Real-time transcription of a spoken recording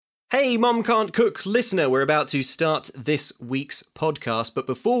Hey, Mom Can't Cook listener, we're about to start this week's podcast, but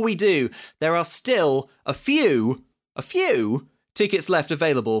before we do, there are still a few tickets left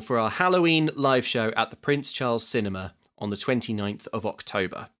available for our Halloween live show at the Prince Charles Cinema on the 29th of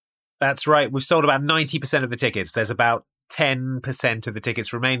October. That's right. We've sold about 90% of the tickets. There's about 10% of the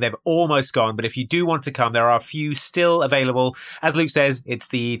tickets remain. They've almost gone, but if you do want to come, there are a few still available. As Luke says, it's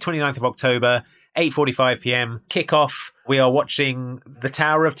the 29th of October, 8:45 p.m. kickoff. We are watching the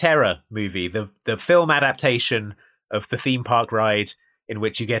Tower of Terror movie, the film adaptation of the theme park ride in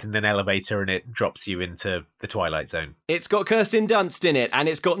which you get in an elevator and it drops you into the Twilight Zone. It's got Kirsten Dunst in it, and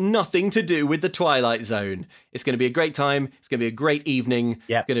it's got nothing to do with the Twilight Zone. It's going to be a great time. It's going to be a great evening.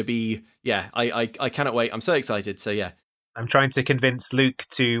 Yep. It's going to be, I cannot wait. I'm so excited. So yeah. I'm trying to convince Luke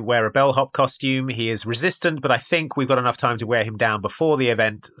to wear a bellhop costume. He is resistant, but I think we've got enough time to wear him down before the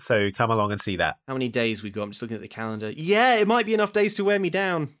event, so come along and see that. How many days we've got? I'm just looking at the calendar. Yeah, it might be enough days to wear me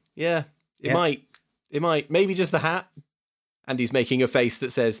down. Yeah, it might. It might. Maybe just the hat. And he's making a face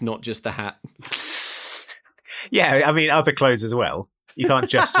that says, not just the hat. Yeah, I mean, other clothes as well. You can't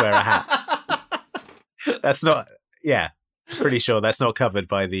just wear a hat. That's not... Yeah. Pretty sure that's not covered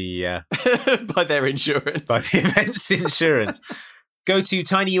by the... by their insurance. By the event's insurance. Go to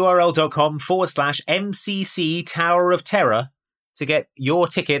tinyurl.com/MCC Tower of Terror to get your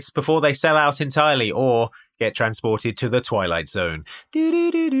tickets before they sell out entirely or get transported to the Twilight Zone.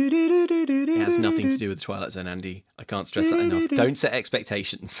 It has nothing to do with the Twilight Zone, Andy. I can't stress that enough. Don't set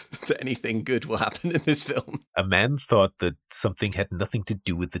expectations that anything good will happen in this film. A man thought that something had nothing to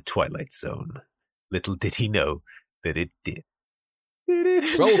do with the Twilight Zone. Little did he know that it did.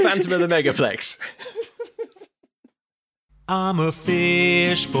 Roll Phantom of the Megaplex. I'm a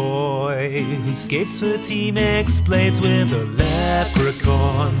fish boy who skates for Team X Blades with a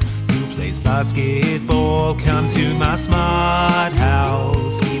leprechaun who plays basketball. Come to my smart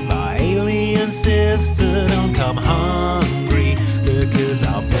house, meet my alien sister. Don't come hungry because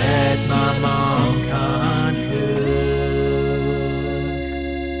I'll bet my mom can't cook.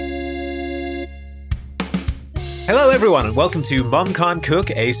 Hello everyone and welcome to Mom Can't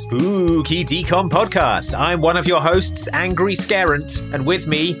Cook, a spooky decom podcast. I'm one of your hosts, Angry Scarant, and with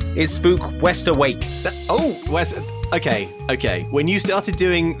me is Spook West Awake. Okay. When you started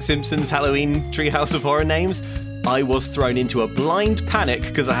doing Simpsons Halloween Treehouse of Horror names, I was thrown into a blind panic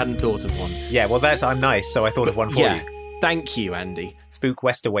because I hadn't thought of one. Yeah, well I'm nice, so I thought of one for you. Thank you, Andy. Spook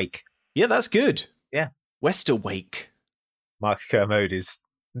West Awake. Yeah, that's good. Yeah. West Awake. Mark Kermode is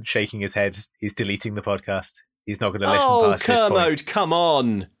shaking his head. He's deleting the podcast. He's not going to listen past this point. Kermode, come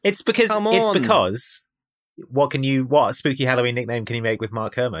on. It's because what spooky Halloween nickname can you make with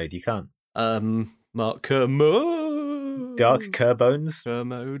Mark Kermode? You can't. Mark Kermode. Dark Kerbones.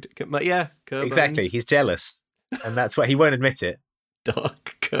 Kermode. Yeah, Kerbones. Exactly. He's jealous. And that's why he won't admit it.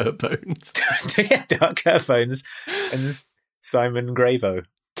 Dark Kerbones. Yeah, Dark Kerbones and Simon Gravo.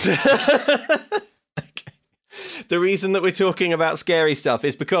 Okay. The reason that we're talking about scary stuff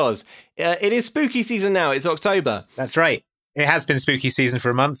is because it is spooky season now. It's October. That's right. It has been spooky season for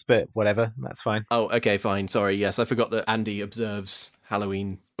a month, but whatever. That's fine. Oh, okay, fine. Sorry. Yes, I forgot that Andy observes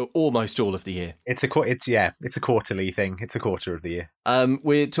Halloween almost all of the year. It's a quarterly thing. It's a quarter of the year.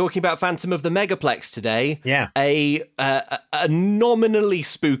 We're talking about Phantom of the Megaplex today. Yeah. A nominally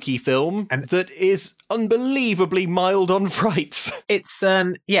spooky film that is unbelievably mild on frights. It's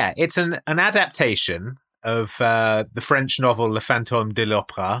an adaptation of the French novel Le Fantôme de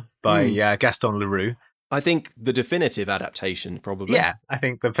l'Opéra by Gaston Leroux. I think the definitive adaptation, probably. Yeah, I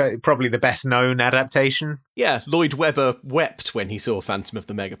think probably the best known adaptation. Yeah, Lloyd Webber wept when he saw Phantom of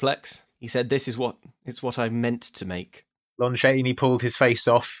the Megaplex. He said, "This is what I meant to make." Lon Chaney pulled his face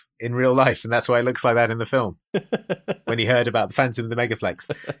off in real life, and that's why it looks like that in the film. When he heard about the Phantom of the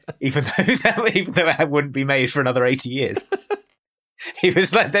Megaplex, even though it wouldn't be made for another 80 years. He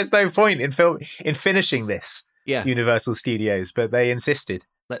was like, there's no point in finishing this, Universal Studios, but they insisted.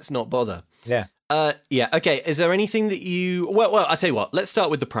 Let's not bother. Yeah. Okay, is there anything that you... Well, I'll tell you what, let's start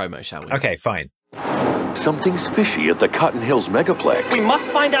with the promo, shall we? Okay, fine. Something's fishy at the Cotton Hills Megaplex. We must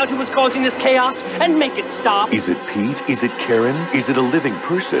find out who is causing this chaos and make it stop. Is it Pete? Is it Karen? Is it a living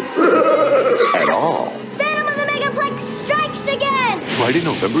person? At all? Phantom of the Megaplex strikes again! Friday,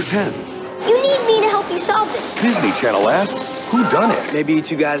 November 10th. You need me to help you solve this. Disney Channel asks, who done it? Maybe you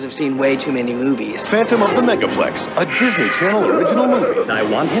two guys have seen way too many movies. Phantom of the Megaplex, a Disney Channel original movie. I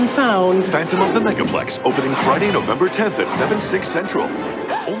want him found. Phantom of the Megaplex, opening Friday, November 10th at 7, 6 Central.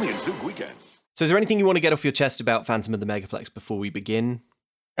 Only in Zoom weekends. So is there anything you want to get off your chest about Phantom of the Megaplex before we begin?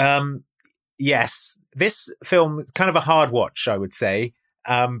 Yes. This film is kind of a hard watch, I would say.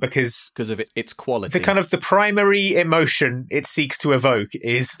 because of its quality. the primary emotion it seeks to evoke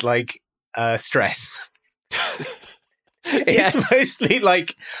is like stress. It's mostly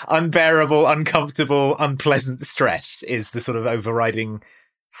like unbearable, uncomfortable, unpleasant stress is the sort of overriding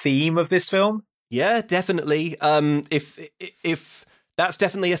theme of this film. Yeah, definitely. If that's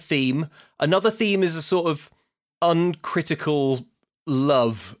definitely a theme. Another theme is a sort of uncritical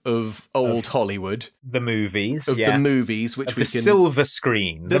love of old Hollywood, the movies, the movies, which of we the can silver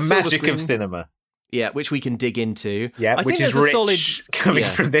screen, the magic of cinema. Yeah, which we can dig into. Yeah, I which think is there's rich a solid coming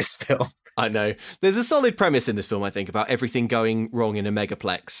from this film. I know. There's a solid premise in this film, I think, about everything going wrong in a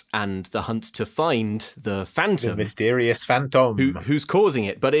megaplex and the hunt to find the phantom. The mysterious phantom. Who's causing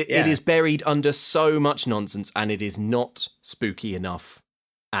it. But it is buried under so much nonsense, and it is not spooky enough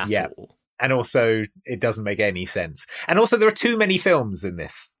at all. And also, it doesn't make any sense. And also, there are too many films in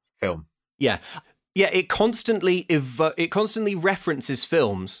this film. Yeah. Yeah, it constantly references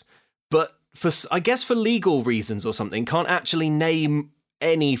films, but I guess for legal reasons or something, can't actually name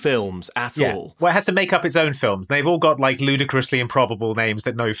any films at all. Well, it has to make up its own films. They've all got like ludicrously improbable names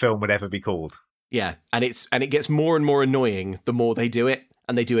that no film would ever be called. Yeah, and it gets more and more annoying the more they do it,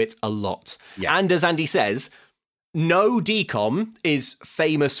 and they do it a lot. Yeah. And as Andy says, no DCOM is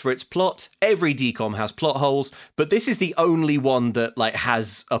famous for its plot. Every DCOM has plot holes, but this is the only one that like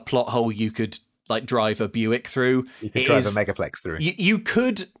has a plot hole you could like drive a Buick through. You could drive a Megaplex through.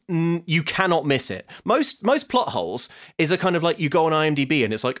 You cannot miss it. Most plot holes is a kind of like you go on IMDb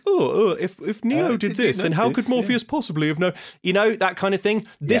and it's like, if Neo did this, then how could Morpheus possibly have known? You know, that kind of thing.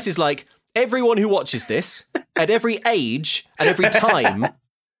 This is like everyone who watches this at every age and every time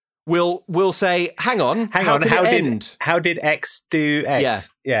will say, hang on, how did X do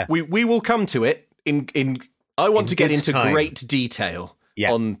X? Yeah. We will come to it in I want to get into great detail.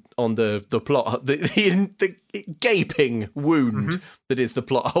 Yeah. On the plot, the gaping wound that is the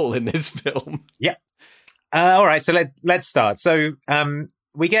plot hole in this film. Yeah. All right, so let's start. So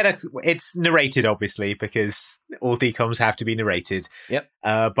we get it's narrated, obviously, because all DCOMs have to be narrated. Yep.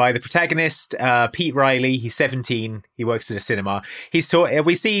 By the protagonist, Pete Riley. He's 17. He works at a cinema.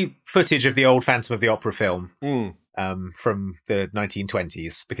 We see footage of the old Phantom of the Opera film. From the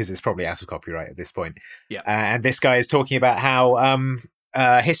 1920s, because it's probably out of copyright at this point. Yeah. And this guy is talking about how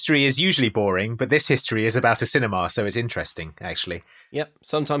history is usually boring, but this history is about a cinema, so it's interesting, actually. Yep.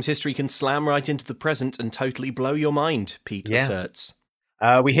 Sometimes history can slam right into the present and totally blow your mind, Pete asserts.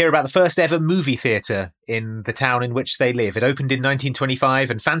 We hear about the first ever movie theatre in the town in which they live. It opened in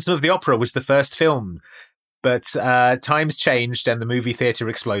 1925, and Phantom of the Opera was the first film. But times changed, and the movie theatre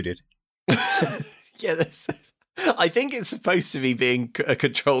exploded. Yeah, I think it's supposed to be being a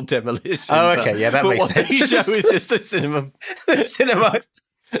controlled demolition. Oh, okay, yeah, that makes sense. But what they show is just a cinema.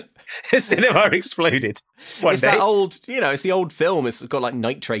 The cinema exploded. It's that old, it's the old film. It's got like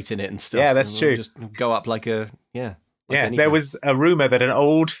nitrate in it and stuff. Yeah, that's true. Just go up like a, anything. There was a rumour that an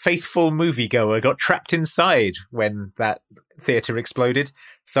old faithful moviegoer got trapped inside when that theatre exploded.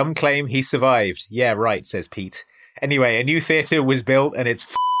 Some claim he survived. Yeah, right, says Pete. Anyway, a new theatre was built and it's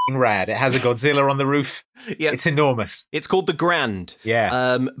rad. It has a Godzilla on the roof. Yeah, it's enormous. It's called the Grand.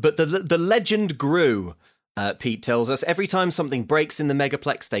 Yeah. But the legend grew. Pete tells us every time something breaks in the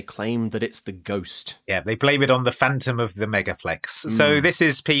Megaplex, they claim that it's the ghost. Yeah, they blame it on the phantom of the Megaplex. So this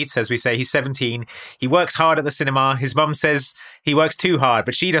is Pete, as we say. He's 17. He works hard at the cinema. His mum says he works too hard,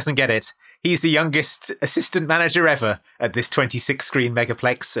 but she doesn't get it. He's the youngest assistant manager ever at this 26-screen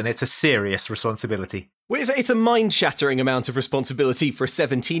Megaplex, and it's a serious responsibility. Well, it's a mind-shattering amount of responsibility for a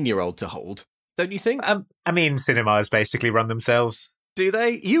 17-year-old to hold, don't you think? I mean, cinemas basically run themselves. Do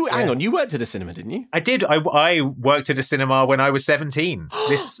they? Hang on, you worked at a cinema, didn't you? I did. I worked at a cinema when I was 17.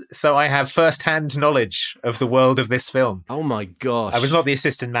 So I have first-hand knowledge of the world of this film. Oh my gosh. I was not the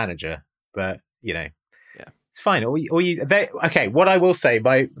assistant manager, but, it's fine. Okay, what I will say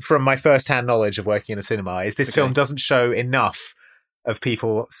from my first-hand knowledge of working in a cinema is this film doesn't show enough of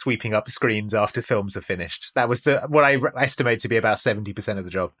people sweeping up screens after films are finished. That was what I estimate to be about 70% of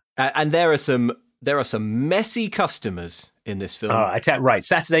the job. And there are some messy customers in this film. Right.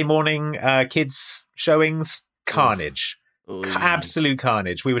 Saturday morning kids showings, carnage. Absolute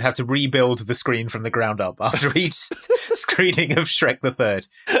carnage. We would have to rebuild the screen from the ground up after each screening of Shrek the Third.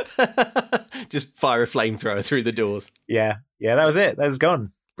 Just fire a flamethrower through the doors. Yeah, that was it. That was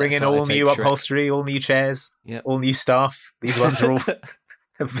gone. Bring in all new upholstery, all new chairs, all new staff. These ones are all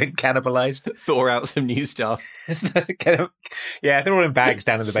have been cannibalized. Thaw out some new stuff. Yeah, they're all in bags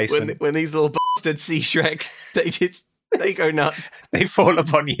down in the basement. When these little bastards see Shrek, they go nuts. They fall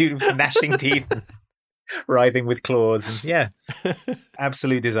upon you with gnashing teeth and writhing with claws. And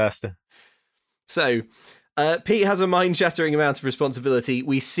absolute disaster. So, Pete has a mind-shattering amount of responsibility.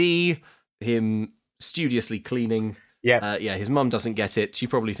 We see him studiously cleaning. Yeah. His mum doesn't get it. She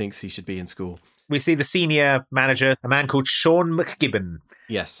probably thinks he should be in school. We see the senior manager, a man called Sean McGibbon.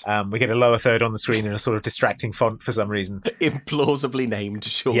 Yes. We get a lower third on the screen in a sort of distracting font for some reason. Implausibly named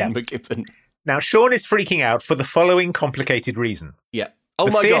Sean McGibbon. Now, Sean is freaking out for the following complicated reason. Yeah. Oh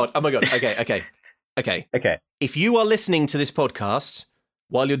my god. Okay. Okay. If you are listening to this podcast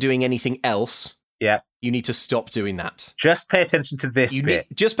while you're doing anything else, yeah, you need to stop doing that. Just pay attention to this bit.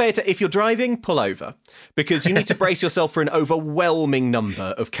 Just pay attention. If you're driving, pull over. Because you need to brace yourself for an overwhelming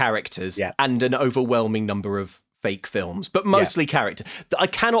number of characters and an overwhelming number of fake films, but mostly character. I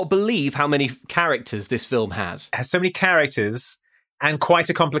cannot believe how many characters this film has. It has so many characters and quite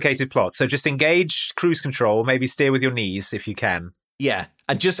a complicated plot. So just engage cruise control, maybe steer with your knees if you can. Yeah,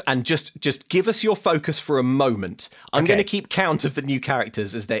 and just give us your focus for a moment. I'm going to keep count of the new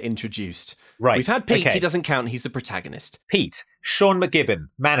characters as they're introduced. Right. We've had Pete, he doesn't count, he's the protagonist. Pete, Sean McGibbon,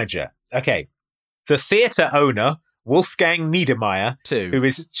 manager. Okay. The theatre owner, Wolfgang Niedermeyer, who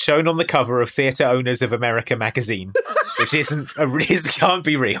is shown on the cover of Theatre Owners of America magazine, which can't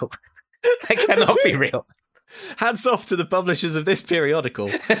be real. That cannot be real. Hats off to the publishers of this periodical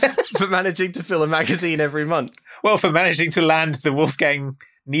for managing to fill a magazine every month. Well, for managing to land the Wolfgang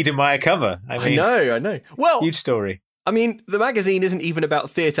Niedermeyer cover. I know. Well, huge story. I mean, the magazine isn't even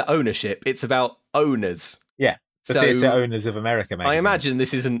about theatre ownership. It's about owners. Yeah. The Theatre Owners of America magazine. I imagine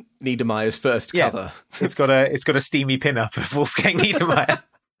this isn't Niedermeyer's first cover. It's got a steamy pin-up of Wolfgang Niedermeyer.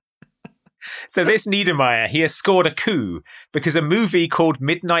 So this Niedermeyer, he has scored a coup because a movie called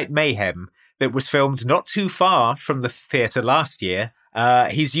Midnight Mayhem that was filmed not too far from the theatre last year,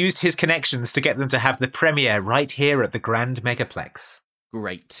 he's used his connections to get them to have the premiere right here at the Grand Megaplex.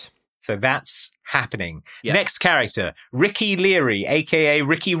 Great. So that's happening. Yep. Next character, Ricky Leary, a.k.a.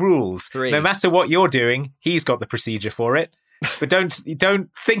 Ricky Rules. 3. No matter what you're doing, he's got the procedure for it. But don't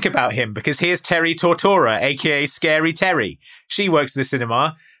think about him, because here's Terry Tortora, a.k.a. Scary Terry. She works the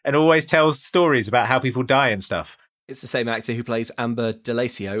cinema and always tells stories about how people die and stuff. It's the same actor who plays Amber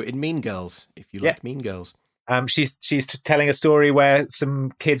DeLacio in Mean Girls, if you like Mean Girls. She's telling a story where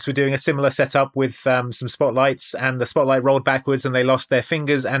some kids were doing a similar setup with some spotlights, and the spotlight rolled backwards and they lost their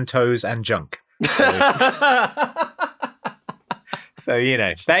fingers and toes and junk. So,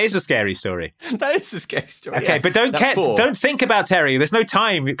 that is a scary story. That is a scary story. Okay, but don't think about Terry. There's no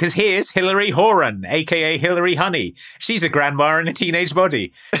time, because here's Hilary Horan, a.k.a. Hilary Honey. She's a grandma in a teenage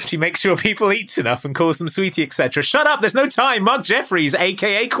body. She makes sure people eat enough and calls them sweetie, etc. Shut up, there's no time. Mark Jeffries,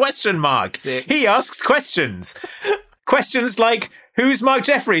 a.k.a. question mark. He asks questions. Questions like, who's Mark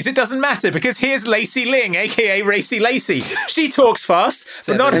Jeffries? It doesn't matter, because here's Lacey Ling, a.k.a. Racy Lacey. She talks fast,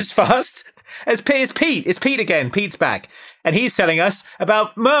 but not as fast as Pete. It's Pete again. Pete's back. And he's telling us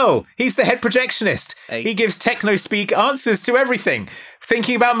about Merle. He's the head projectionist. Hey. He gives techno-speak answers to everything.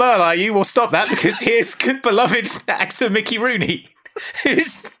 Thinking about Merle, are you? Well, stop that, because here's beloved actor Mickey Rooney,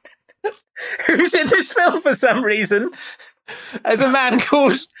 who's in this film for some reason as a man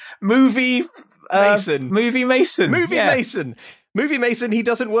called Movie Mason. Movie Mason, he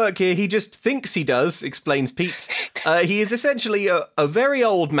doesn't work here, he just thinks he does, explains Pete. He is essentially a very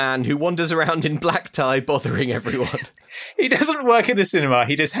old man who wanders around in black tie bothering everyone. He doesn't work at the cinema,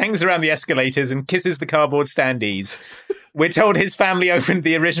 he just hangs around the escalators and kisses the cardboard standees. We're told his family opened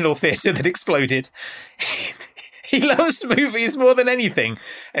the original theatre that exploded. He loves movies more than anything,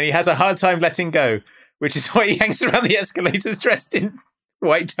 and he has a hard time letting go, which is why he hangs around the escalators dressed in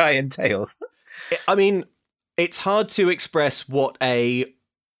white tie and tails. I mean, it's hard to express what an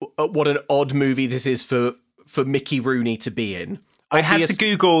odd movie this is for Mickey Rooney to be in. I had to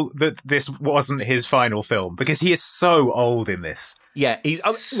Google that this wasn't his final film, because he is so old in this. Yeah, he's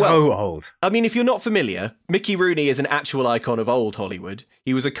so old. I mean, if you're not familiar, Mickey Rooney is an actual icon of old Hollywood.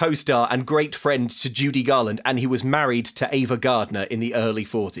 He was a co-star and great friend to Judy Garland, and he was married to Ava Gardner in the early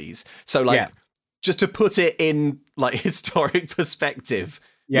 40s. So, just to put it in historic perspective,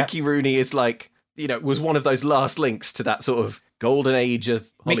 Mickey Rooney is was one of those last links to that sort of golden age of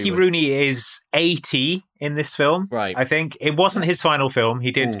Hollywood. Mickey Rooney is 80 in this film. Right. I think it wasn't his final film.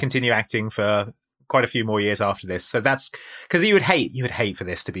 He did continue acting for quite a few more years after this. So that's because you would hate for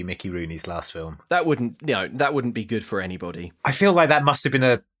this to be Mickey Rooney's last film. That wouldn't be good for anybody. I feel like that must have been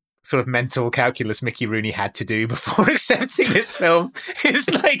a sort of mental calculus Mickey Rooney had to do before accepting this film. It's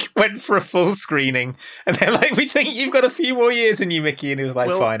went for a full screening and they're like, we think you've got a few more years in you, Mickey. And he was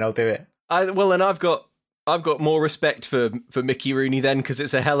like, fine, I'll do it. And I've got I've got more respect for Mickey Rooney then, because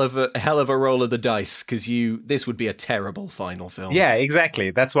it's a hell of a roll of the dice. Because this would be a terrible final film. Yeah,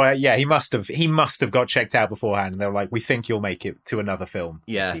 exactly. That's why. Yeah, he must have got checked out beforehand. They're like, we think you'll make it to another film.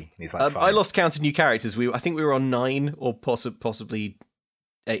 Yeah, and he's like, fine. I lost count of new characters. I think we were on 9 or possibly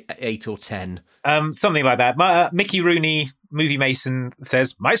 8 or 10. Something like that. Mickey Rooney, movie Mason,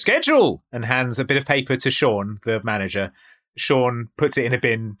 says, "My schedule," and hands a bit of paper to Sean, the manager. Sean puts it in a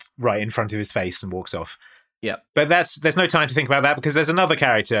bin right in front of his face and walks off. Yeah. But there's no time to think about that, because there's another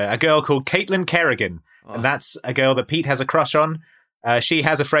character, a girl called Caitlin Kerrigan. Oh. And that's a girl that Pete has a crush on. She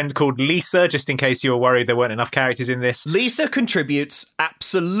has a friend called Lisa, just in case you were worried there weren't enough characters in this. Lisa contributes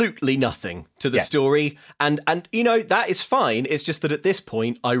absolutely nothing to the story. And that is fine. It's just that at this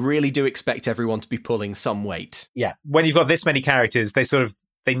point, I really do expect everyone to be pulling some weight. Yeah. When you've got this many characters,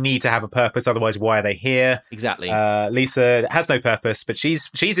 they need to have a purpose, otherwise why are they here? Exactly. Lisa has no purpose, but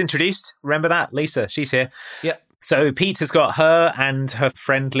she's introduced. Remember that? Lisa, she's here. Yep. So Pete has got her and her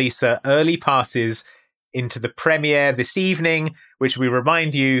friend Lisa early passes into the premiere this evening, which we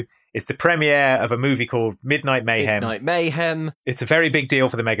remind you is the premiere of a movie called Midnight Mayhem. Midnight Mayhem. It's a very big deal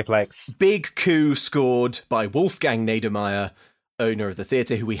for the Megaplex. Big coup scored by Wolfgang Niedermeyer, owner of the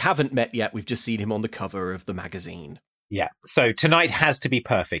theatre, who we haven't met yet. We've just seen him on the cover of the magazine. Yeah. So tonight has to be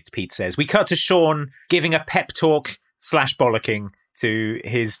perfect, Pete says. We cut to Sean giving a pep talk / bollocking to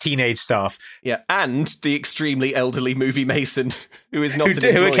his teenage staff. Yeah, and the extremely elderly movie Mason, who is not an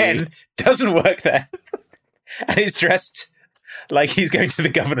employee. Who again doesn't work there. And is dressed like he's going to the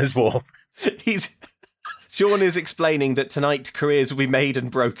governor's ball. Sean is explaining that tonight careers will be made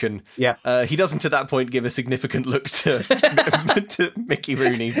and broken. Yeah. He doesn't at that point give a significant look to to Mickey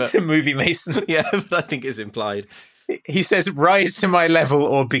Rooney, but to movie Mason. Yeah, but I think it's implied. He says, "Rise to my level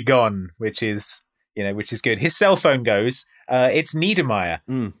or be gone," which is good. His cell phone goes. It's Niedermeyer.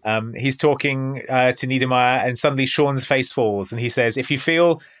 He's talking to Niedermeyer, and suddenly Sean's face falls, and he says, "If you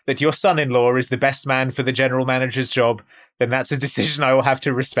feel that your son-in-law is the best man for the general manager's job, then that's a decision I will have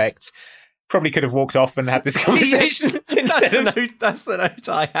to respect." Probably could have walked off and had this conversation instead. That's the note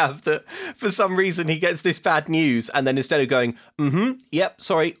I have, that for some reason he gets this bad news, and then instead of going, yep,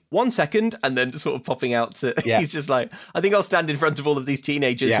 sorry, 1 second, and then sort of popping out to, he's just like, I think I'll stand in front of all of these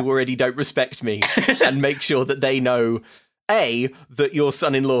teenagers who already don't respect me and make sure that they know, A, that your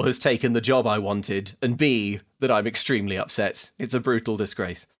son-in-law has taken the job I wanted, and B, that I'm extremely upset. It's a brutal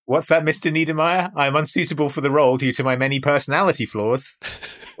disgrace. What's that, Mr. Niedermeyer? I am unsuitable for the role due to my many personality flaws.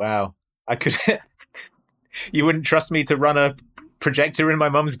 Wow. I could. You wouldn't trust me to run a projector in my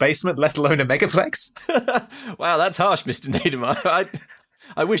mum's basement, let alone a Megaplex? Wow, that's harsh, Mr. Niedermeyer.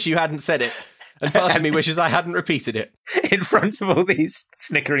 I wish you hadn't said it. And part of me wishes I hadn't repeated it. In front of all these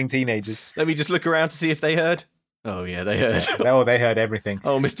snickering teenagers. Let me just look around to see if they heard. Oh, yeah, they heard. Oh, they heard everything.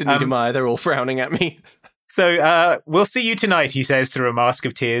 Oh, Mr. Niedermeyer, they're all frowning at me. So, we'll see you tonight, he says through a mask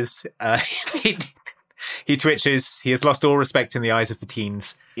of tears. He twitches. He has lost all respect in the eyes of the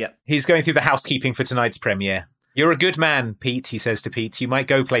teens. Yeah. He's going through the housekeeping for tonight's premiere. "You're a good man, Pete," he says to Pete. "You might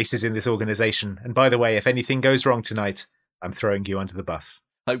go places in this organisation. And by the way, if anything goes wrong tonight, I'm throwing you under the bus."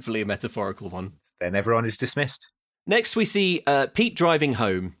 Hopefully a metaphorical one. Then everyone is dismissed. Next, we see Pete driving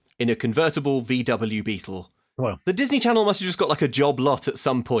home in a convertible VW Beetle. Well, the Disney Channel must have just got like a job lot at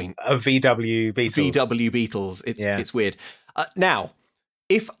some point. Of VW Beetles. VW Beetles. It's weird. Now,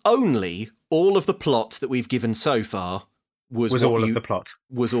 if only all of the plot that we've given so far was all of the plot.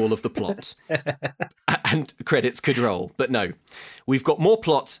 Was all of the plot. And credits could roll. But no, we've got more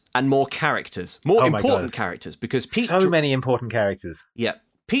plot and more characters. More important characters. Because Pete... So many important characters. Yeah.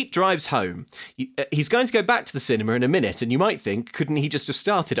 Pete drives home. He's going to go back to the cinema in a minute, and you might think, couldn't he just have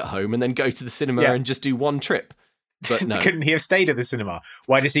started at home and then go to the cinema and just do one trip? But no. Couldn't he have stayed at the cinema?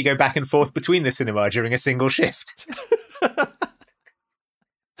 Why does he go back and forth between the cinema during a single shift?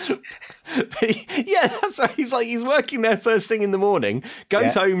 Yeah, that's right. He's working there first thing in the morning,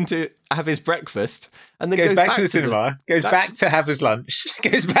 goes home to have his breakfast, and then goes back to the cinema, goes back to have his lunch,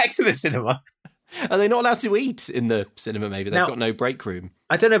 goes back to the cinema. Are they not allowed to eat in the cinema, maybe? They've got no break room.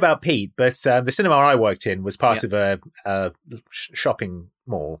 I don't know about Pete, but the cinema I worked in was part of a shopping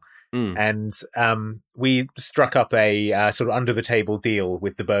mall. And we struck up a sort of under-the-table deal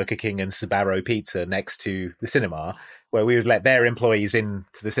with the Burger King and Sbarro Pizza next to the cinema, where we would let their employees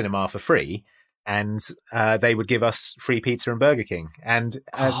into the cinema for free, and they would give us free pizza and Burger King. And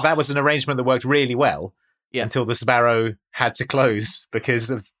that was an arrangement that worked really well until the Sbarro had to close because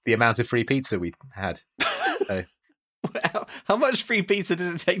of the amount of free pizza we had. So. How much free pizza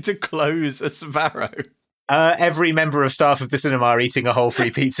does it take to close a Sbarro? Every member of staff of the cinema are eating a whole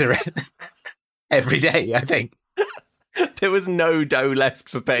free pizza every day, I think. There was no dough left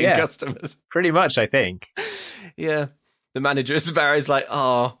for paying customers. Pretty much, I think. Yeah. The manager of Sbarro's like,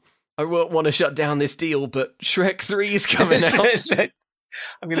 oh, I won't want to shut down this deal, but Shrek 3 is coming out.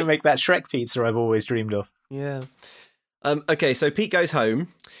 I'm going to make that Shrek pizza I've always dreamed of. Yeah. Okay, so Pete goes home,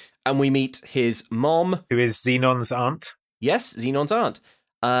 and we meet his mom. Who is Xenon's aunt. Yes, Xenon's aunt.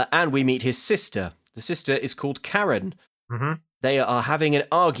 And we meet his sister. The sister is called Karen. Mm-hmm. They are having an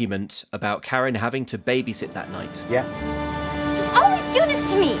argument about Karen having to babysit that night. Yeah. You always do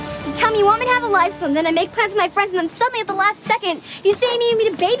this to me. You tell me you want me to have a life, so then I make plans with my friends, and then suddenly at the last second, you say you need me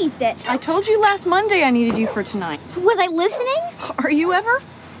to babysit. I told you last Monday I needed you for tonight. Was I listening? Are you ever?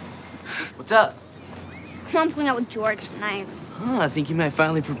 What's up? Mom's going out with George tonight. Oh, I think you might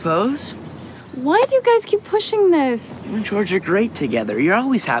finally propose. Why do you guys keep pushing this? You and George are great together. You're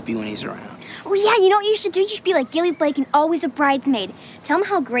always happy when he's around. Oh yeah, you know what you should do? You should be like Gilly Blake and always a bridesmaid. Tell him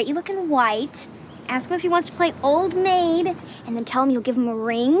how great you look in white. Ask him if he wants to play old maid, and then tell him you'll give him a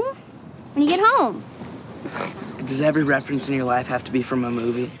ring when you get home. Does every reference in your life have to be from a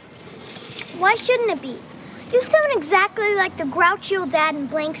movie? Why shouldn't it be? You sound exactly like the grouchy old dad in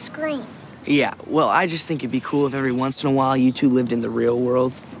Blank Screen. Yeah, well, I just think it'd be cool if every once in a while you two lived in the real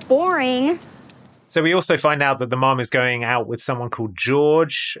world. Boring. So we also find out that the mom is going out with someone called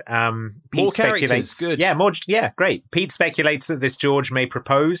George. More characters, good. Yeah, great. Pete speculates that this George may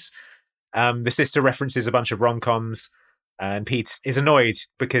propose. The sister references a bunch of rom-coms, and Pete is annoyed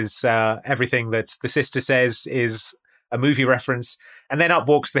because everything that the sister says is a movie reference. And then up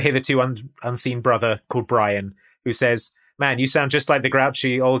walks the hitherto unseen brother called Brian, who says, "Man, you sound just like the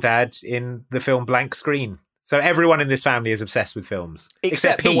grouchy old dad in the film Blank Screen." So everyone in this family is obsessed with films.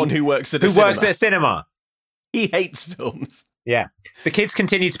 Except Pete, the one who works at a who cinema. works at a cinema. He hates films. Yeah. The kids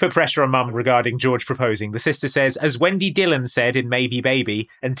continue to put pressure on Mum regarding George proposing. The sister says, as Wendy Dillon said in Maybe Baby,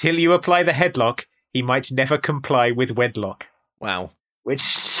 until you apply the headlock, he might never comply with wedlock. Wow.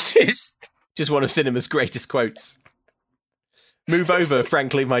 Which is just one of cinema's greatest quotes. Move over,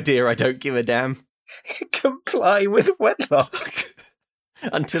 frankly, my dear, I don't give a damn. Comply with wedlock.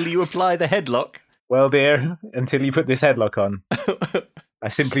 Until you apply the headlock. Well, dear, until you put this headlock on, I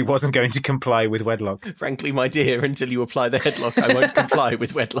simply wasn't going to comply with wedlock. Frankly, my dear, until you apply the headlock, I won't comply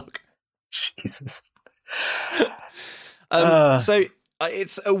with wedlock. Jesus. So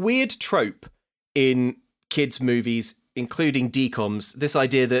it's a weird trope in kids' movies, including DCOMs, this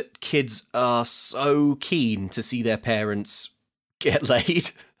idea that kids are so keen to see their parents get laid.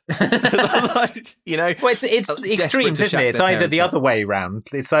 Like, you know, well, it's extremes, isn't it? It's either the other way round.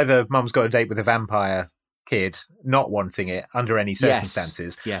 It's either mum's got a date with a vampire kid, not wanting it under any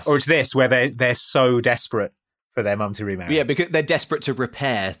circumstances, yes. Or it's this where they're so desperate for their mum to remarry. Yeah, because they're desperate to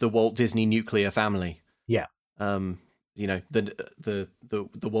repair the Walt Disney nuclear family. Yeah, you know, the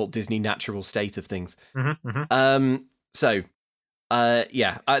Walt Disney natural state of things. Mm-hmm, mm-hmm. So,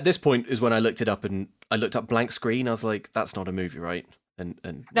 at this point is when I looked it up, and I looked up Blank Screen. I was like, that's not a movie, right?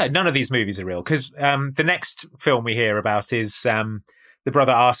 And no, none of these movies are real, because the next film we hear about is the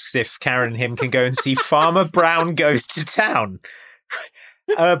brother asks if Karen and him can go and see Farmer Brown Goes to Town.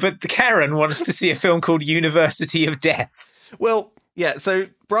 But Karen wants to see a film called University of Death. Well, yeah, so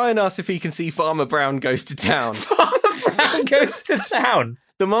Brian asks if he can see Farmer Brown Goes to Town. Farmer Brown Goes to Town.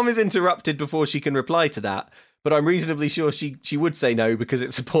 The mom is interrupted before she can reply to that, but I'm reasonably sure she would say no because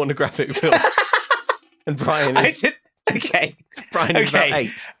it's a pornographic film. And Brian is... Okay. Brian is about 8.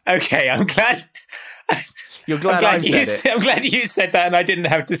 Okay, I'm glad... You're glad I said it. I'm glad you said that and I didn't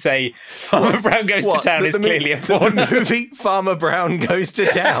have to say Farmer Brown Goes to Town is clearly a porn. The movie Farmer Brown Goes to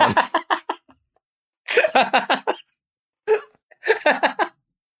Town.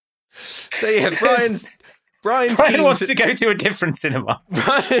 So yeah, Brian wants to go to a different cinema.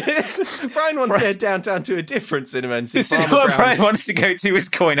 Brian wants to head downtown to a different cinema and see the Farmer cinema Brown. Brian wants to go to is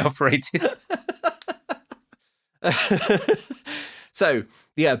coin operated. So,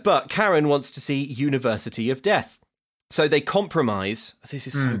 yeah, but Karen wants to see University of Death. So they compromise. This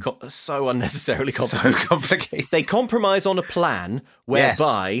is so unnecessarily complicated. So complicated. They compromise on a plan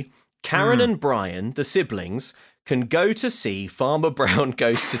whereby Karen and Brian, the siblings, can go to see Farmer Brown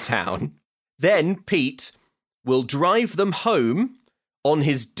Goes to Town. Then Pete will drive them home on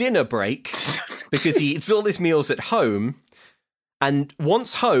his dinner break because he eats all his meals at home. And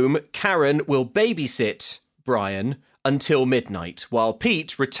once home, Karen will babysit Brian until midnight, while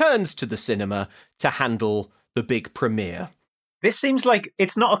Pete returns to the cinema to handle the big premiere. This seems like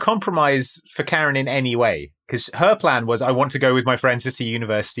it's not a compromise for Karen in any way, because her plan was, I want to go with my friends to see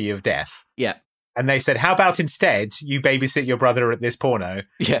University of Death. Yeah. And they said, how about instead you babysit your brother at this porno?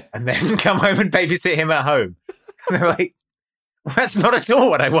 Yeah. And then come home and babysit him at home. And they're like, well, that's not at all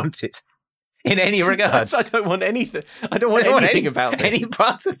what I wanted. In any regard. I don't want anything. I don't want anything about this. Any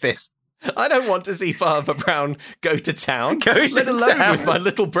parts of this. I don't want to see Farmer Brown go to town, let alone with my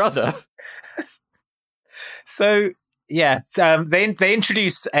little brother. So they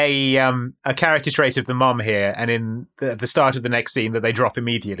introduce a character trait of the mom here, and in the start of the next scene that they drop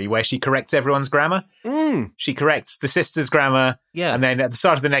immediately, where she corrects everyone's grammar. She corrects the sister's grammar, and then at the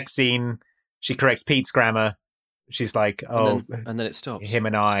start of the next scene, she corrects Pete's grammar. She's like, "Oh," and then it stops. Him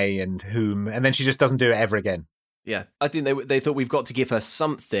and I and whom, and then she just doesn't do it ever again. Yeah, I think they thought we've got to give her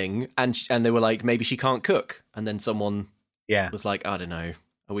something, and they were like, maybe she can't cook, and then someone was like, I don't know,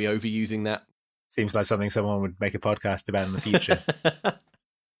 are we overusing that? Seems like something someone would make a podcast about in the future.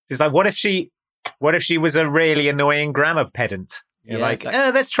 She's like, what if she was a really annoying grammar pedant?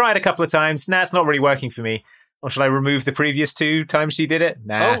 Let's try it a couple of times. Nah, it's not really working for me. Or shall I remove the previous 2 times she did it?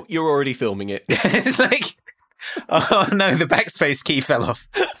 Nah. Oh, you're already filming it. It's like, oh no, the backspace key fell off.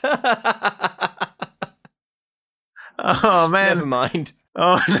 Oh man. Never mind.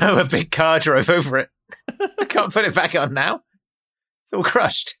 Oh no, a big car drove over it. I can't put it back on now. It's all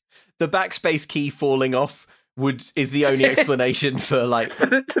crushed. The backspace key falling off is the only explanation for like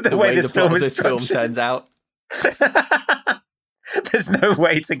the way this film turns out. There's no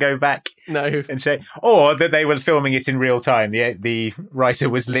way to go back. No, and check, or that they were filming it in real time. The writer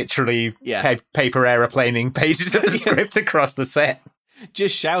was literally paper aeroplaning pages of the script across the set.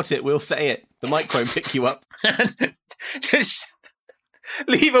 Just shout it. We'll say it. The mic won't pick you up. Just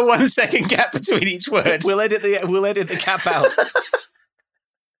leave a 1 second gap between each word. We'll edit the gap out.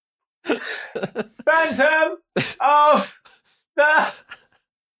 Phantom of the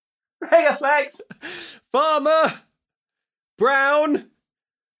Megaplex. Farmer Brown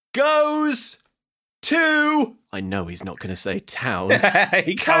goes to... I know he's not going to say town.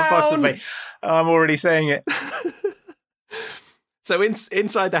 He can't possibly. I'm already saying it. So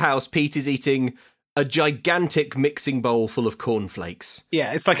inside the house, Pete is eating a gigantic mixing bowl full of cornflakes.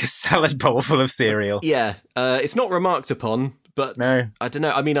 Yeah, it's like a salad bowl full of cereal. Yeah, it's not remarked upon. But no. I don't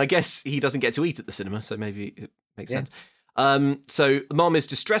know. I mean, I guess he doesn't get to eat at the cinema, so maybe it makes sense. So Mom is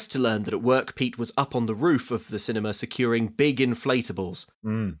distressed to learn that at work, Pete was up on the roof of the cinema securing big inflatables.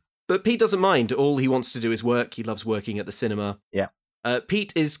 But Pete doesn't mind. All he wants to do is work. He loves working at the cinema. Yeah.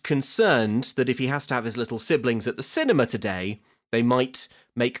 Pete is concerned that if he has to have his little siblings at the cinema today, they might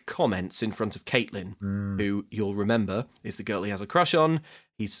make comments in front of Caitlin, who you'll remember is the girl he has a crush on.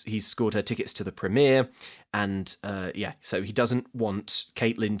 He's scored her tickets to the premiere, and so he doesn't want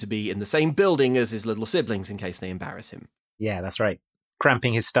Caitlin to be in the same building as his little siblings in case they embarrass him. Yeah, that's right.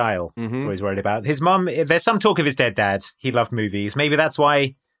 Cramping his style. That's what he's worried about. His mum, there's some talk of his dead dad. He loved movies. Maybe that's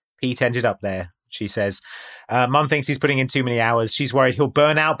why Pete ended up there, she says. Mum thinks he's putting in too many hours. She's worried he'll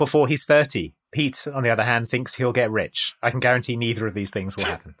burn out before he's 30. Pete, on the other hand, thinks he'll get rich. I can guarantee neither of these things will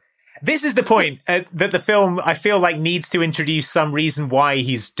happen. This is the point that the film, I feel like, needs to introduce some reason why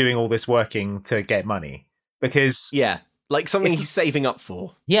he's doing all this working to get money. Because... yeah, like something he's saving up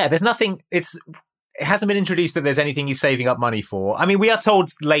for. Yeah, there's nothing... It hasn't been introduced that there's anything he's saving up money for. I mean, we are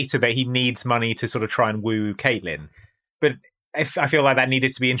told later that he needs money to sort of try and woo Caitlin. But I feel like that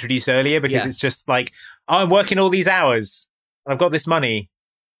needed to be introduced earlier because it's just like, oh, I'm working all these hours. I've got this money.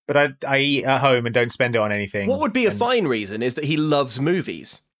 But I eat at home and don't spend it on anything. What would be a fine reason is that he loves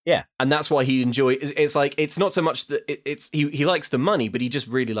movies. Yeah. And that's why he enjoys... It's like, it's not so much that... He likes the money, but he just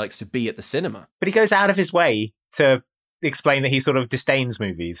really likes to be at the cinema. But he goes out of his way to explain that he sort of disdains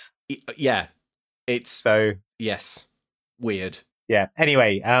movies. Yeah. It's... So... yes. Weird. Yeah.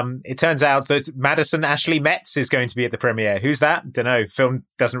 Anyway, it turns out that Madison Ashley Metz is going to be at the premiere. Who's that? Dunno. Film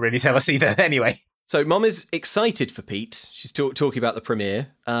doesn't really tell us either. Anyway. So Mom is excited for Pete. She's talking about the premiere.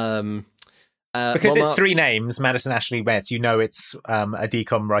 Because it's 3 names, Madison Ashley Metz, you know it's a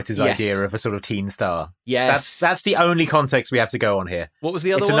DCOM writer's idea of a sort of teen star. Yes. That's the only context we have to go on here. What was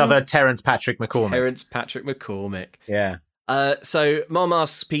the other one? It's another Terence Patrick McCormick. Terence Patrick McCormick. Yeah. So Mom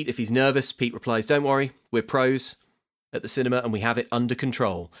asks Pete if he's nervous. Pete replies, don't worry, we're pros at the cinema and we have it under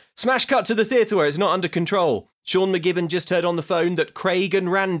control. Smash cut to the theatre where it's not under control. Sean McGibbon just heard on the phone that Craig and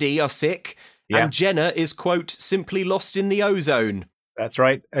Randy are sick and Jenna is, quote, simply lost in the ozone. That's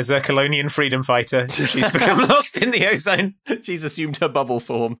right. As a Colonian freedom fighter, she's become lost in the ozone. She's assumed her bubble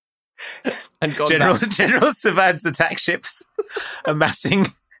form. And gone General Savant's attack ships amassing.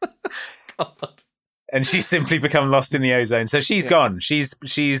 God. And she's simply become lost in the ozone. So she's gone.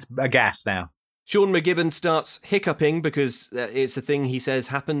 She's aghast now. Sean McGibbon starts hiccuping because it's a thing he says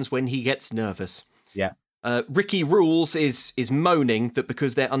happens when he gets nervous. Yeah. Ricky Rules is moaning that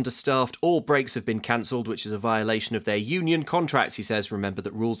because they're understaffed, all breaks have been cancelled, which is a violation of their union contracts. He says, remember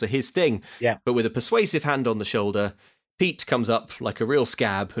that rules are his thing. Yeah. But with a persuasive hand on the shoulder, Pete comes up like a real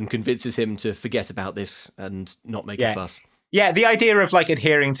scab and convinces him to forget about this and not make a fuss. Yeah, the idea of like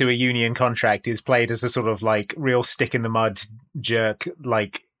adhering to a union contract is played as a sort of like real stick in the mud jerk,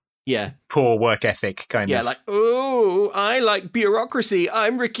 like poor work ethic kind of. Yeah, like, oh, I like bureaucracy.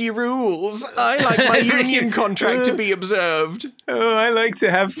 I'm Ricky Rules. I like my union contract to be observed. Oh, I like to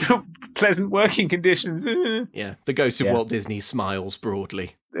have pleasant working conditions. Yeah, the ghost of Walt Disney smiles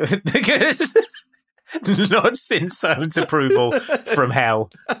broadly. Nods in silent approval from hell.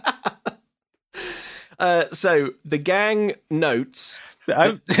 So the gang notes.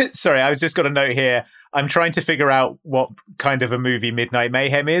 So sorry, I've just got a note here. I'm trying to figure out what kind of a movie Midnight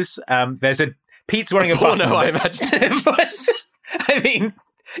Mayhem is. Pete's wearing a porno, button. I imagine. I mean,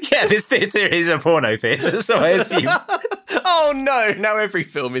 yeah, this theatre is a porno theatre, so I assume. Oh no! Now every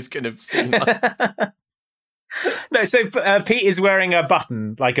film is going to seem like... No, so Pete is wearing a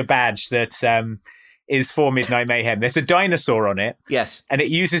button, like a badge that is for Midnight Mayhem. There's a dinosaur on it. Yes. And it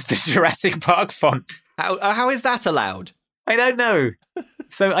uses the Jurassic Park font. How is that allowed? I don't know.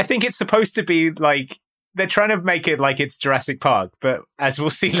 So I think it's supposed to be like, they're trying to make it like it's Jurassic Park, but as we'll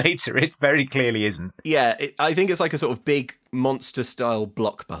see later, it very clearly isn't. Yeah, I think it's like a sort of big monster-style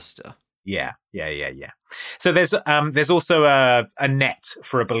blockbuster. Yeah. So there's also a net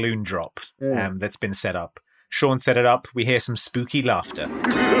for a balloon drop that's been set up. Sean set it up. We hear some spooky laughter.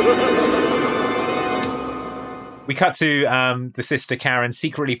 We cut to the sister Karen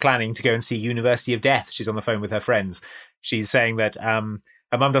secretly planning to go and see University of Death. She's on the phone with her friends. She's saying that her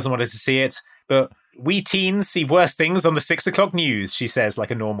mum doesn't want her to see it, but we teens see worse things on the 6 o'clock news, she says,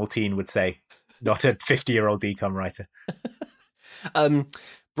 like a normal teen would say, not a 50-year-old decom writer.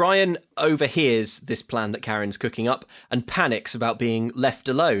 Brian overhears this plan that Karen's cooking up and panics about being left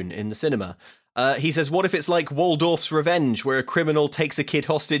alone in the cinema. He says, what if it's like Waldorf's Revenge, where a criminal takes a kid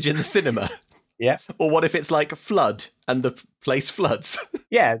hostage in the cinema? Yeah. Or what if it's like Flood and the place floods?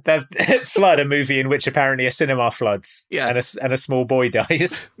 Yeah, Flood, a movie in which apparently a cinema floods and a small boy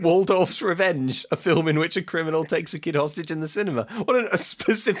dies. Waldorf's Revenge, a film in which a criminal takes a kid hostage in the cinema. What a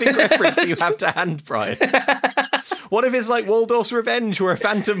specific reference you have to hand, Brian. What if it's like Waldorf's Revenge, where a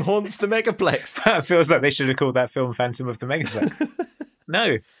phantom haunts the Megaplex? That feels like they should have called that film Phantom of the Megaplex.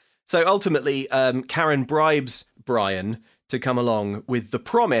 No. So ultimately, Karen bribes Brian to come along with the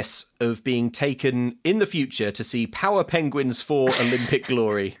promise of being taken in the future to see Power Penguins for Olympic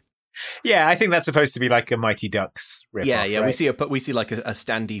glory. Yeah, I think that's supposed to be like a Mighty Ducks riff. Yeah, right? we see like a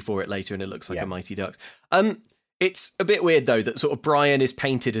standee for it later, and it looks like a Mighty Ducks. It's a bit weird though that sort of Brian is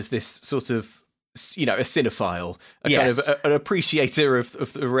painted as this sort of, you know, a cinephile, kind of an appreciator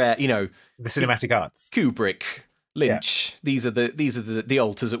of the rare, you know, the cinematic arts. Kubrick, Lynch. Yeah. These are the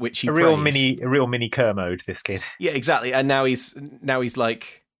altars at which he a real mini Kermode, this kid. Yeah, exactly. And now he's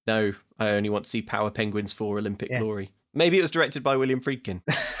like, no, I only want to see Power Penguins for Olympic glory. Maybe it was directed by William Friedkin.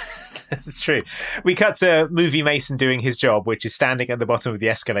 This is true. We cut to Movie Mason doing his job, which is standing at the bottom of the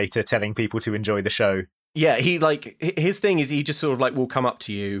escalator telling people to enjoy the show. Yeah, he like his thing is he just sort of like will come up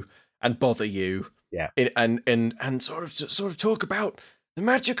to you and bother you. Yeah. And sort of talk about the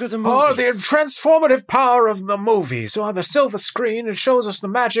magic of the movies. Oh, the transformative power of the movies. Oh, the silver screen, it shows us the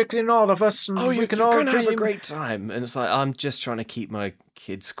magic in all of us. And you're going to have a great time. And it's like, I'm just trying to keep my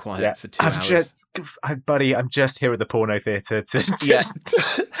kids quiet for 2 hours. Buddy, I'm just here at the porno theatre to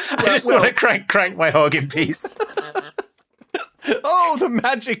I just want to crank my hog in peace. Oh, the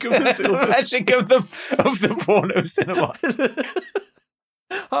magic of the silver the magic of the porno cinema.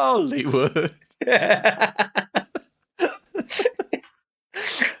 Hollywood.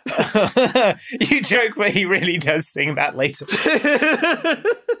 You joke, but he really does sing that later.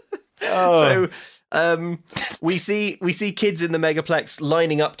 So we see kids in the Megaplex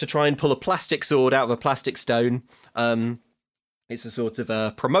lining up to try and pull a plastic sword out of a plastic stone. It's a sort of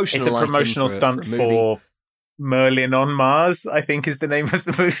a promotional. It's a promotional stunt for Merlin on Mars, I think is the name of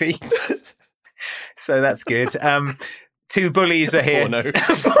the movie. So that's good. Two bullies are here. No.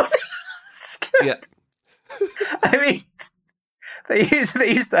 Yeah. I mean, they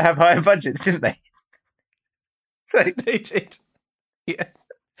used to have higher budgets, didn't they? So they did. Yeah.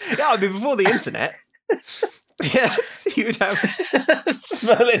 Yeah, I mean, before the internet. Yeah, you would have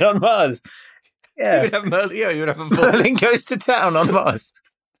Merlin on Mars. Yeah. You would have Merlin. Yeah, you would have a Merlin goes to town on Mars.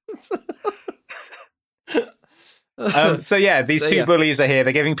 So yeah, these two bullies are here.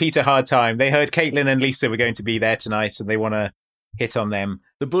 They're giving Pete a hard time. They heard Caitlin and Lisa were going to be there tonight, and they want to hit on them.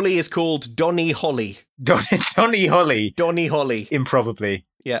 The bully is called Donny Holly. Donny Holly. Donny Holly. Improbably.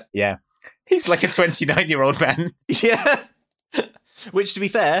 Yeah. Yeah. He's like a 29-year-old man. Yeah. Which, to be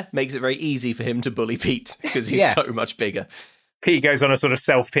fair, makes it very easy for him to bully Pete, because he's so much bigger. Pete goes on a sort of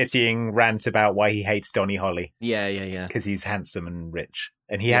self-pitying rant about why he hates Donny Holly. Yeah. Because he's handsome and rich.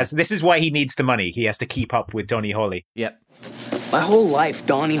 And this is why he needs the money. He has to keep up with Donny Holly. Yep. My whole life,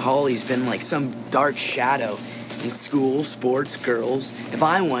 Donny Holly's been like some dark shadow. In school, sports, girls. If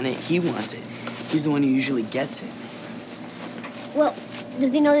I want it, he wants it. He's the one who usually gets it. Well,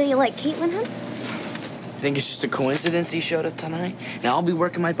 does he know that you like Caitlin, huh? I think it's just a coincidence he showed up tonight. Now I'll be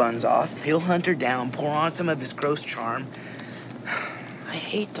working my buns off. He'll hunt her down, pour on some of his gross charm. I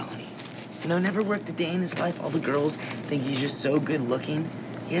hate Donny. Never worked a day in his life. All the girls think he's just so good looking.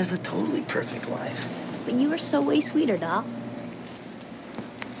 He has a totally perfect life. But you are so way sweeter, doll.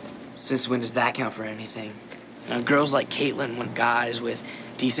 Since when does that count for anything? Girls like Caitlin want guys with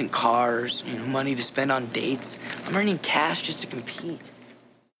decent cars, money to spend on dates. I'm earning cash just to compete.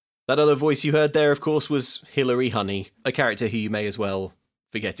 That other voice you heard there, of course, was Hillary Honey, a character who you may as well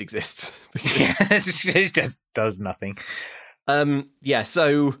forget exists. She just does nothing.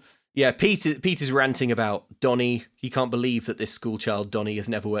 Pete is ranting about Donny. He can't believe that this schoolchild Donny has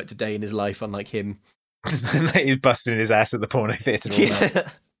never worked a day in his life, unlike him. He's busting his ass at the porno theatre all night.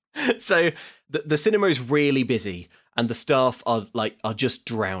 So the cinema is really busy, and the staff are just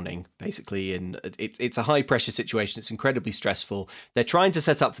drowning, basically. It's a high pressure situation. It's incredibly stressful. They're trying to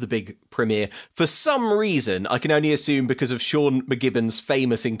set up for the big premiere. For some reason, I can only assume because of Sean McGibbon's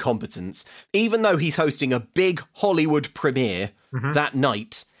famous incompetence, even though he's hosting a big Hollywood premiere that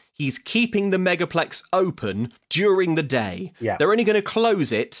night, he's keeping the Megaplex open during the day. Yeah. They're only going to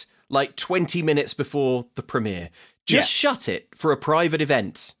close it 20 minutes before the premiere. Just shut it for a private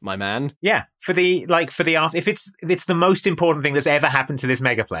event, my man. Yeah, if it's the most important thing that's ever happened to this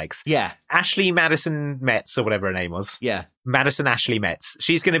Megaplex. Yeah. Ashley Madison Metz, or whatever her name was. Yeah. Madison Ashley Metz.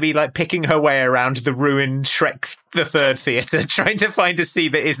 She's going to be picking her way around the ruined Shrek the Third theatre, trying to find a seat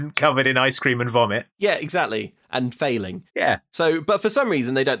that isn't covered in ice cream and vomit. Yeah, exactly. And failing. Yeah. So, but for some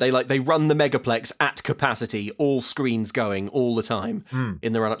reason they don't. They run the Megaplex at capacity, all screens going all the time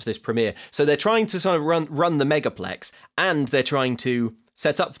in the run up to this premiere. So they're trying to sort of run the Megaplex, and they're trying to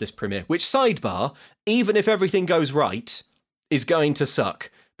set up for this premiere, which, sidebar, even if everything goes right, is going to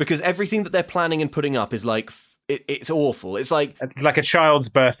suck, because everything that they're planning and putting up is it's awful. It's like a child's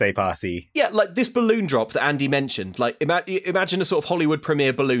birthday party. Yeah, like this balloon drop that Andy mentioned. Imagine a sort of Hollywood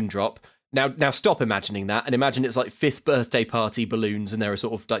premiere balloon drop. Now stop imagining that, and imagine it's like 5th birthday party balloons, and there are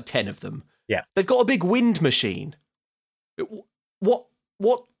sort of 10 of them. Yeah. They've got a big wind machine. What?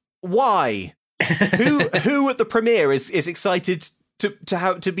 Why? Who at the premiere is excited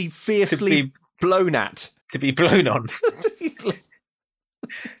to be fiercely blown at? To be blown on.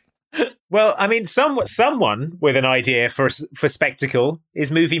 Well, I mean, someone with an idea for spectacle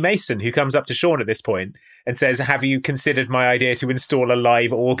is Movie Mason, who comes up to Sean at this point and says, "Have you considered my idea to install a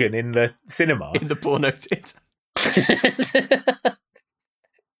live organ in the cinema?" In the porno theatre.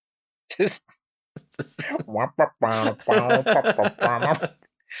 Just...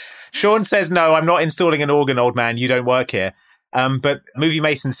 Sean says, "No, I'm not installing an organ, old man. You don't work here." But Movie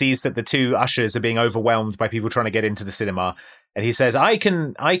Mason sees that the two ushers are being overwhelmed by people trying to get into the cinema. And he says, I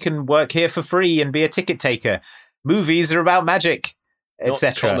can work here for free and be a ticket taker. Movies are about magic,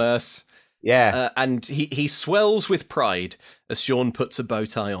 etc. Commerce. Yeah. And he swells with pride as Sean puts a bow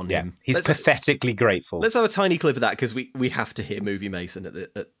tie on him. He's pathetically grateful. Let's have a tiny clip of that, because we have to hear Movie Mason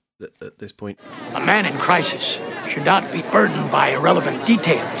at this point. A man in crisis should not be burdened by irrelevant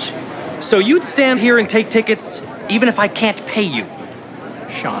details. So you'd stand here and take tickets even if I can't pay you?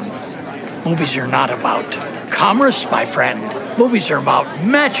 Sean, movies are not about commerce, my friend. Movies are about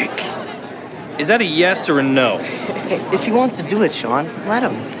magic. Is that a yes or a no? If he wants to do it, Sean, let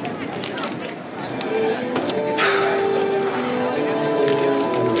him.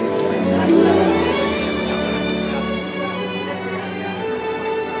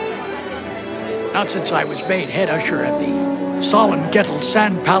 Not since I was made head usher at the Solon Gettle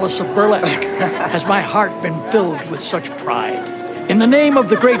Sand Palace of Burlesque has my heart been filled with such pride. In the name of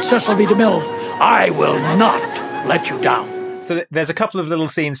the great Cecil B. DeMille, I will not let you down. So there's a couple of little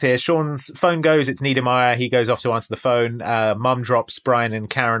scenes here. Sean's phone goes, it's Niedermeyer. He goes off to answer the phone. Mum drops Brian and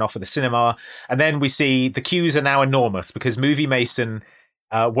Karen off at the cinema. And then we see the queues are now enormous because Movie Mason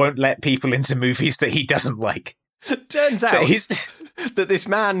won't let people into movies that he doesn't like. Turns out that this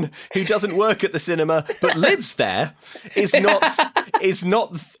man who doesn't work at the cinema but lives there is not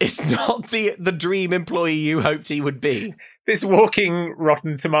the dream employee you hoped he would be. This walking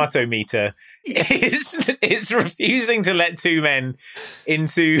Rotten Tomato meter is refusing to let two men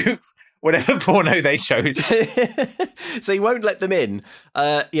into whatever porno they chose. So he won't let them in.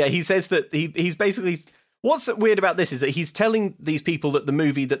 He says that he's basically... What's weird about this is that he's telling these people that the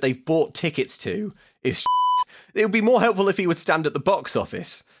movie that they've bought tickets to is it would be more helpful if he would stand at the box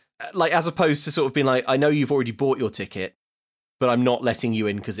office, like as opposed to sort of being like, I know you've already bought your ticket, but I'm not letting you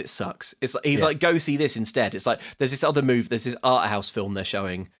in because it sucks. It's like, he's like, go see this instead. It's like, there's this other there's this art house film they're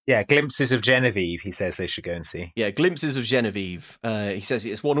showing. Yeah, Glimpses of Genevieve, he says they should go and see. Yeah, Glimpses of Genevieve. He says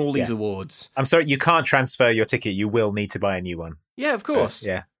it's won all these awards. I'm sorry, you can't transfer your ticket. You will need to buy a new one. Yeah, of course.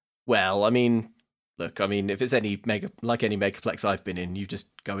 Yeah. Well, I mean, look, if it's any Megaplex I've been in, you just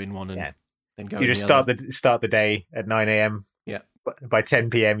go in one and then go. You just start the day at 9 a.m. Yeah. By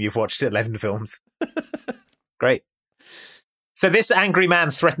 10 p.m. you've watched 11 films. Great. So this angry man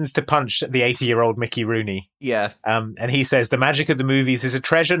threatens to punch the 80-year-old Mickey Rooney. Yeah. And he says the magic of the movies is a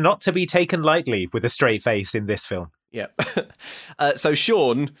treasure not to be taken lightly, with a straight face in this film. Yeah. So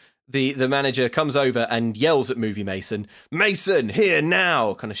Sean, the manager, comes over and yells at Movie Mason, "Mason, here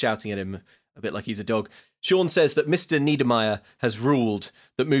now!" kind of shouting at him a bit like he's a dog. Sean says that Mr. Niedermeyer has ruled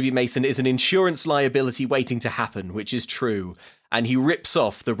that Movie Mason is an insurance liability waiting to happen, which is true. And he rips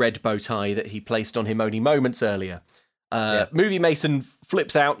off the red bow tie that he placed on him only moments earlier. Movie Mason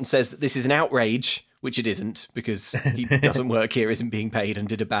flips out and says that this is an outrage, which it isn't, because he doesn't work here, isn't being paid, and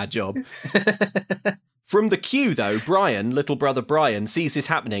did a bad job. From the queue, though, Brian, little brother Brian, sees this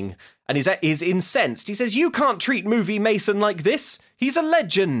happening and is incensed. He says, "You can't treat Movie Mason like this. He's a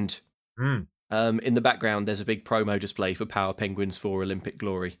legend." In the background, there's a big promo display for Power Penguins for Olympic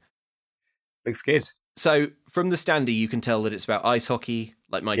Glory. Looks good. So from the standee, you can tell that it's about ice hockey,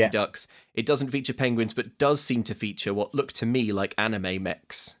 like Mighty Ducks. It doesn't feature penguins, but does seem to feature what look to me like anime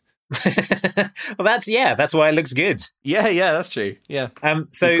mechs. Well, that's why it looks good. Yeah, that's true. Yeah.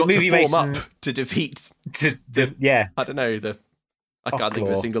 So you've got Movie to form Mason up to defeat. I don't know. I can't think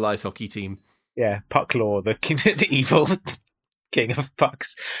of a single ice hockey team. Yeah, Pucklaw, the evil king of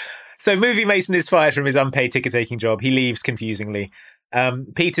pucks. So Movie Mason is fired from his unpaid ticket-taking job. He leaves confusingly.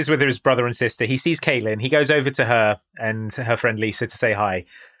 Pete is with his brother and sister. He sees Caitlin. He goes over to her and her friend Lisa to say hi.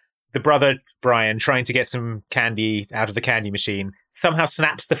 The brother, Brian, trying to get some candy out of the candy machine, somehow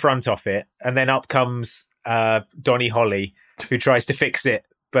snaps the front off it, and then up comes Donnie Holly, who tries to fix it,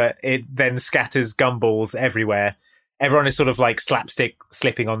 but it then scatters gumballs everywhere. Everyone is sort of like slapstick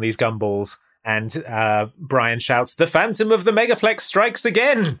slipping on these gumballs, and Brian shouts, "The Phantom of the Megaplex strikes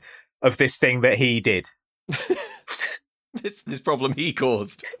again!" of this thing that he did. This problem he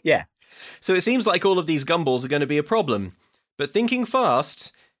caused. Yeah. So it seems like all of these gumballs are going to be a problem. But thinking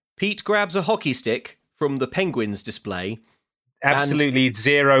fast, Pete grabs a hockey stick from the Penguins display. Absolutely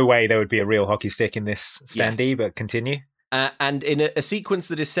zero way there would be a real hockey stick in this standee, but continue. And in a sequence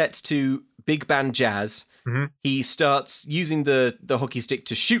that is set to big band jazz, he starts using the hockey stick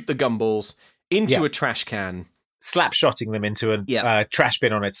to shoot the gumballs into a trash can. Slap-shotting them into a trash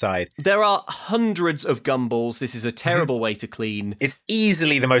bin on its side. There are hundreds of gumballs. This is a terrible way to clean. It's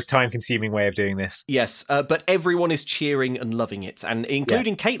easily the most time-consuming way of doing this. Yes, but everyone is cheering and loving it, and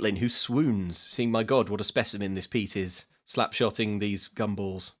including Caitlin, who swoons, seeing, my God, what a specimen this Pete is, slap-shotting these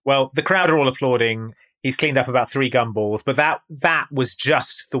gumballs. Well, the crowd are all applauding. He's cleaned up about 3 gumballs, but that was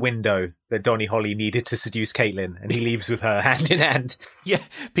just the window that Donnie Holly needed to seduce Caitlin, and he leaves with her hand in hand. Yeah,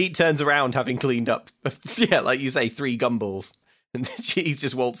 Pete turns around having cleaned up, like you say, 3 gumballs. And he's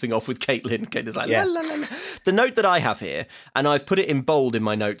just waltzing off with Caitlin. Caitlin's like, la, la, la, la. The note that I have here, and I've put it in bold in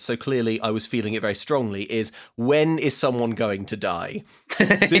my notes, so clearly I was feeling it very strongly, is when is someone going to die?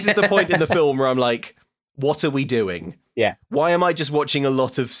 This is the point in the film where I'm like, what are we doing? Yeah. Why am I just watching a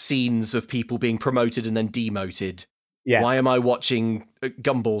lot of scenes of people being promoted and then demoted? Yeah. Why am I watching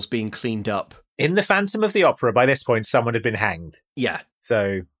gumballs being cleaned up? In the Phantom of the Opera, by this point, someone had been hanged. Yeah.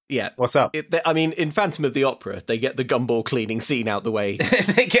 So, yeah. What's up? In Phantom of the Opera, they get the gumball cleaning scene out the way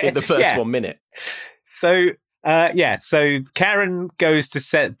in the first 1 minute. So, so Karen goes to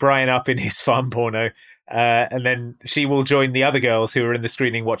set Brian up in his farm porno, and then she will join the other girls who are in the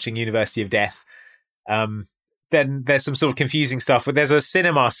screening watching University of Death. Then there's some sort of confusing stuff. But there's a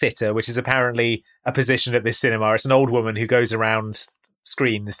cinema sitter, which is apparently a position at this cinema. It's an old woman who goes around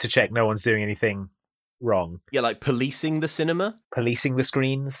screens to check no one's doing anything wrong. Yeah, like policing the cinema? Policing the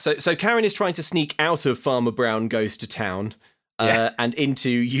screens. So Karen is trying to sneak out of Farmer Brown Goes to Town and into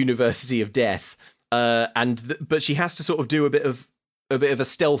University of Death. But she has to sort of do a bit of a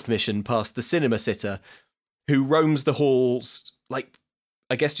stealth mission past the cinema sitter, who roams the halls, like,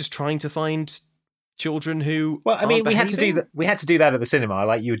 I guess just trying to find children who we had to do that. We had to do that at the cinema.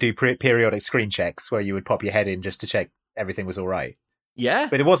 Like, you would do periodic screen checks where you would pop your head in just to check everything was all right. Yeah,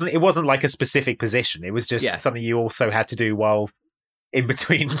 but it wasn't like a specific position. It was just something you also had to do while in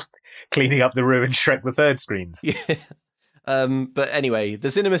between cleaning up the ruined Shrek the Third screens. Yeah. But anyway, the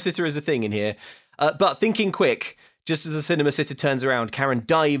cinema sitter is a thing in here. But thinking quick, Just as the cinema sitter turns around, Karen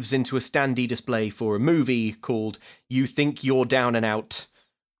dives into a standee display for a movie called You Think You're Down and Out,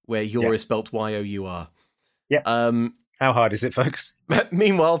 where you're is spelt Y-O-U-R. Yeah. How hard is it, folks?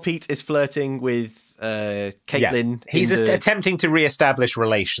 Meanwhile, Pete is flirting with Caitlin. Yeah. He's attempting to re-establish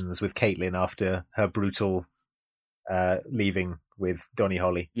relations with Caitlin after her brutal leaving with Donnie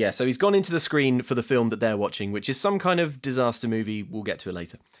Holly. Yeah, so he's gone into the screen for the film that they're watching, which is some kind of disaster movie. We'll get to it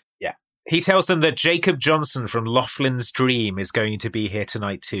later. Yeah. He tells them that Jacob Johnson from Laughlin's Dream is going to be here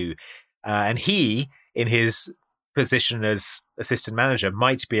tonight too. And he, in his position as assistant manager,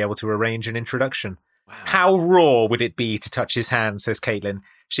 might be able to arrange an introduction. Wow. How raw would it be to touch his hand, says Caitlin.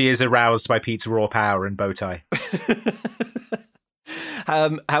 She is aroused by Pete's raw power and bow tie.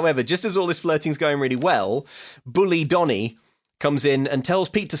 However, just as all this flirting's going really well, bully Donnie comes in and tells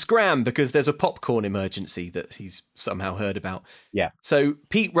Pete to scram because there's a popcorn emergency that he's somehow heard about. Yeah. So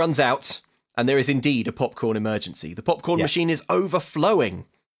Pete runs out, and there is indeed a popcorn emergency. The popcorn machine is overflowing.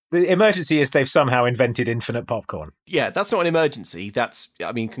 The emergency is they've somehow invented infinite popcorn. Yeah, that's not an emergency. That's,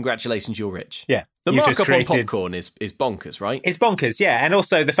 I mean, congratulations, you're rich. Yeah. The markup on popcorn is bonkers, right? It's bonkers, yeah. And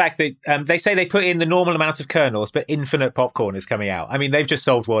also the fact that they say they put in the normal amount of kernels, but infinite popcorn is coming out. I mean, they've just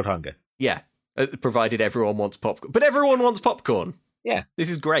solved world hunger. Yeah, provided everyone wants popcorn. But everyone wants popcorn. Yeah. This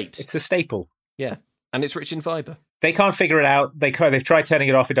is great. It's a staple. Yeah, and it's rich in fibre. They can't figure it out. They've tried turning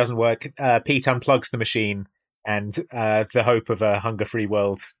it off. It doesn't work. Pete unplugs the machine. And the hope of a hunger-free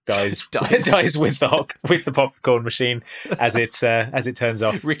world dies with the popcorn machine as it turns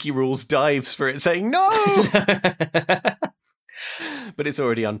off. Ricky Rules dives for it, saying no, but it's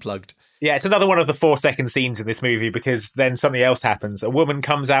already unplugged. Yeah, it's another one of the 4-second scenes in this movie because then something else happens. A woman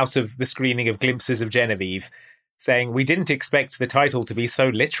comes out of the screening of Glimpses of Genevieve, saying, "We didn't expect the title to be so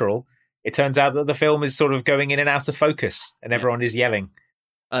literal. It turns out that the film is sort of going in and out of focus, and everyone is yelling."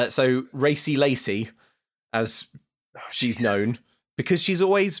 So Racy Lacey, as she's known, because she's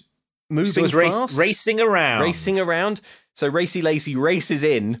always moving fast. Racing around. So Racy Lacey races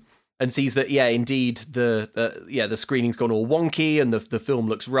in and sees that, indeed, the screening's gone all wonky and the film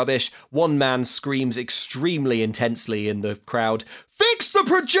looks rubbish. One man screams extremely intensely in the crowd, "Fix the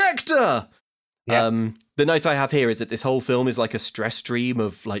projector!" Yeah. The note I have here is that this whole film is like a stress stream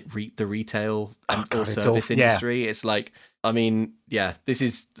of like the retail and service industry. It's like, I mean, this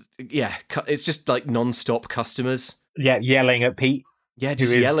is, it's just like non-stop customers. Yeah, yelling at Pete. Yeah,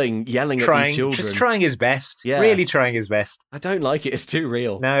 just yelling at these children. Just trying his best. Yeah. Really trying his best. I don't like it. It's too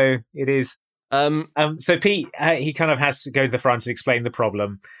real. No, it is. So Pete, he kind of has to go to the front and explain the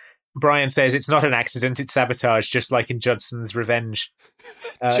problem. Brian says it's not an accident, it's sabotage, just like in Judson's Revenge.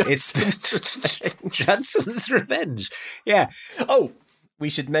 It's Judson's Revenge. Yeah. Oh, we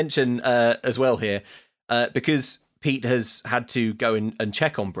should mention as well here, because Pete has had to go and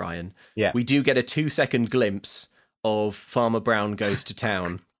check on Brian. Yeah. We do get a 2-second glimpse of Farmer Brown Goes to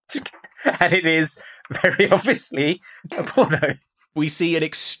Town. And it is very obviously a porno. We see an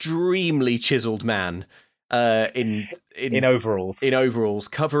extremely chiseled man in overalls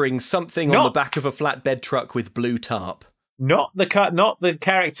covering something on the back of a flatbed truck with blue tarp. Not the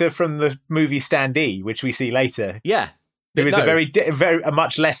character from the movie Standee, which we see later. Yeah. Who is a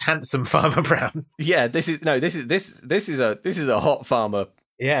much less handsome Farmer Brown. Yeah, this is a hot farmer.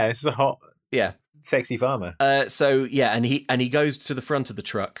 Yeah, this is a hot, sexy farmer. And he goes to the front of the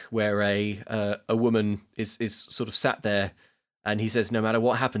truck where a woman is sort of sat there, and he says, "No matter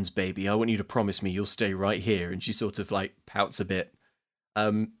what happens, baby, I want you to promise me you'll stay right here." And she sort of like pouts a bit.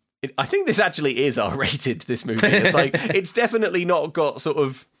 I think this actually is R-rated, this movie. It's like, it's definitely not got sort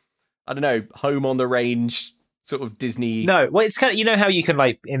of, I don't know, home on the range sort of Disney. No, well, it's kind of, you know how you can,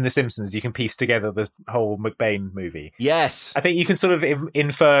 like, in The Simpsons, you can piece together the whole McBain movie. Yes. I think you can sort of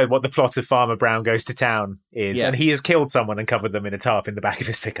infer what the plot of Farmer Brown Goes to Town is. Yeah. And he has killed someone and covered them in a tarp in the back of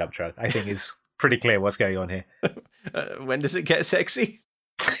his pickup truck. I think it's pretty clear what's going on here. When does it get sexy?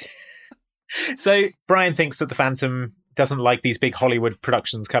 So Brian thinks that the Phantom doesn't like these big Hollywood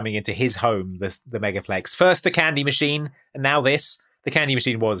productions coming into his home, the Megaplex. First the Candy Machine, and now this. The Candy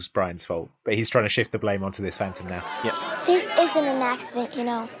Machine was Brian's fault, but he's trying to shift the blame onto this Phantom now. Yep. This isn't an accident, you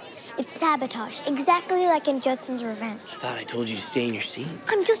know. It's sabotage, exactly like in Judson's Revenge. I thought I told you to stay in your seat.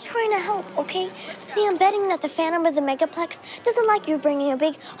 I'm just trying to help, okay? See, I'm betting that the Phantom of the Megaplex doesn't like you bringing a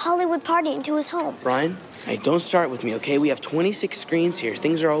big Hollywood party into his home. Brian, hey, don't start with me, okay? We have 26 screens here.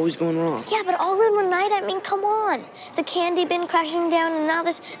 Things are always going wrong. Yeah, but all in one night, I mean, come on. The candy bin crashing down and now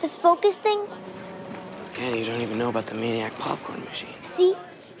this focus thing. And you don't even know about the maniac popcorn machine. See?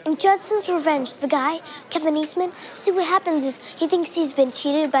 In Judson's Revenge, the guy, Kevin Eastman, see what happens is he thinks he's been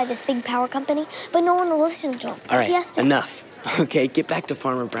cheated by this big power company, but no one will listen to him. All right, enough. Okay, get back to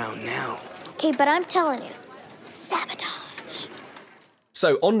Farmer Brown now. Okay, but I'm telling you, Sabotage.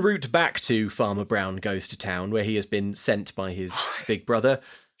 So, en route back to Farmer Brown Goes to Town, where he has been sent by his big brother,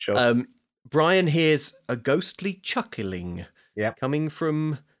 Sure. Brian hears a ghostly chuckling Yep. coming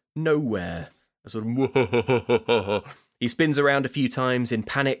from nowhere. A sort of he spins around a few times in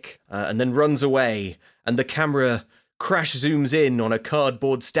panic and then runs away, and the camera crash zooms in on a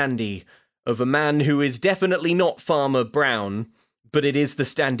cardboard standee of a man who is definitely not Farmer Brown, but it is the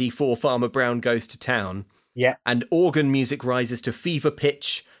standee for Farmer Brown Goes to Town. Yeah. And organ music rises to fever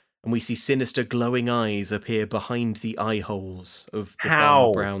pitch, and we see sinister glowing eyes appear behind the eye holes of the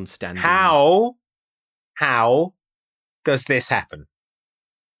Farmer Brown standee. How does this happen?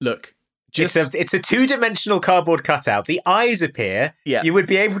 Look, it's a two-dimensional cardboard cutout. The eyes appear. Yeah. You would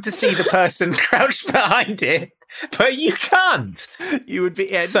be able to see the person crouched behind it, but you can't. You would be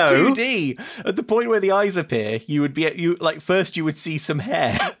it's 2D. At the point where the eyes appear, you would be first you would see some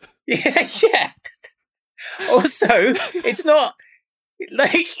hair. Yeah. Also, it's not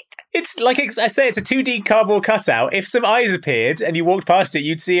it's like I say, it's a 2D cardboard cutout. If some eyes appeared and you walked past it,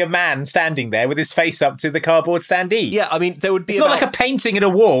 you'd see a man standing there with his face up to the cardboard standee. Yeah, I mean, there would be. It's not like a painting in a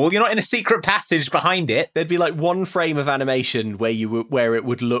wall. You're not in a secret passage behind it. There'd be like one frame of animation where it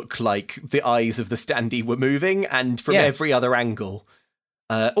would look like the eyes of the standee were moving, and from every other angle.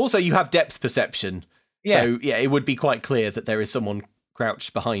 Also, you have depth perception, so it would be quite clear that there is someone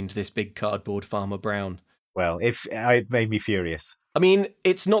crouched behind this big cardboard Farmer Brown. Well, it made me furious. I mean,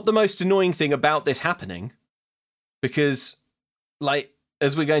 it's not the most annoying thing about this happening, because,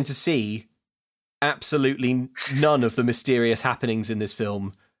 as we're going to see, absolutely none of the mysterious happenings in this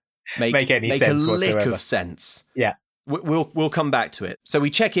film make any sense a lick whatsoever. of sense. Yeah. We'll come back to it. So we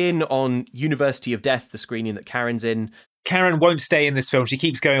check in on University of Death, the screening that Karen's in. Karen won't stay in this film. She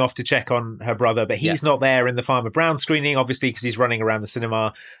keeps going off to check on her brother, but he's not there in the Farmer Brown screening, obviously, because he's running around the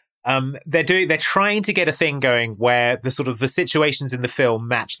cinema. They're trying to get a thing going where the situations in the film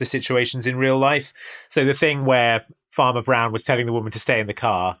match the situations in real life. So the thing where Farmer Brown was telling the woman to stay in the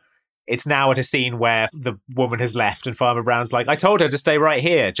car, it's now at a scene where the woman has left and Farmer Brown's like, I told her to stay right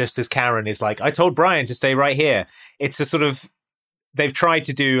here, just as Karen is like, I told Brian to stay right here. It's they've tried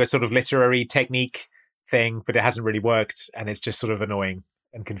to do a sort of literary technique thing, but it hasn't really worked, and it's just sort of annoying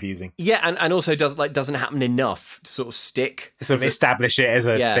and confusing. Yeah, and also doesn't happen enough to sort of stick, to sort of establish it as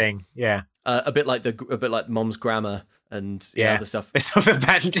a thing. Yeah, a bit like Mom's Grammar and other stuff. It's sort of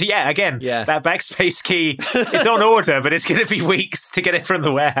that backspace key. It's on order, but it's going to be weeks to get it from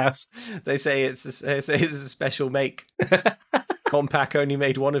the warehouse. They say it's a special make. Compaq only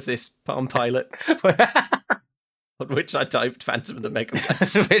made one of this Palm Pilot, on which I typed Phantom of the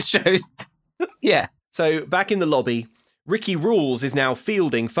Megaplex, which shows. Yeah. So back in the lobby, Ricky Rules is now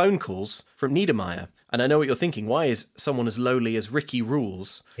fielding phone calls from Niedermeyer. And I know what you're thinking. Why is someone as lowly as Ricky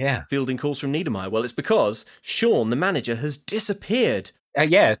Rules fielding calls from Niedermeyer? Well, it's because Sean, the manager, has disappeared.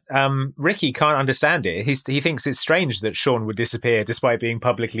 Ricky can't understand it. He thinks it's strange that Sean would disappear despite being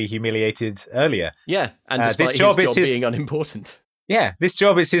publicly humiliated earlier. Yeah, and despite his job being unimportant. Yeah, this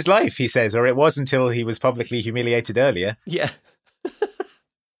job is his life, he says, or it was until he was publicly humiliated earlier. Yeah.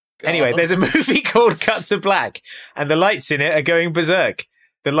 Anyway, there's a movie called Cut to Black, and the lights in it are going berserk.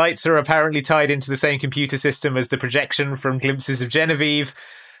 The lights are apparently tied into the same computer system as the projection from Glimpses of Genevieve.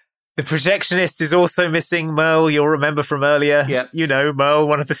 The projectionist is also missing Merle, you'll remember from earlier. Yeah. You know, Merle,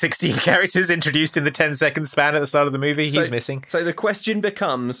 one of the 16 characters introduced in the 10-second span at the start of the movie. He's missing. So the question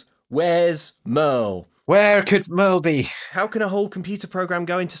becomes, where's Merle? Where could Merle be? How can a whole computer program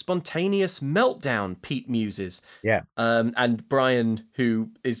go into spontaneous meltdown? Pete muses. Yeah. And Brian,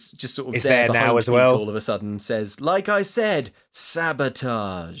 who is just sort of is there now as Pete well, all of a sudden says, like I said,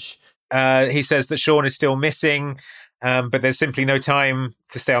 sabotage. He says that Sean is still missing, but there's simply no time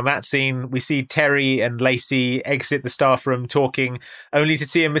to stay on that scene. We see Terry and Lacey exit the staff room talking, only to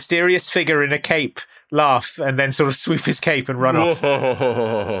see a mysterious figure in a cape laugh and then sort of swoop his cape and run off.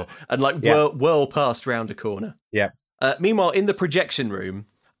 And whirl past round a corner. Yeah. Meanwhile, in the projection room,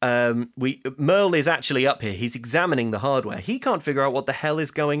 Merle is actually up here. He's examining the hardware. He can't figure out what the hell is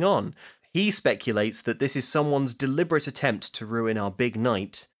going on. He speculates that this is someone's deliberate attempt to ruin our big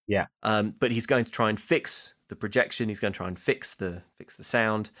night. Yeah. But he's going to try and fix the projection. He's going to try and fix the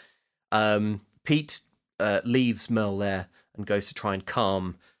sound. Pete leaves Merle there and goes to try and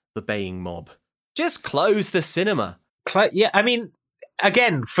calm the baying mob. Just close the cinema. Yeah, I mean,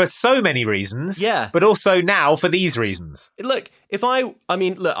 again, for so many reasons. Yeah. But also now for these reasons. Look,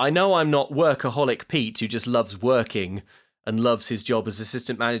 I know I'm not workaholic Pete who just loves working and loves his job as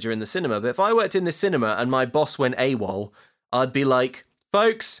assistant manager in the cinema, but if I worked in this cinema and my boss went AWOL, I'd be like,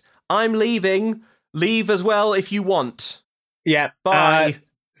 folks, I'm leaving. Leave as well if you want. Yeah. Bye.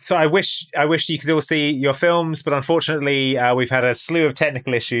 So I wish you could all see your films, but unfortunately, we've had a slew of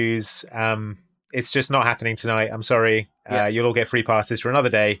technical issues. It's just not happening tonight. I'm sorry. You'll all get free passes for another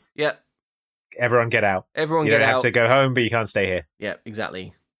day. Yep. Everyone get out. Everyone you get don't out. have to go home, but you can't stay here. Yeah,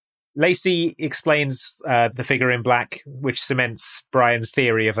 exactly. Lacey explains the figure in black, which cements Brian's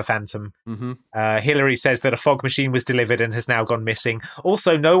theory of a phantom. Mm-hmm. Hillary says that a fog machine was delivered and has now gone missing.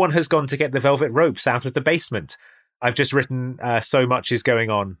 Also, no one has gone to get the velvet ropes out of the basement. I've just written so much is going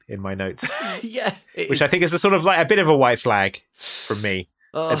on in my notes. Yeah. Which I think is a sort of like a bit of a white flag from me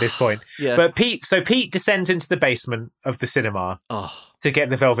at this point. Yeah. But Pete descends into the basement of the cinema to get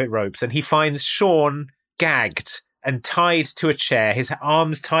the velvet ropes, and he finds Sean gagged and tied to a chair, his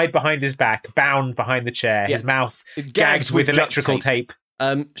arms tied behind his back, bound behind the chair, his mouth gagged with electrical tape.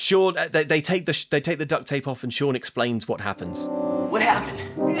 Sean, they take the duct tape off, and Sean explains what happens. What happened?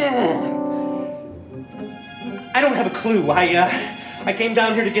 I don't have a clue. I came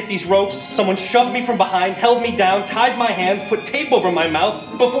down here to get these ropes. Someone shoved me from behind, held me down, tied my hands, put tape over my mouth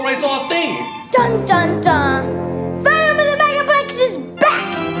before I saw a thing. Dun dun dun! Phantom of the Megaplex is back!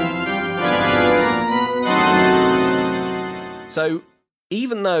 So,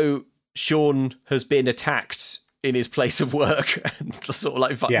 even though Sean has been attacked in his place of work and sort of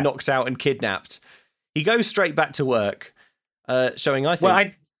like knocked out and kidnapped, he goes straight back to work, showing, I think...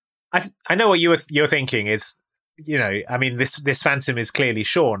 Well, I know what you're thinking is, you know, I mean, this phantom is clearly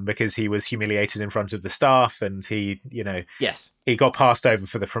Sean because he was humiliated in front of the staff and he, you know... Yes. He got passed over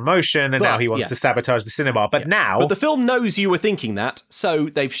for the promotion and now he wants to sabotage the cinema. But now... But the film knows you were thinking that, so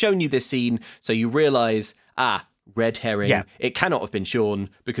they've shown you this scene, so you realise, red herring. Yeah. It cannot have been Sean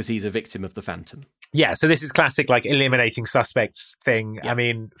because he's a victim of the phantom. Yeah, so this is classic, like, eliminating suspects thing. Yeah. I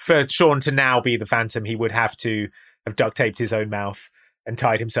mean, for Sean to now be the phantom, he would have to have duct taped his own mouth and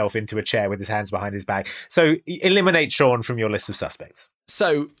tied himself into a chair with his hands behind his back. So eliminate Sean from your list of suspects.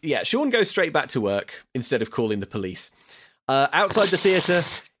 So, yeah, Sean goes straight back to work instead of calling the police. Outside the theatre,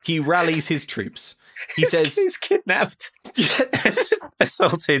 he rallies his troops. He says... He's kidnapped.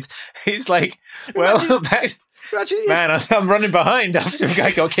 Assaulted. He's like, well, man, I'm running behind after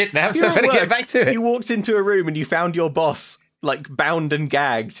I got kidnapped, so I better get back to it. You walked into a room and you found your boss, like, bound and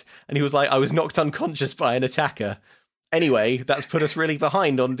gagged, and he was like, I was knocked unconscious by an attacker. Anyway, that's put us really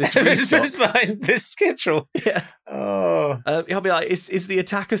behind on this restock. It's behind this schedule. Yeah. Oh. He'll be like, is the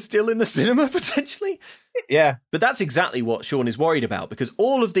attacker still in the cinema, potentially? Yeah. But that's exactly what Sean is worried about, because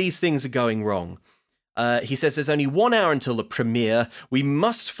all of these things are going wrong. He says there's only 1 hour until the premiere. We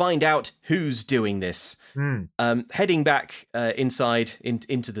must find out who's doing this. Heading back inside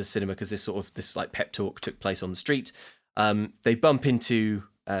into the cinema, because this like pep talk took place on the street. They bump into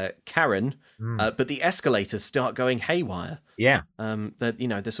Karen, but the escalators start going haywire. Yeah.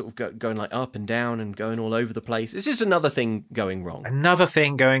 They're sort of going like up and down and going all over the place. It's just another thing going wrong.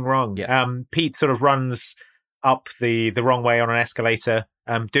 Yeah. Pete sort of runs up the wrong way on an escalator.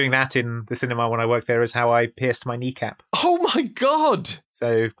 Doing that in the cinema when I worked there is how I pierced my kneecap. Oh my God!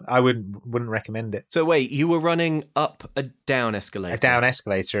 So I wouldn't recommend it. So wait, you were running up a down escalator? A down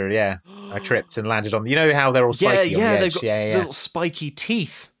escalator, yeah. I tripped and landed on... You know how they're all spiky on the edge? They've got little spiky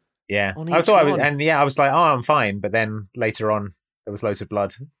teeth. Yeah. I thought I was like, oh, I'm fine. But then later on, there was loads of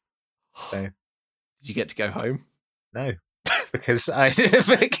blood. So... Did you get to go home? No.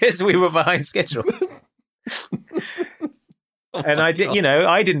 because we were behind schedule. And I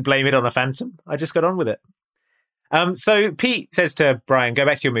didn't blame it on a phantom. I just got on with it. So Pete says to Brian, go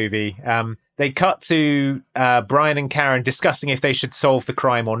back to your movie. They cut to Brian and Karen discussing if they should solve the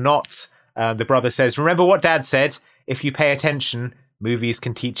crime or not. The brother says, remember what Dad said? If you pay attention, movies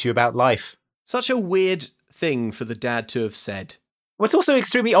can teach you about life. Such a weird thing for the dad to have said. Well, it's also an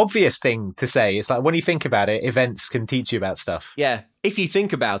extremely obvious thing to say. It's like, when you think about it, events can teach you about stuff. Yeah. If you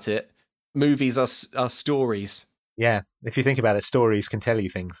think about it, movies are stories. Yeah, if you think about it, stories can tell you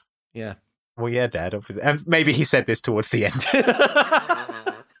things. Yeah. Well, yeah, Dad, obviously. And maybe he said this towards the end.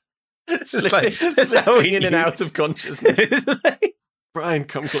 That's how we in and out of consciousness. Brian,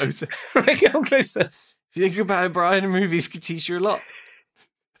 come closer. Come closer. If you think about it, Brian, movies can teach you a lot.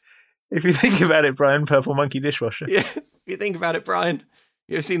 If you think about it, Brian, Purple Monkey Dishwasher. Yeah, if you think about it, Brian,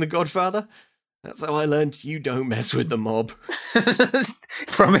 you ever seen The Godfather? That's how I learned you don't mess with the mob.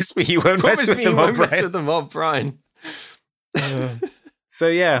 Promise me you won't mess with the mob, Brian. So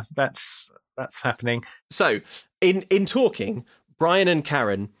yeah, that's happening. So in talking, Brian and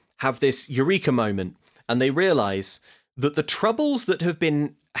Karen have this eureka moment, and they realise that the troubles that have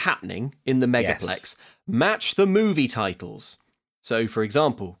been happening in the Megaplex match the movie titles. So, for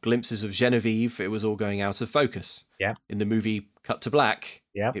example, glimpses of Genevieve, it was all going out of focus. Yeah. In the movie Cut to Black,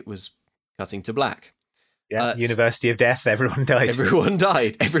 yeah, it was cutting to black. Yeah, University of Death, everyone died. Everyone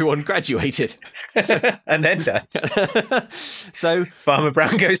died. Everyone graduated. And then died. So Farmer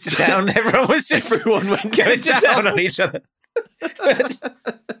Brown goes to town. Everyone was just everyone went going to town on each other.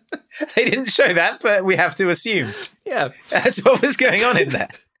 They didn't show that, but we have to assume. Yeah. That's what was going on in there.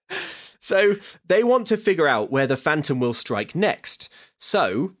 So they want to figure out where the Phantom will strike next.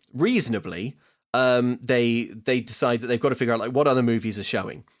 So, reasonably, they decide that they've got to figure out like what other movies are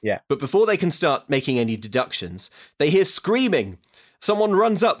showing. Yeah. But before they can start making any deductions, they hear screaming. Someone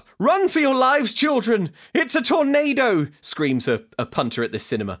runs up. "Run for your lives, children! It's a tornado!" screams a punter at this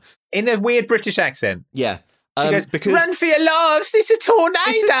cinema. In a weird British accent. Yeah. She goes, because "Run for your lives! It's a tornado!"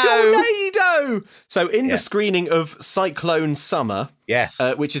 It's a tornado! So in the screening of Cyclone Summer, yes,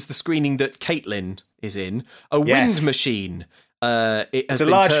 which is the screening that Caitlin is in, a wind machine it has a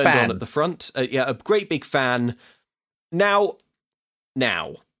been large turned fan. on at the front. A great big fan. Now,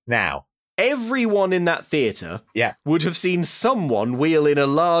 everyone in that theatre would have seen someone wheel in a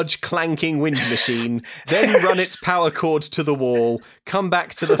large clanking wind machine, then run its power cord to the wall, come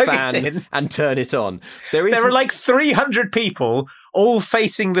back to the fan and turn it on. There are like 300 people all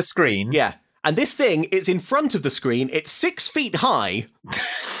facing the screen. Yeah. And this thing is in front of the screen. It's 6 feet high.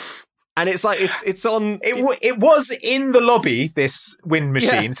 And it's like, it's on... It was in the lobby, this wind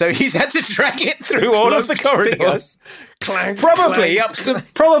machine, so he's had to drag it through all of the corridors. Clank, probably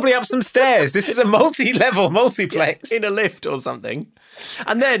clank. up some stairs. This is a multi-level multiplex. In a lift or something.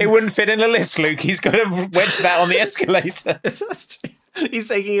 And then... It wouldn't fit in a lift, Luke. He's got to wedge that on the escalator. He's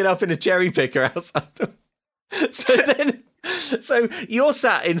taking it up in a cherry picker outside. So you're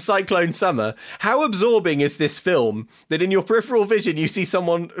sat in Cyclone Summer. How absorbing is this film that in your peripheral vision you see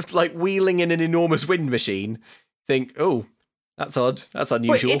someone like wheeling in an enormous wind machine? Think, oh, that's odd. That's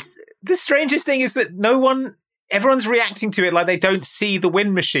unusual. Well, the strangest thing is that everyone's reacting to it like they don't see the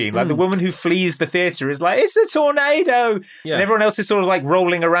wind machine. Like the woman who flees the theatre is like, "It's a tornado!" Yeah. And everyone else is sort of like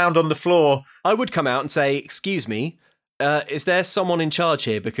rolling around on the floor. I would come out and say, "Excuse me, is there someone in charge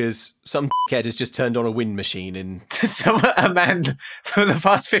here? Because some dickhead has just turned on a wind machine and a man for the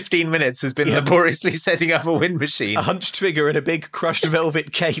past 15 minutes has been laboriously setting up a wind machine. A hunched figure in a big crushed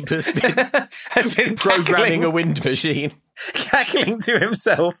velvet cape has been programming a wind machine, cackling to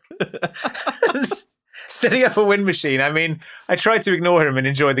himself." Setting up a wind machine. I mean, I tried to ignore him and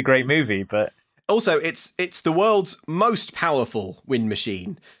enjoy the great movie, but also it's the world's most powerful wind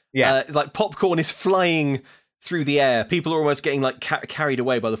machine. Yeah, it's like popcorn is flying through the air. People are almost getting like carried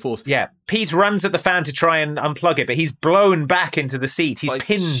away by the force. Yeah, Pete runs at the fan to try and unplug it, but he's blown back into the seat. He's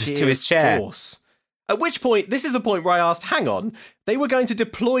pinned to his chair. Force. At which point, this is the point where I asked, hang on, they were going to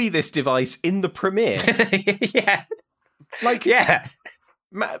deploy this device in the premiere. Yeah. Like, yeah.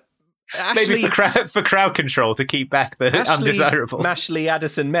 Ashley, maybe for crowd control to keep back the undesirables. Ashley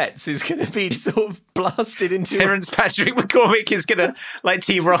Addison Metz is going to be sort of blasted into... Terence Patrick McCormick is going to, like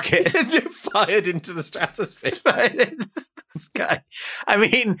Team Rocket... fired into the stratosphere. Fired into the sky. I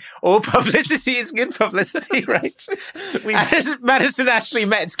mean, all publicity is good publicity, right? Madison Ashley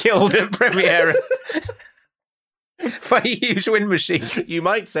Metz killed at premiere by a huge wind machine. You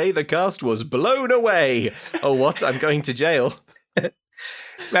might say the cast was blown away. Oh, what? I'm going to jail.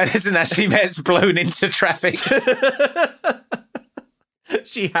 Madison Ashley Metz blown into traffic.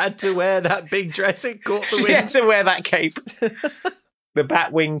 She had to wear that big dress. It caught the wind. She had to wear that cape. The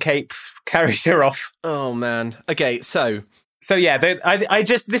Batwing cape carried her off. Oh, man. Okay, so yeah,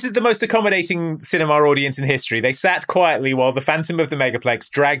 this is the most accommodating cinema audience in history. They sat quietly while the Phantom of the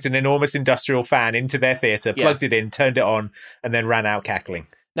Megaplex dragged an enormous industrial fan into their theatre, plugged it in, turned it on, and then ran out cackling.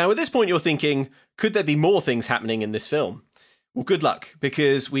 Now, at this point, you're thinking, could there be more things happening in this film? Well, good luck,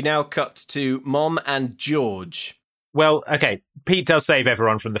 because we now cut to Mom and George. Well, okay, Pete does save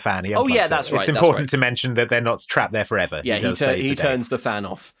everyone from the fan. Oh, yeah, that's right. It's important to mention that they're not trapped there forever. Yeah, he turns the fan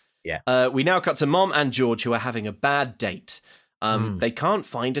off. Yeah. We now cut to Mom and George, who are having a bad date. They can't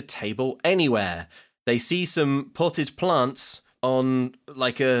find a table anywhere. They see some potted plants on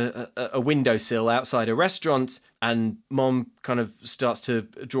like a windowsill outside a restaurant, and Mom kind of starts to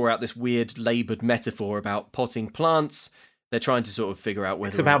draw out this weird laboured metaphor about potting plants. They're trying to sort of figure out whether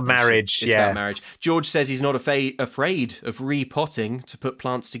it's about marriage. It's about marriage. George says he's not afraid of repotting to put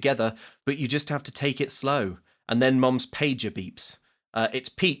plants together, but you just have to take it slow. And then Mom's pager beeps. It's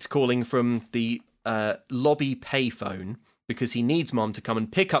Pete calling from the lobby payphone because he needs Mom to come and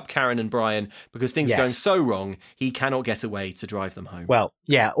pick up Karen and Brian because things are going so wrong he cannot get away to drive them home. Well,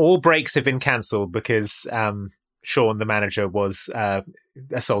 yeah, all breaks have been cancelled because Sean, the manager, was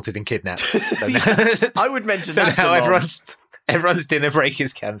assaulted and kidnapped. So I would mention that. So now everyone's dinner break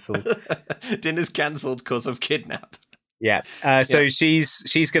is cancelled. Dinner's cancelled because of kidnap. Yeah. So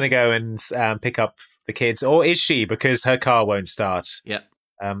she's going to go and pick up the kids, or is she, because her car won't start? Yeah.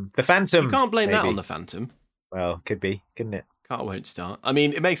 The Phantom. You can't blame that maybe. on the Phantom. Well, could be, couldn't it? Car won't start. I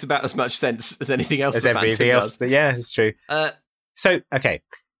mean, it makes about as much sense as anything else As the everything Phantom else. does. Yeah, it's true. So, okay.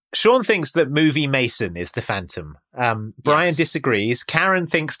 Sean thinks that Movie Mason is the Phantom. Brian disagrees. Karen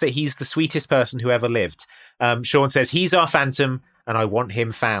thinks that he's the sweetest person who ever lived. Sean says he's our Phantom and I want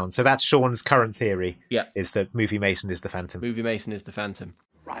him found. So that's Sean's current theory. Yeah. Is that Movie Mason is the Phantom. Movie Mason is the Phantom.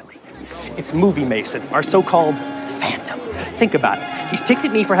 Riley. It's Movie Mason, our so-called Phantom. Think about it. He's ticked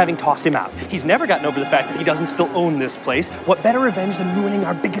at me for having tossed him out. He's never gotten over the fact that he doesn't still own this place. What better revenge than ruining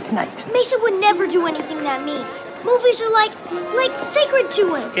our biggest night? Mason would never do anything that mean. Movies are like sacred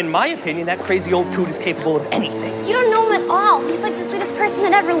to him. In my opinion, that crazy old coot is capable of anything. You don't know him at all. He's like the sweetest person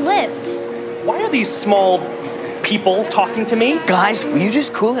that ever lived. Why are these small people talking to me? Guys, will you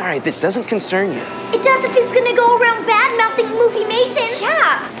just cool it? All right, this doesn't concern you. It does if he's gonna go around bad-mouthing Movie Mason.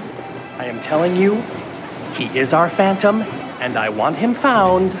 Yeah. I am telling you, he is our Phantom, and I want him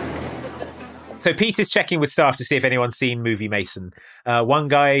found. So Pete is checking with staff to see if anyone's seen Movie Mason. One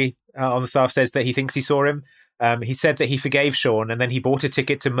guy on the staff says that he thinks he saw him. He said that he forgave Sean and then he bought a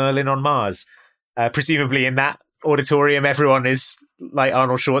ticket to Merlin on Mars. Presumably in that auditorium, everyone is like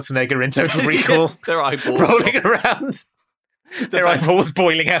Arnold Schwarzenegger in Total Recall. Their eyeballs rolling around. Their eyeballs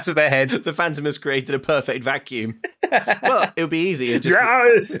boiling out of their head. The Phantom has created a perfect vacuum. Well, it'll be easy. He just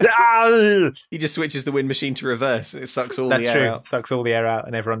switches the wind machine to reverse and it sucks all the air out. It sucks all the air out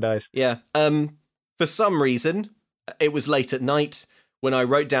and everyone dies. Yeah. For some reason, it was late at night. When I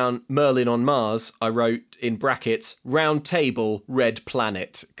wrote down Merlin on Mars, I wrote in brackets, round table, red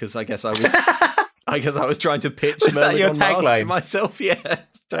planet. Because I guess I was trying to pitch Was that Merlin your on Mars tagline? to myself. Yeah.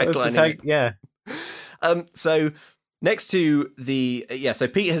 Yeah. So next to so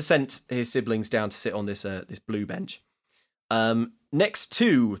Pete has sent his siblings down to sit on this blue bench. Next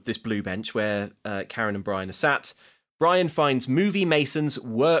to this blue bench where Karen and Brian are sat, Brian finds Movie Mason's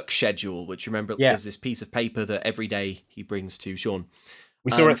work schedule, which remember is this piece of paper that every day he brings to Sean.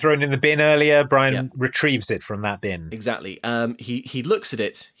 We saw it thrown in the bin earlier. Brian retrieves it from that bin. Exactly. He looks at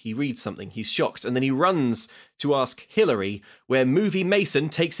it, he reads something, he's shocked, and then he runs to ask Hillary where Movie Mason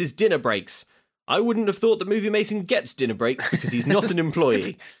takes his dinner breaks. I wouldn't have thought that Movie Mason gets dinner breaks because he's not an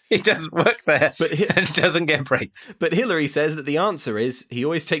employee. He doesn't work there and doesn't get breaks. But Hillary says that the answer is he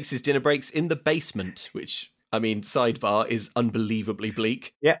always takes his dinner breaks in the basement, which, I mean, sidebar, is unbelievably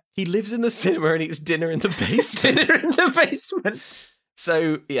bleak. Yeah. He lives in the cinema and eats dinner in the basement. Dinner in the basement.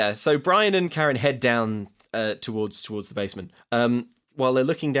 So Brian and Karen head down towards the basement. While they're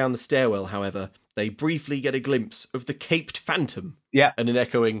looking down the stairwell, however, they briefly get a glimpse of the caped Phantom. Yeah. And an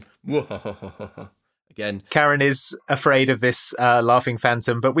echoing again. Karen is afraid of this laughing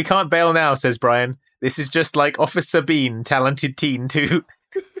Phantom, but we can't bail now, says Brian. This is just like Officer Bean, talented teen too.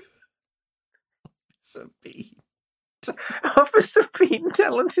 Officer Bean. Officer Bean,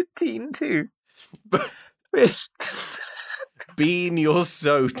 talented teen too. Bean, you're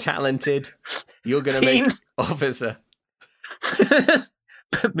so talented. You're going to make Officer.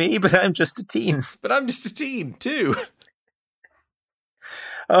 But I'm just a teen. But I'm just a teen, too.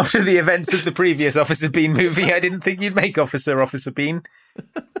 After the events of the previous Officer Bean movie, I didn't think you'd make Officer Bean.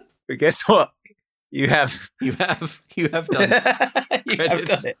 But guess what? You have. You have done. You have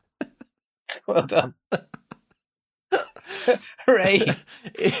done it. Well done. Hooray.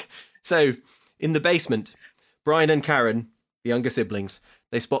 So, in the basement, Brian and Karen, the younger siblings,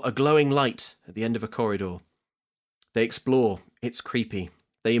 they spot a glowing light at the end of a corridor. They explore. It's creepy.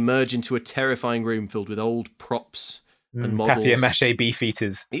 They emerge into a terrifying room filled with old props and models. Papier-mâché beef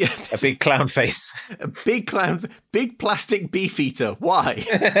eaters. Yeah, a big clown face. A big plastic beef eater. Why?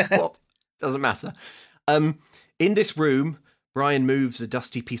 Well, doesn't matter. In this room, Brian moves a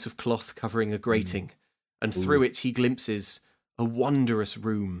dusty piece of cloth covering a grating, and through it he glimpses a wondrous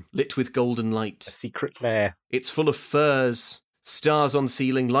room lit with golden light. A secret lair. It's full of furs, stars on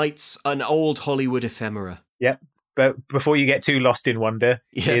ceiling, lights, an old Hollywood ephemera. Yep. But before you get too lost in wonder,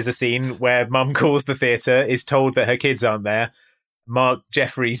 here's a scene where Mum calls the theatre, is told that her kids aren't there. Mark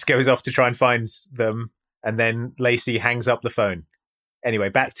Jeffries goes off to try and find them, and then Lacey hangs up the phone. Anyway,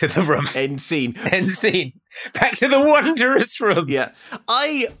 back to the room. End scene. End scene. Back to the wondrous room. Yeah.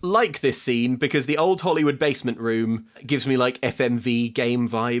 I like this scene because the old Hollywood basement room gives me like FMV game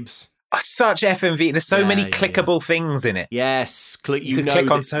vibes. Such FMV. There's so many clickable things in it. Yes. You can click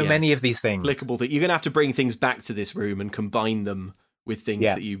on so many of these things. Clickable things. You're going to have to bring things back to this room and combine them with things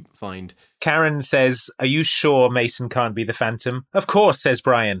that you find. Karen says, "Are you sure Mason can't be the Phantom?" "Of course," says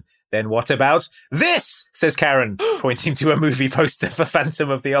Brian. "Then what about this?" says Karen, pointing to a movie poster for Phantom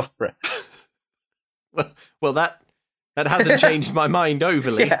of the Opera. Well, that hasn't changed my mind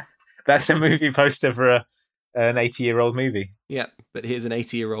overly. Yeah. That's a movie poster for an 80-year-old movie. Yeah, but here's an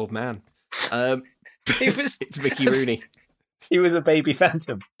 80-year-old man. It's Mickey Rooney. He was a baby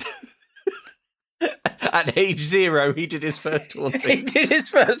phantom. At age 0, he did his first haunting. He did his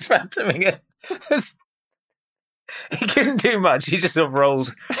first phantoming. He couldn't do much. He just sort of rolled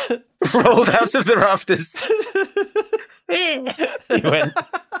out of the rafters. He went.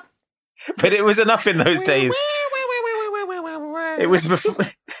 But it was enough in those days. It was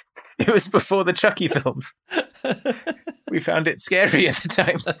before the Chucky films. We found it scary at the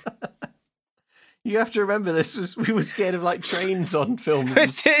time. You have to remember we were scared of like trains on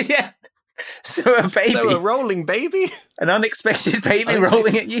films. Yeah. So a baby. So a rolling baby? An unexpected baby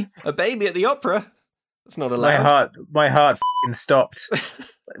rolling at you? A baby at the opera? That's not allowed. My heart f***ing stopped.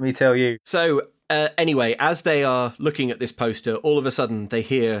 Let me tell you. So anyway, as they are looking at this poster, all of a sudden they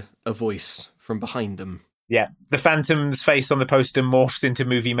hear a voice from behind them. Yeah. The Phantom's face on the poster morphs into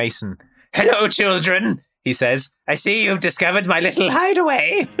Movie Mason. "Hello, children," he says. "I see you've discovered my little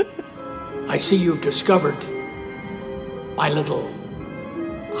hideaway." I see you've discovered my little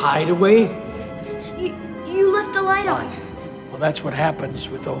hideaway. You left the light on. Well, that's what happens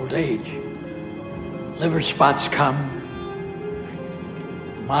with old age. Liver spots come,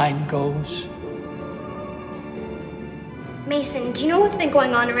 the mind goes. Mason, do you know what's been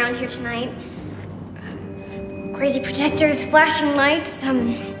going on around here tonight? Crazy projectors, flashing lights,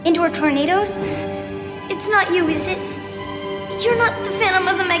 indoor tornadoes. It's not you, is it? You're not the Phantom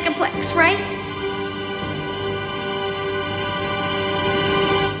of the Megaplex, right?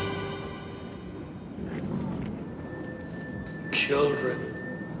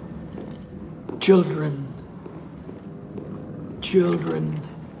 Children.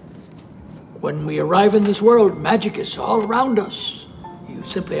 When we arrive in this world, magic is all around us. You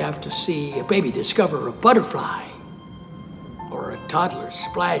simply have to see a baby discover a butterfly or a toddler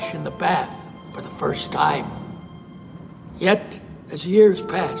splash in the bath for the first time. Yet, as years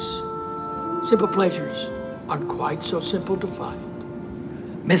pass, simple pleasures aren't quite so simple to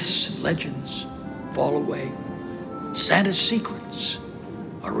find. Myths and legends fall away. Santa's secrets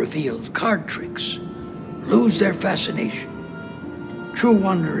are revealed. Card tricks lose their fascination. True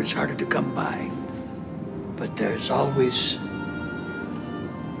wonder is harder to come by. But there's always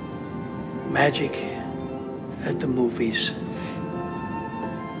magic at the movies.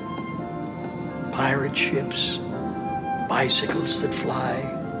 Pirate ships, bicycles that fly,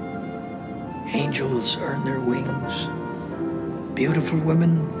 angels earn their wings, beautiful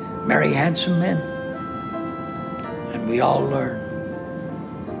women marry handsome men, and we all learn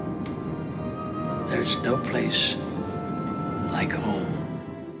there's no place like home.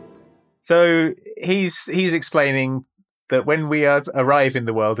 So he's explaining that when we arrive in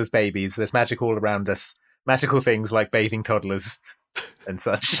the world as babies, there's magic all around us. Magical things like bathing toddlers and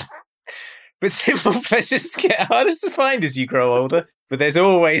such. But simple pleasures get harder to find as you grow older. But there's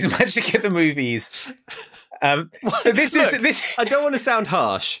always magic at the movies. So this. I don't want to sound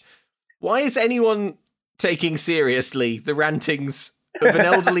harsh. Why is anyone taking seriously the rantings of an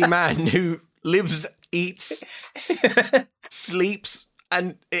elderly man who lives, eats, sleeps,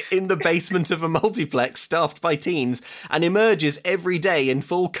 and in the basement of a multiplex staffed by teens, and emerges every day in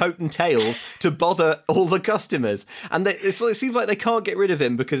full coat and tails to bother all the customers? And it seems like they can't get rid of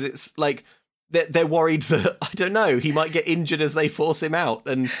him because it's like they're worried that, I don't know, he might get injured as they force him out,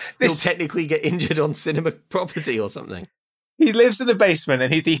 and he'll technically get injured on cinema property or something. He lives in the basement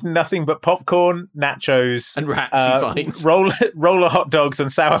and he's eaten nothing but popcorn, nachos, and rats. He finds roller hot dogs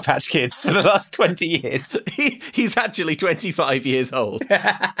and Sour Patch Kids for the last 20 years. He's actually 25 years old.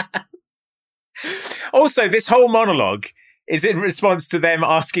 Also, this whole monologue is in response to them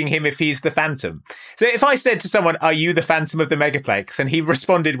asking him if he's the Phantom. So if I said to someone, "Are you the Phantom of the Megaplex?" and he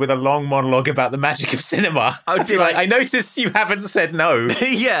responded with a long monologue about the magic of cinema, I would be like, "I notice you haven't said no."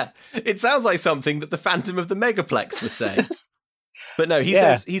 Yeah, it sounds like something that the Phantom of the Megaplex would say. But no,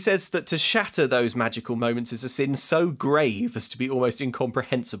 he says that to shatter those magical moments is a sin so grave as to be almost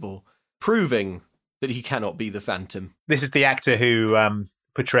incomprehensible, proving that he cannot be the Phantom. This is the actor who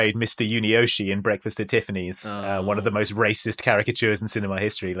portrayed Mr. Yunioshi in Breakfast at Tiffany's, one of the most racist caricatures in cinema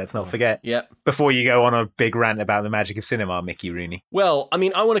history, let's not forget. Yep. Before you go on a big rant about the magic of cinema, Mickey Rooney. Well, I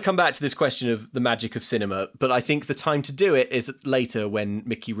mean, I want to come back to this question of the magic of cinema, but I think the time to do it is later when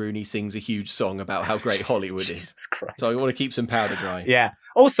Mickey Rooney sings a huge song about how great Hollywood is. Jesus Christ. So I want to keep some powder dry. Yeah.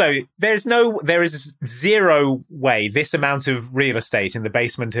 Also, there is zero way this amount of real estate in the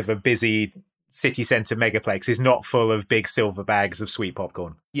basement of a busy city centre megaplex is not full of big silver bags of sweet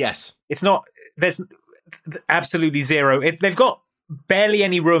popcorn. Yes. It's not, there's absolutely zero. They've got barely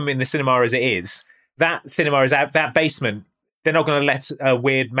any room in the cinema as it is. That cinema is out, that basement they're not going to let a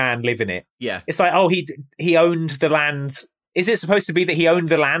weird man live in it. Yeah. It's like, oh, he owned the land. Is it supposed to be that he owned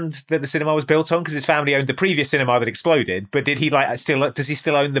the land that the cinema was built on because his family owned the previous cinema that exploded? But did he does he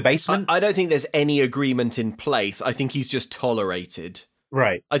still own the basement? I don't think there's any agreement in place. I think he's just tolerated.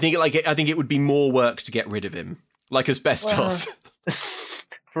 Right. I think it would be more work to get rid of him, like asbestos.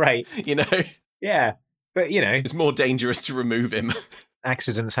 Right. You know. Yeah, but it's more dangerous to remove him.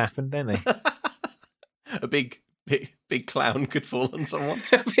 Accidents happen, don't they? A big clown could fall on someone.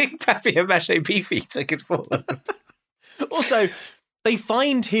 A big papier-mâché beef eater could fall on them. Also, they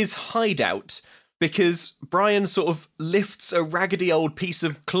find his hideout because Brian sort of lifts a raggedy old piece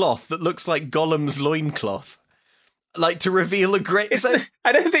of cloth that looks like Gollum's loincloth, like to reveal a great...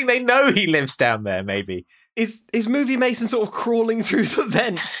 I don't think they know he lives down there, maybe. Is Movie Mason sort of crawling through the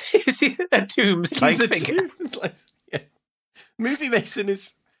vents? Is he a tombstone figure? Yeah. Movie Mason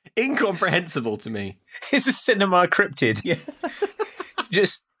is incomprehensible to me. It's a cinema cryptid. Yeah.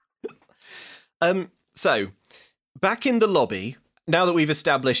 Just... So... Back in the lobby, now that we've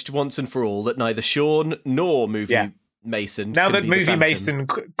established once and for all that neither Sean nor Movie Mason... Now can that be the Movie Phantom. Mason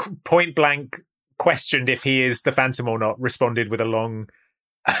point blank questioned if he is the Phantom or not, responded with a long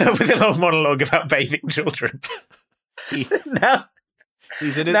monologue about bathing children. Now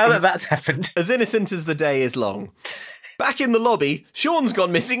that's happened. As innocent as the day is long. Back in the lobby, Sean's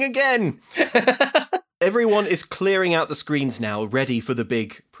gone missing again. Everyone is clearing out the screens now, ready for the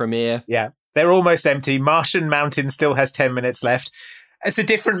big premiere. Yeah. They're almost empty. Martian Mountain still has 10 minutes left. It's a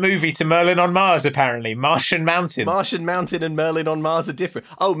different movie to Merlin on Mars, apparently. Martian Mountain. Martian Mountain and Merlin on Mars are different.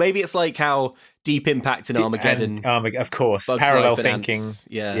 Oh, maybe it's like how Deep Impact and Armageddon. Of course. Bugs Parallel Life and thinking. Ants.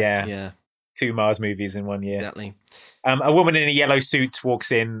 Yeah. 2 Mars movies in 1 year. Exactly. A woman in a yellow suit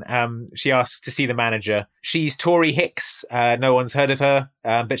walks in. She asks to see the manager. She's Tori Hicks. No one's heard of her.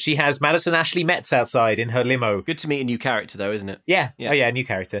 But she has Madison Ashley Metz outside in her limo. Good to meet a new character, though, isn't it? Yeah. Oh, yeah, a new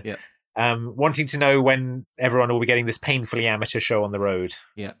character. Yeah. Wanting to know when everyone will be getting this painfully amateur show on the road.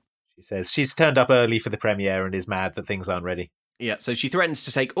 Yeah. She says she's turned up early for the premiere and is mad that things aren't ready. Yeah, so she threatens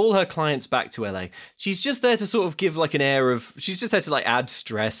to take all her clients back to LA. She's just there to sort of give like an air of... She's just there to like add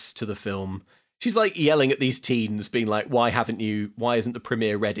stress to the film. She's like yelling at these teens, being like, why isn't the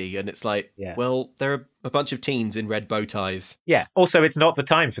premiere ready? And it's like, well, there are a bunch of teens in red bow ties. Yeah. Also, it's not the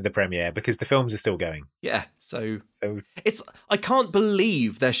time for the premiere because the films are still going. Yeah. So I can't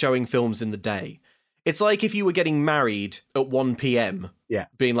believe they're showing films in the day. It's like if you were getting married at 1 p.m. Yeah.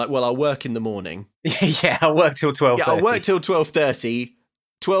 Being like, well, I'll work in the morning. Yeah, I'll work till 12:30. Yeah, I'll work till 12:30,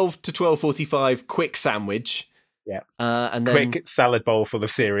 12 to 12:45, quick sandwich. Yeah. And then quick salad bowl full of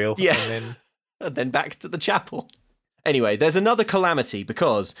cereal. Yeah. And then back to the chapel. Anyway, there's another calamity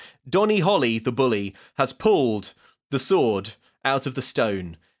because Donny Holly, the bully, has pulled the sword out of the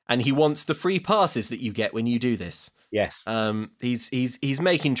stone, and he wants the free passes that you get when you do this. Yes. He's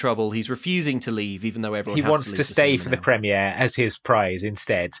making trouble. He's refusing to leave, even though everyone. He wants to stay for the premiere as his prize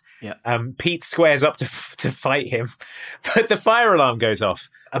instead. Yeah. Pete squares up to fight him, but the fire alarm goes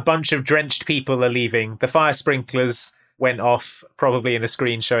off. A bunch of drenched people are leaving. The fire sprinklers went off, probably in a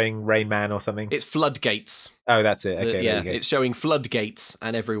screen showing Rain Man or something. It's floodgates. Oh, that's it. Okay, yeah, it's showing floodgates,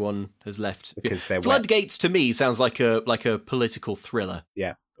 and everyone has left because they're floodgates. To me, sounds like a political thriller.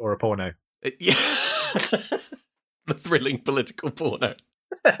 Yeah, or a porno. Yeah, a thrilling political porno.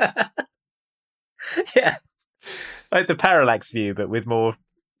 Yeah, like the parallax view, but with more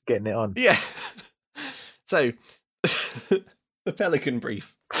getting it on. Yeah. So, the Pelican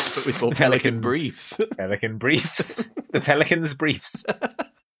Brief. But with more Pelican briefs. Pelican briefs. The Pelican's briefs.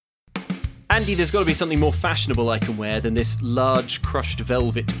 Andy, there's got to be something more fashionable I can wear than this large crushed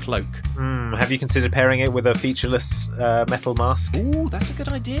velvet cloak. Have you considered pairing it with a featureless metal mask? Ooh, that's a good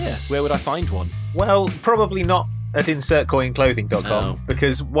idea. Where would I find one? Well, probably not at insertcoinclothing.com,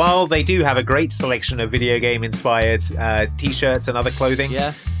 because while they do have a great selection of video game inspired t-shirts and other clothing,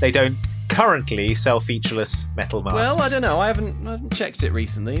 they don't currently sell featureless metal masks. Well, I don't know. I haven't checked it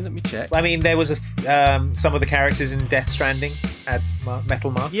recently. Let me check. I mean, there was some of the characters in Death Stranding had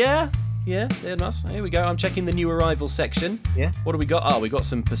metal masks. Yeah, there must. Here we go. I'm checking the new arrivals section. Yeah. What do we got? Oh, we got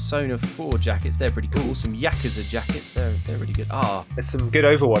some Persona 4 jackets. They're pretty cool. Some Yakuza jackets. They're really good. There's some good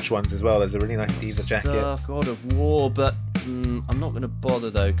Overwatch ones as well. There's a really nice Diva jacket. God of War, but I'm not going to bother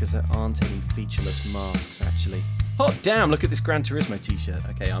though because there aren't any featureless masks actually. Hot damn! Look at this Gran Turismo t-shirt.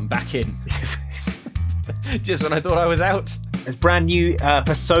 Okay, I'm back in. Just when I thought I was out. There's brand new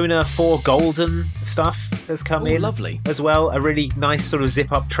Persona 4 Golden stuff has come in. Lovely. As well. A really nice sort of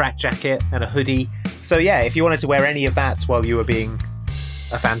zip-up track jacket and a hoodie. So yeah, if you wanted to wear any of that while you were being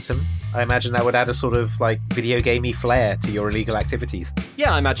a phantom, I imagine that would add a sort of like video gamey flair to your illegal activities.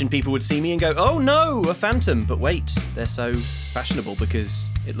 Yeah, I imagine people would see me and go, oh no, a phantom. But wait, they're so fashionable because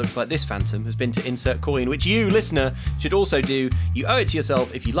it looks like this phantom has been to Insert Coin, which you, listener, should also do. You owe it to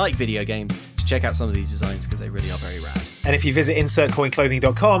yourself if you like video games to check out some of these designs because they really are very rad. And if you visit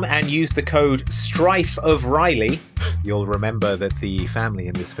insertcoinclothing.com and use the code STRIFEOFRiley, you'll remember that the family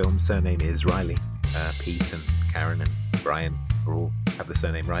in this film's surname is Riley. Pete and Karen and Brian all have the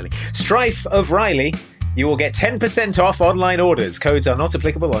surname Riley. Strife of Riley. You will get 10% off online orders. Codes are not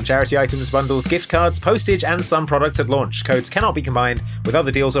applicable on charity items, bundles, gift cards, postage, and some products at launch. Codes cannot be combined with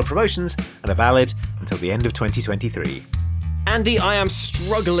other deals or promotions and are valid until the end of 2023. Andy, I am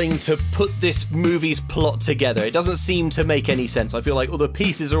struggling to put this movie's plot together. It doesn't seem to make any sense. I feel like all the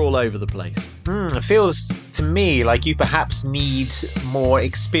pieces are all over the place. It feels to me like you perhaps need more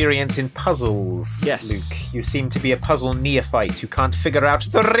experience in puzzles. Yes. Luke, you seem to be a puzzle neophyte who can't figure out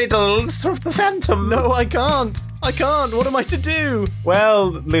the riddles of the Phantom. No, I can't. What am I to do? Well,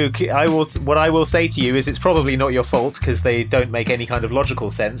 Luke, what I will say to you is it's probably not your fault because they don't make any kind of logical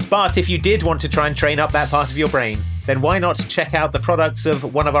sense. But if you did want to try and train up that part of your brain, then why not check out the products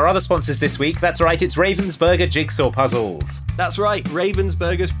of one of our other sponsors this week? That's right, it's Ravensburger Jigsaw Puzzles. That's right,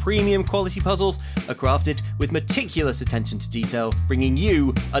 Ravensburger's premium quality puzzles are crafted with meticulous attention to detail, bringing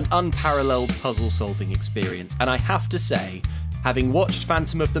you an unparalleled puzzle-solving experience. And I have to say, having watched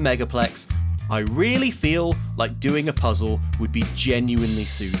Phantom of the Megaplex, I really feel like doing a puzzle would be genuinely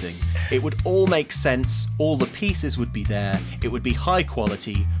soothing. It would all make sense, all the pieces would be there, it would be high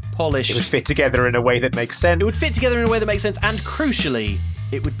quality, polished. It would fit together in a way that makes sense. It would fit together in a way that makes sense, and crucially,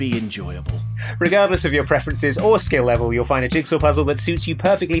 it would be enjoyable. Regardless of your preferences or skill level, you'll find a jigsaw puzzle that suits you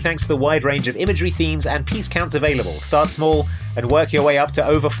perfectly thanks to the wide range of imagery, themes, and piece counts available. Start small and work your way up to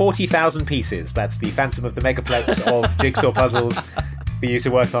over 40,000 pieces. That's the Phantom of the Megaplex of jigsaw puzzles for you to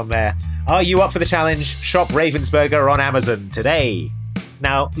work on there. Are you up for the challenge? Shop Ravensburger on Amazon today.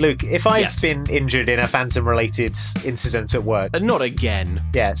 Now, Luke, if I've been injured in a Phantom-related incident at work... Not again.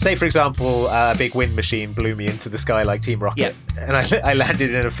 Yeah, say, for example, a big wind machine blew me into the sky like Team Rocket, and I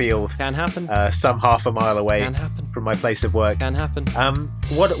landed in a field. Can happen. Some half a mile away Can happen. from my place of work. Can happen.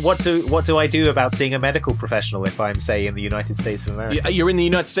 What do I do about seeing a medical professional if I'm, say, in the United States of America? You're in the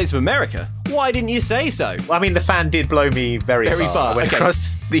United States of America? Why didn't you say so? I mean, the fan did blow me very far. I went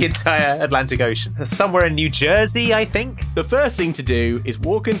across the entire Atlantic Ocean. Somewhere in New Jersey, I think. The first thing to do is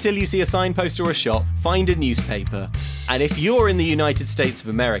walk until you see a signpost or a shop, find a newspaper, and if you're in the United States of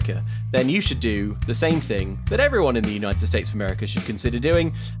America, then you should do the same thing that everyone in the United States of America should consider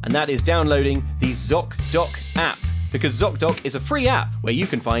doing, and that is downloading the ZocDoc app. Because ZocDoc is a free app where you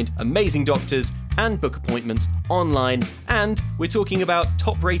can find amazing doctors and book appointments online, and we're talking about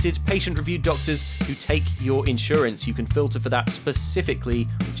top-rated, patient-reviewed doctors who take your insurance. You can filter for that specifically,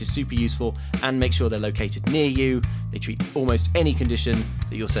 which is super useful, and make sure they're located near you. They treat almost any condition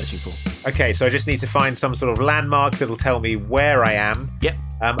that you're searching for. Okay, so I just need to find some sort of landmark that'll tell me where I am. Yep.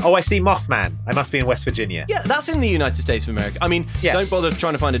 I see Mothman. I must be in West Virginia. Yeah, that's in the United States of America. I mean, don't bother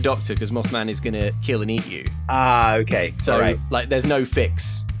trying to find a doctor because Mothman is going to kill and eat you. Ah, okay. So, there's no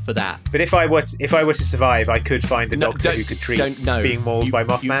fix for that. But if I were to survive, I could find a doctor who could treat being mauled by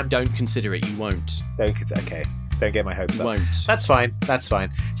Mothman? Don't consider it. You won't. Okay. Don't get my hopes up. Won't. That's fine.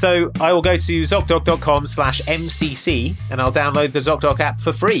 So I will go to ZocDoc.com/MCC and I'll download the ZocDoc app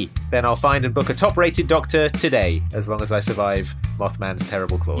for free. Then I'll find and book a top-rated doctor today, as long as I survive Mothman's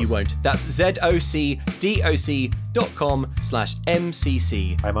terrible claws. You won't. That's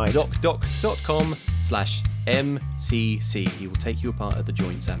ZocDoc.com/MCC. I might. ZocDoc.com/MCC. He will take you apart at the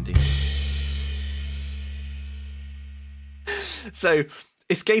joints, Andy. So,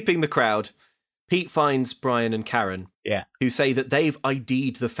 escaping the crowd, Pete finds Brian and Karen, who say that they've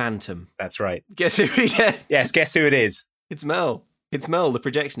ID'd the Phantom. That's right. Guess who it is? Yes, guess who it is? It's Mel. It's Mel, the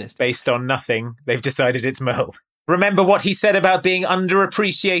projectionist. Based on nothing, they've decided it's Mel. Remember what he said about being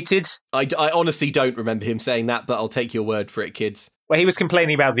underappreciated? I honestly don't remember him saying that, but I'll take your word for it, kids. Well, he was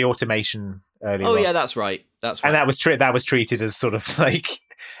complaining about the automation earlier on. Yeah, that's right. And that was treated as sort of like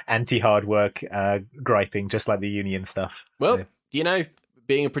anti-hard work griping, just like the union stuff. Well,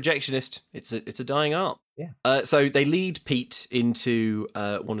 being a projectionist, it's a dying art. Yeah. So they lead Pete into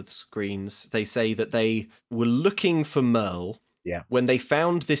one of the screens. They say that they were looking for Merle when they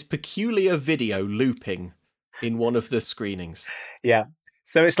found this peculiar video looping in one of the screenings. Yeah.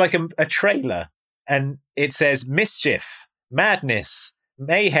 So it's like a trailer, and it says mischief, madness,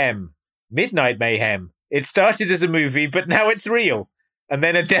 mayhem, midnight mayhem. It started as a movie, but now it's real. And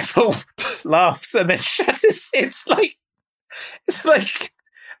then a devil laughs and then shatters. It's like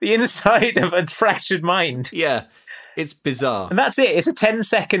the inside of a fractured mind. Yeah. It's bizarre. And that's it. It's a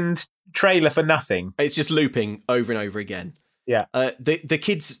 10-second trailer for nothing. It's just looping over and over again. Yeah. The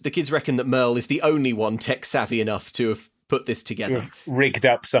kids reckon that Merle is the only one tech savvy enough to have put this together. Rigged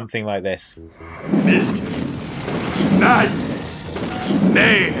up something like this. Mischief, madness,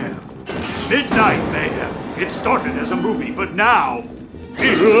 mayhem, midnight mayhem. It started as a movie, but now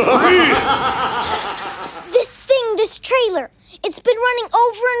it's real. This trailer, it's been running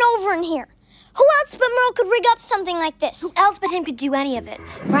over and over in here. Who else but Merle could rig up something like this? Who else but him could do any of it?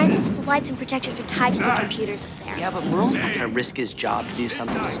 Brian says the lights and projectors are tied to the computers up there. Yeah, but Merle's not gonna risk his job to do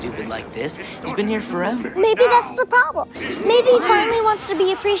something stupid like this. He's been here forever. Maybe that's the problem. Maybe he finally wants to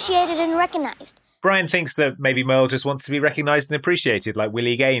be appreciated and recognized. Brian thinks that maybe Merle just wants to be recognised and appreciated, like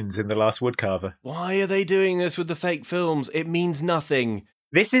Willie Gaines in The Last Woodcarver. Why are they doing this with the fake films? It means nothing.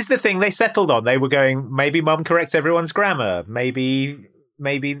 This is the thing they settled on. They were going, maybe Mum corrects everyone's grammar, maybe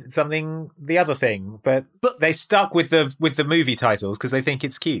something the other thing, but they stuck with the movie titles because they think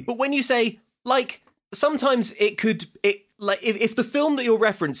it's cute. But when you say, like, sometimes if the film that you're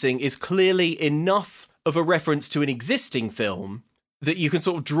referencing is clearly enough of a reference to an existing film that you can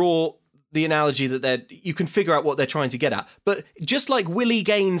sort of draw the analogy that you can figure out what they're trying to get at. But just like Willie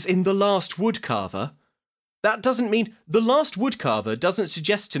Gaines in The Last Woodcarver, that doesn't mean The Last Woodcarver doesn't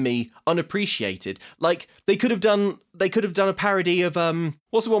suggest to me unappreciated. Like they could have done a parody of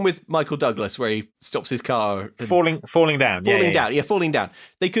what's the one with Michael Douglas where he stops his car falling down. Falling down.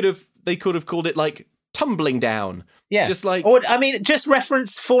 They could have called it like Tumbling Down. Yeah. Just like just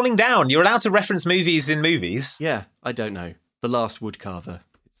reference Falling Down. You're allowed to reference movies in movies. Yeah, I don't know. The Last Woodcarver.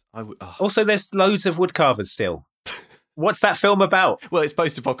 Also, there's loads of woodcarvers still. What's that film about? Well, it's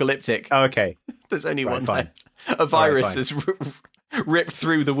post-apocalyptic. Oh, okay. There's only one fine. A virus has ripped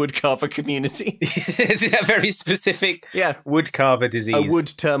through the woodcarver community. It's a very specific woodcarver disease. A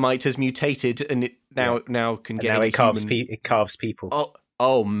wood termite has mutated and it now can get now it carves people.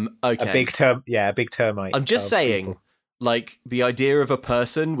 Okay. A big termite. I'm just saying, people. like, the idea of a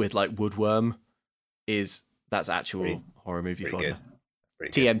person with, like, woodworm that's actual horror movie fodder.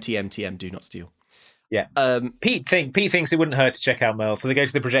 TM, do not steal. Yeah. Pete thinks it wouldn't hurt to check out Merle, so they go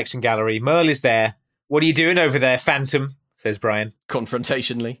to the projection gallery. Merle is there. What are you doing over there, Phantom? Says Brian.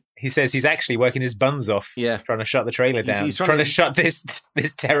 Confrontationally. He says he's actually working his buns off. Yeah. Trying to shut the trailer down. He's trying to shut this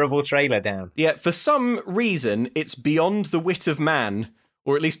terrible trailer down. Yeah, for some reason, it's beyond the wit of man,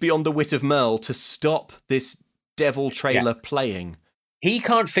 or at least beyond the wit of Merle, to stop this devil trailer playing. He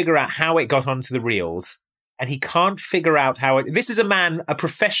can't figure out how it got onto the reels. And he can't figure out how it... This is a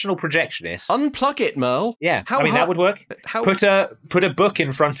professional projectionist. Unplug it, Merle. Yeah, that would work. Put a book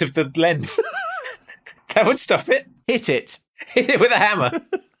in front of the lens. That would stop it. Hit it with a hammer.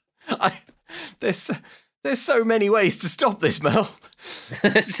 There's so many ways to stop this, Merle.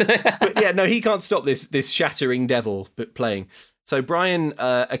 But yeah, no, he can't stop this shattering devil playing. So Brian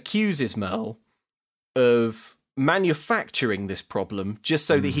accuses Merle of manufacturing this problem just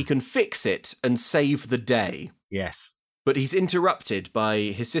so that he can fix it and save the day. Yes. But he's interrupted by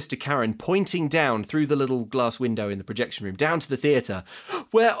his sister Karen pointing down through the little glass window in the projection room, down to the theatre,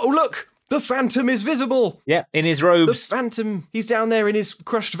 where, oh look, the Phantom is visible. Yeah, in his robes. The Phantom, he's down there in his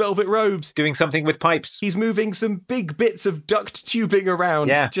crushed velvet robes. Doing something with pipes. He's moving some big bits of duct tubing around,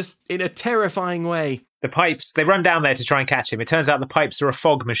 just in a terrifying way. The pipes, they run down there to try and catch him. It turns out the pipes are a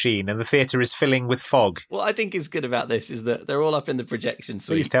fog machine and the theatre is filling with fog. What I think is good about this is that they're all up in the projection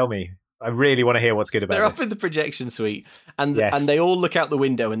suite. Please tell me. I really want to hear what's good about it. They're up in the projection suite and they all look out the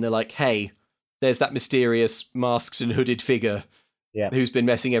window and they're like, hey, there's that mysterious masked and hooded figure who's been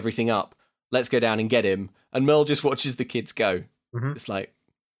messing everything up. Let's go down and get him. And Merle just watches the kids go. Mm-hmm. It's like,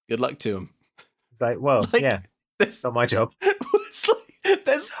 good luck to him. It's like, well, that's not my job.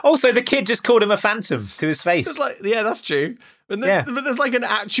 Also, the kid just called him a phantom to his face. It's like, yeah, that's true. But there's like an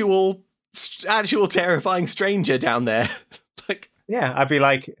actual terrifying stranger down there. I'd be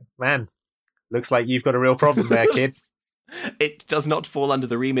like, man, looks like you've got a real problem there, kid. It does not fall under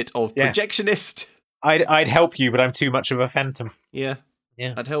the remit of projectionist. I'd help you, but I'm too much of a phantom. Yeah.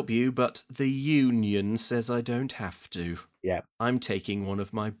 I'd help you, but the union says I don't have to. Yeah. I'm taking one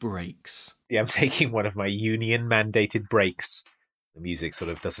of my breaks. Yeah, I'm taking one of my union-mandated breaks. The music sort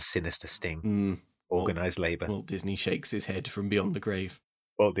of does a sinister sting. Organised labour. Walt Disney shakes his head from beyond the grave.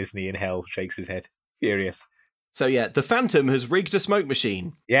 Walt Disney in hell shakes his head. Furious. So yeah, the Phantom has rigged a smoke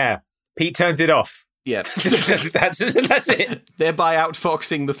machine. Yeah. Pete turns it off. Yeah. That's it. Thereby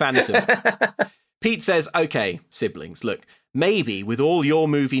outfoxing the Phantom. Pete says, okay, siblings, look, maybe with all your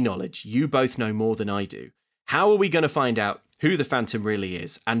movie knowledge, you both know more than I do. How are we going to find out who the Phantom really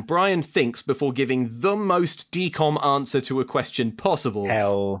is? And Brian thinks before giving the most decom answer to a question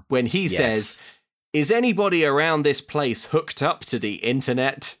possible when he says, Is anybody around this place hooked up to the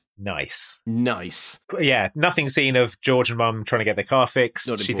internet? Nice. Yeah, nothing seen of George and Mum trying to get their car fixed.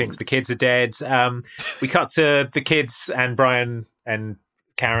 Not she important. thinks the kids are dead. We cut to the kids and Brian and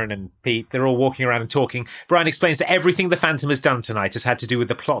Karen and Pete. They're all walking around and talking. Brian explains that everything the Phantom has done tonight has had to do with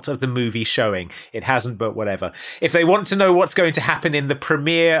the plot of the movie showing. It hasn't, but whatever. If they want to know what's going to happen in the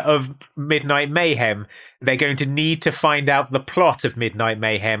premiere of Midnight Mayhem, they're going to need to find out the plot of Midnight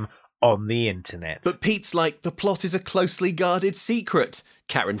Mayhem on the internet. But Pete's like, the plot is a closely guarded secret.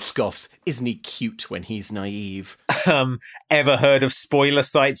 Karen scoffs. Isn't he cute when he's naive? Ever heard of spoiler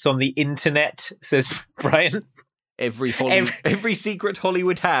sites on the internet? Says Brian. Every secret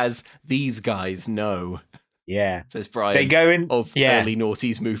Hollywood has, these guys know. Yeah. Says Brian. They go in of early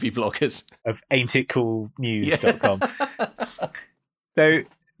noughties movie bloggers. Of ain'titcoolnews.com. So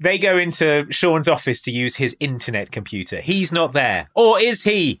they go into Sean's office to use his internet computer. He's not there. Or is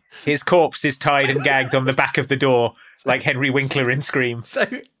he? His corpse is tied and gagged on the back of the door, like Henry Winkler in Scream. So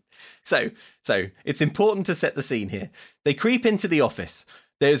it's important to set the scene here. They creep into the office.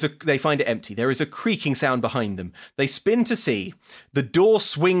 They find it empty. There is a creaking sound behind them. They spin to see. The door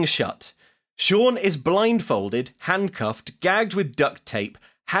swings shut. Sean is blindfolded, handcuffed, gagged with duct tape,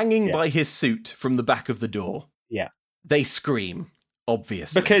 hanging by his suit from the back of the door. Yeah. They scream,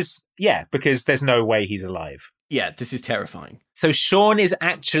 obviously. Because there's no way he's alive. Yeah, this is terrifying. So Sean is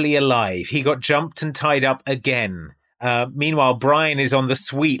actually alive. He got jumped and tied up again. Meanwhile, Brian is on the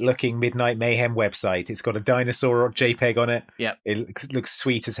sweet-looking Midnight Mayhem website. It's got a dinosaur JPEG on it. Yeah, it looks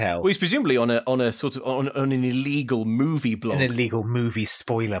sweet as hell. Well, he's presumably on a sort of on an illegal movie blog, an illegal movie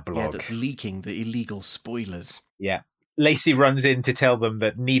spoiler blog. Yeah, that's leaking the illegal spoilers. Yeah. Lacey runs in to tell them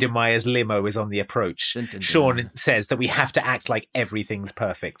that Niedermeyer's limo is on the approach. Dun, dun, dun. Sean says that we have to act like everything's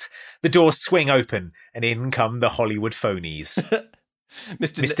perfect. The doors swing open, and in come the Hollywood phonies.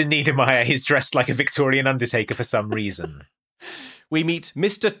 Mr. Niedermeyer is dressed like a Victorian undertaker for some reason. We meet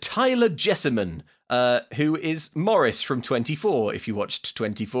Mr. Tyler Jessamine, who is Morris from 24, if you watched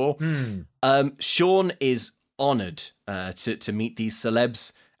 24. Sean is honoured to meet these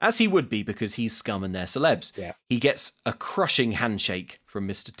celebs, as he would be because he's scum and they're celebs. Yeah. He gets a crushing handshake from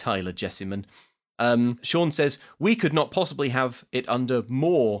Mr. Tyler Jessamine. Sean says, we could not possibly have it under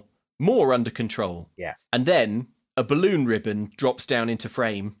more under control. Yeah. And then a balloon ribbon drops down into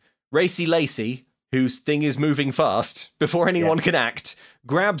frame. Racy Lacey, whose thing is moving fast before anyone can act,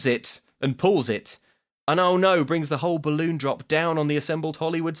 grabs it and pulls it. And oh no, brings the whole balloon drop down on the assembled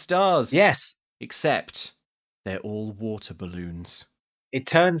Hollywood stars. Yes. Except they're all water balloons. It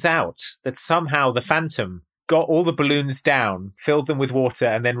turns out that somehow the Phantom got all the balloons down, filled them with water,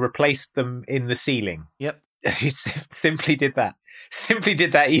 and then replaced them in the ceiling. Yep. He simply did that. Simply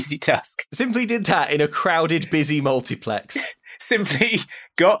did that easy task. Simply did that in a crowded, busy multiplex. Simply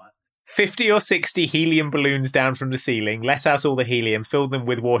got 50 or 60 helium balloons down from the ceiling, let out all the helium, filled them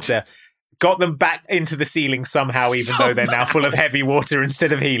with water, got them back into the ceiling somehow, even though they're now full of heavy water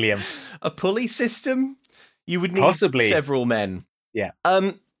instead of helium. A pulley system? You would need possibly several men. Yeah.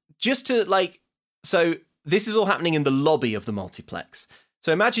 Just to, so this is all happening in the lobby of the multiplex.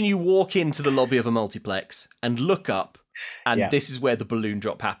 So imagine you walk into the lobby of a multiplex and look up, and this is where the balloon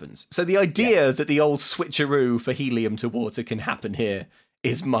drop happens. So the idea that the old switcheroo for helium to water can happen here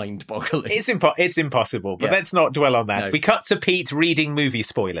is mind-boggling. It's impossible, but let's not dwell on that. No. We cut to Pete reading movie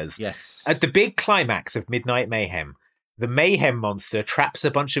spoilers. Yes. At the big climax of Midnight Mayhem, the Mayhem monster traps a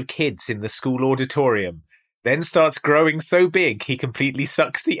bunch of kids in the school auditorium, then starts growing so big he completely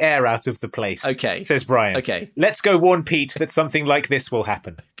sucks the air out of the place. Okay. Says Brian. Okay. Let's go warn Pete that something like this will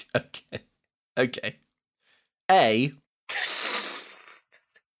happen. Okay. A,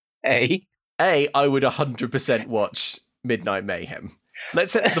 I would 100% watch Midnight Mayhem.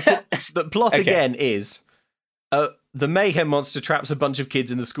 Let's say the plot again is the Mayhem monster traps a bunch of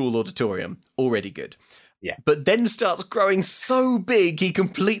kids in the school auditorium. Already good. Yeah. But then starts growing so big he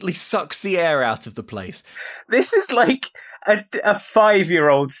completely sucks the air out of the place. This is like a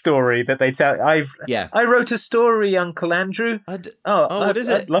 5-year-old story that they tell. I wrote a story, Uncle Andrew. What is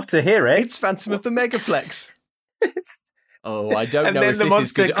it? I'd love to hear it. It's Phantom of the Megaplex. I don't and know then if the this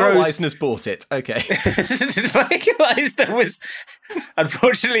is good. grows... Eisner's bought it. Okay.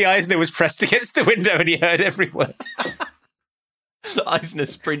 Unfortunately, Eisner was pressed against the window and he heard every word. Eisner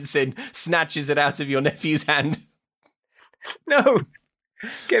sprints in, snatches it out of your nephew's hand. No!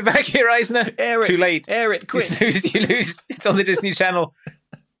 Get back here, Eisner. Air it. Too late. Air it, quick. You lose. It's on the Disney Channel.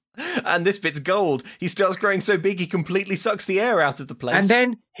 And this bit's gold. He starts growing so big he completely sucks the air out of the place. And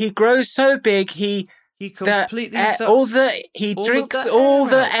then he grows so big he completely drinks all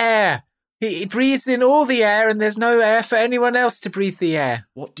the air. He breathes in all the air and there's no air for anyone else to breathe the air.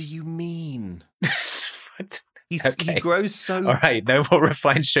 What do you mean? He Okay. grows so... All right, no more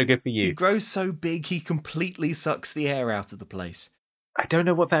refined sugar for He you. grows so big, he completely sucks the air out of the place. I don't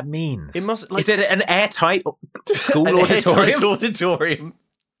know what that means. It must, Is it an airtight school an auditorium? airtight auditorium.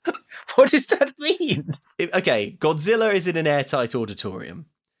 What does that mean? Okay, Godzilla is in an airtight auditorium.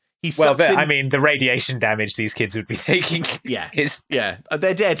 He Well, sucks in... I mean, the radiation damage these kids would be taking is... Yeah,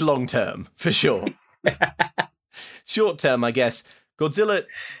 they're dead long term, for sure. Short term, I guess. Godzilla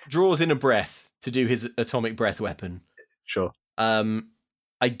draws in a breath to do his atomic breath weapon. Sure.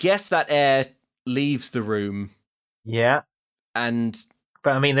 I guess that air leaves the room. Yeah.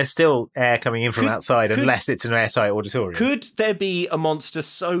 But I mean, there's still air coming in from outside unless it's an airtight auditorium. Could there be a monster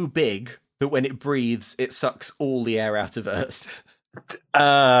so big that when it breathes, it sucks all the air out of Earth?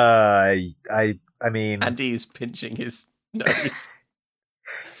 I mean... Andy's pinching his nose.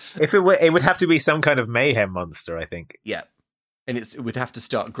 If it would have to be some kind of mayhem monster, I think. Yeah. And it would have to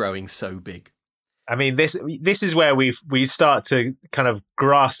start growing so big. I mean, this is where we start to kind of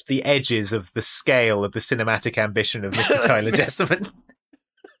grasp the edges of the scale of the cinematic ambition of Mr. Tyler Jessamine,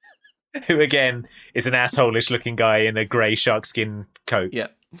 who again is an asshole-ish looking guy in a grey sharkskin coat. Yeah.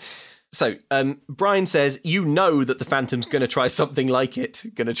 So, Brian says, you know that the Phantom's going to try something like it.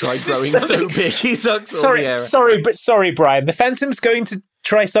 Going to try growing so big he sucks all the air. Sorry, Brian. The Phantom's going to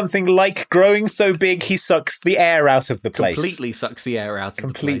try something like growing so big he sucks the air out of the place. Completely sucks the air out of the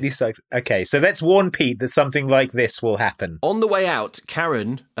place. Completely sucks. Okay, so let's warn Pete that something like this will happen. On the way out,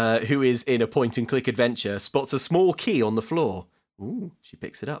 Karen, who is in a point-and-click adventure, spots a small key on the floor. Ooh, she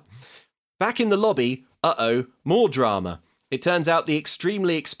picks it up. Back in the lobby, more drama. It turns out the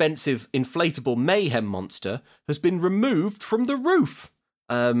extremely expensive inflatable mayhem monster has been removed from the roof.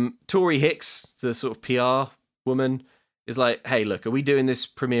 Tori Hicks, the sort of PR woman, is like, hey, look, are we doing this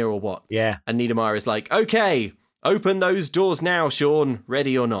premiere or what? Yeah. And Niedermeyer is like, okay, open those doors now, Sean,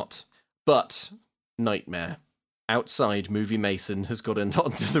 ready or not. But, nightmare. Outside, Movie Mason has gotten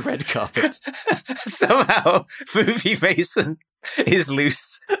onto the red carpet. Somehow, Movie Mason is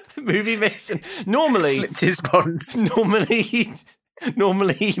loose. Movie Mason normally slipped his bonds.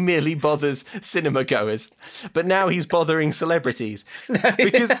 Normally he merely bothers cinema goers, but now he's bothering celebrities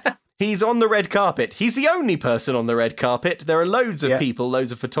because he's on the red carpet. He's the only person on the red carpet. There are loads of people,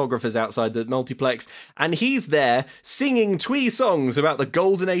 loads of photographers outside the multiplex, and he's there singing twee songs about the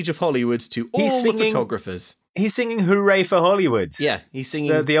golden age of Hollywood to all the photographers. He's singing "Hooray for Hollywood." Yeah, he's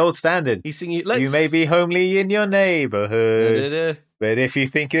singing the old standard. He's singing. You may be homely in your neighborhood, but if you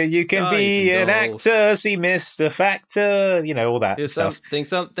think that you can be an actor, see Mr. Factor, all that Here's stuff.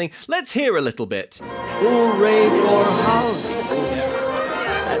 Something. Let's hear a little bit. Hooray for Hollywood,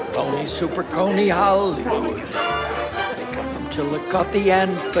 that phony super coney Hollywood. They come from Chillicothe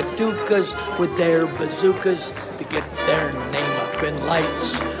and Paducas with their bazookas to get their name up in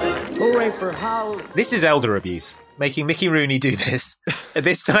lights. Hooray for Hollywood. This is elder abuse, making Mickey Rooney do this at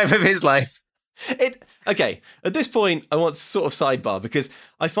this time of his life. Okay, at this point, I want to sort of sidebar because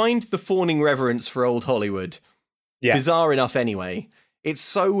I find the fawning reverence for old Hollywood bizarre enough anyway. It's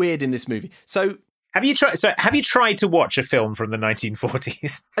so weird in this movie. So have you tried to watch a film from the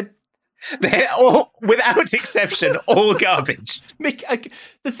 1940s? They're all, without exception, all garbage.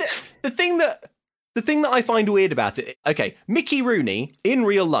 The thing that I find weird about it, okay, Mickey Rooney in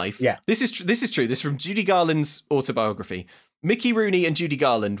real life. Yeah, this is true. This is from Judy Garland's autobiography. Mickey Rooney and Judy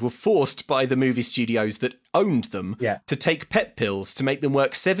Garland were forced by the movie studios that owned them to take pep pills to make them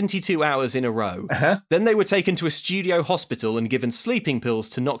work 72 hours in a row. Then they were taken to a studio hospital and given sleeping pills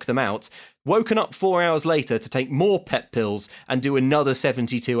to knock them out, woken up 4 hours later to take more pep pills and do another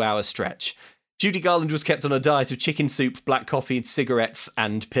 72-hour stretch. Judy Garland was kept on a diet of chicken soup, black coffee, cigarettes,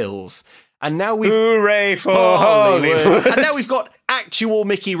 and pills. And now we've... Hooray for Hollywood. And now we've got actual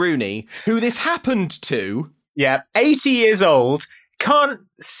Mickey Rooney, who this happened to... Yeah, 80 years old, can't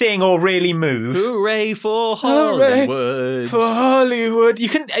sing or really move. Hooray for Hollywood. Hooray for Hollywood.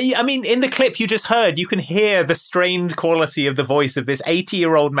 In the clip you just heard, you can hear the strained quality of the voice of this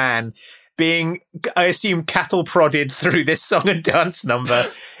 80-year-old man being, I assume, cattle prodded through this song and dance number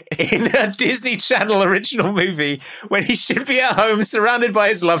in a Disney Channel original movie when he should be at home surrounded by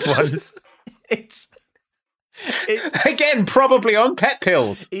his loved ones. It's again, probably on pet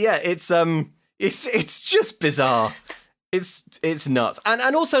pills. Yeah, it's just bizarre. It's nuts.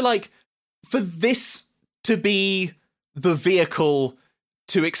 And also, like, for this to be the vehicle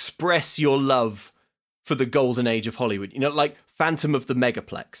to express your love for the golden age of Hollywood, like Phantom of the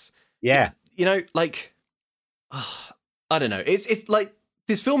Megaplex. Yeah. I don't know. It's like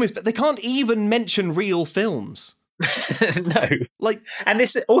this film is, but they can't even mention real films. No. And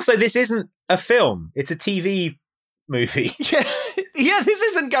this isn't a film. It's a TV movie. Yeah, this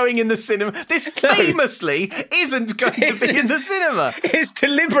isn't going in the cinema. This famously isn't going to be in the cinema. It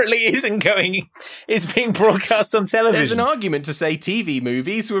deliberately isn't going. It's being broadcast on television. There's an argument to say TV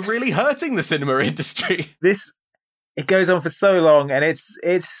movies were really hurting the cinema industry. It goes on for so long, and it's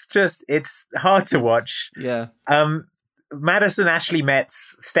hard to watch. Yeah. Madison Ashley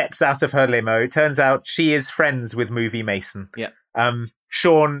Metz steps out of her limo. It turns out she is friends with Movie Mason. Yeah.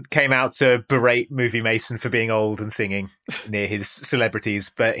 Sean came out to berate Movie Mason for being old and singing near his celebrities,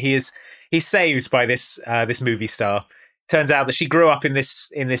 but he's saved by this movie star. Turns out that she grew up in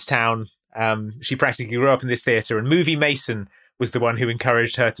this town. She practically grew up in this theatre, and Movie Mason was the one who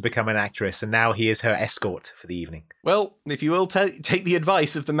encouraged her to become an actress, and now he is her escort for the evening. Well, if you will take the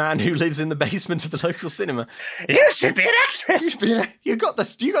advice of the man who lives in the basement of the local cinema, you should be an actress. You got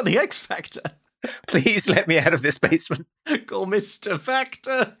the X Factor. Please let me out of this basement. Call Mr.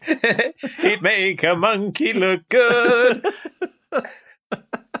 Factor. He'd make a monkey look good.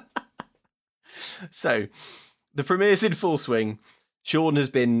 So, the premiere's in full swing. Sean has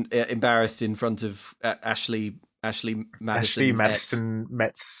been embarrassed in front of Ashley Madison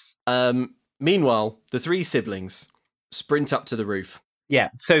Metz. Meanwhile, the three siblings sprint up to the roof. Yeah,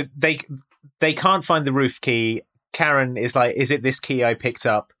 so they can't find the roof key. Karen is like, "Is it this key I picked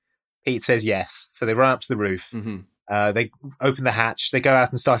up?" Pete says yes. So they run up to the roof. Mm-hmm. They open the hatch. They go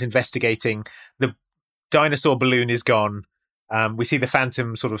out and start investigating. The dinosaur balloon is gone. We see the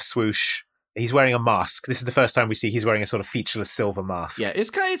Phantom sort of swoosh. He's wearing a mask. This is the first time we see he's wearing a sort of featureless silver mask. Yeah,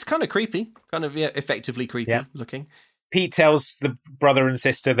 it's kind of creepy. Kind of effectively creepy looking. Pete tells the brother and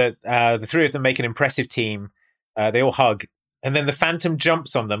sister that the three of them make an impressive team. They all hug. And then the Phantom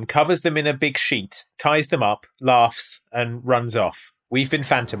jumps on them, covers them in a big sheet, ties them up, laughs, and runs off. "We've been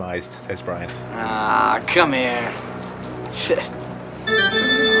phantomized," says Brian. Ah, come here.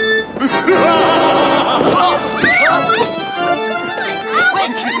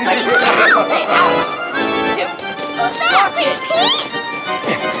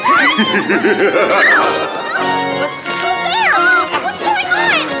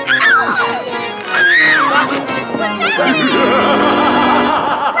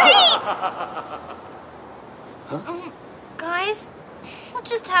 Guys, what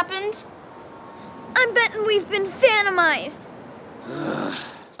just happened? I'm betting we've been phantomized.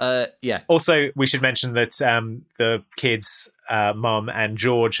 Yeah. Also, we should mention that the kids, Mum and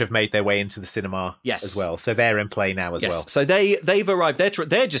George, have made their way into the cinema as well. So they're in play now as well. So they've arrived.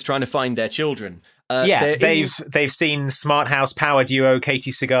 They're just trying to find their children. They've seen Smart House power duo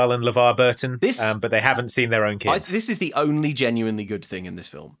Katie Seagal and LeVar Burton, but they haven't seen their own kids. This is the only genuinely good thing in this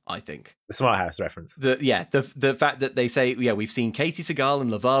film, I think. The Smart House reference. The fact that they say, we've seen Katie Seagal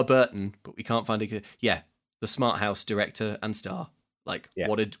and LeVar Burton, but we can't find a the Smart House director and star. Like,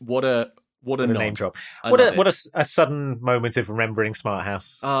 what a name drop. What a sudden moment of remembering Smart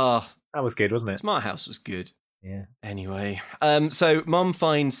House. That was good, wasn't it? Smart House was good. Yeah. Anyway, so Mum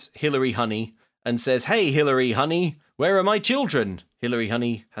finds Hillary Honey and says, "Hey, Hillary Honey, where are my children?" Hillary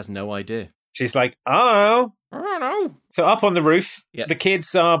Honey has no idea. She's like, "Oh, I don't know." So up on the roof, the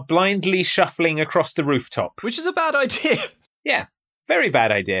kids are blindly shuffling across the rooftop. Which is a bad idea. Yeah, very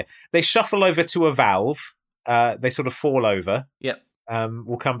bad idea. They shuffle over to a valve. They sort of fall over. Yep.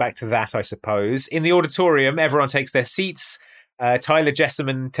 We'll come back to that, I suppose. In the auditorium, everyone takes their seats. Tyler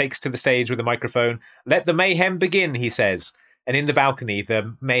Jessamine takes to the stage with a microphone. "Let the mayhem begin," he says. And in the balcony,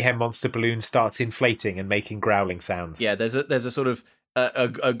 the mayhem monster balloon starts inflating and making growling sounds. Yeah, there's a sort of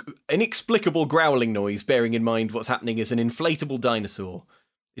a inexplicable growling noise. Bearing in mind what's happening is an inflatable dinosaur.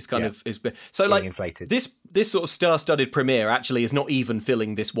 It's kind of so like inflated. This sort of star-studded premiere actually is not even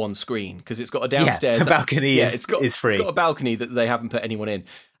filling this one screen because it's got a downstairs. The balcony is free. It's got a balcony that they haven't put anyone in,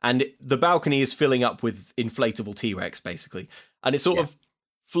 and the balcony is filling up with inflatable T-Rex basically, and it sort of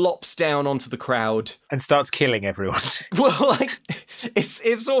flops down onto the crowd and starts killing everyone. Well, like it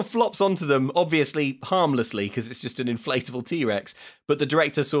sort of flops onto them, obviously harmlessly because it's just an inflatable T-Rex. But the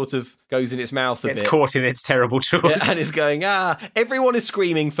director sort of goes in its mouth a bit. It's caught in its terrible jaws, and is going, everyone is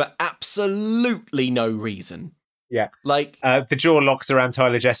screaming for absolutely no reason. Yeah, like the jaw locks around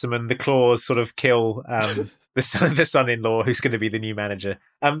Tyler Jessamine. The claws sort of kill the son-in-law, who's going to be the new manager.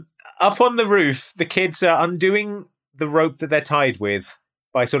 Up on the roof, the kids are undoing the rope that they're tied with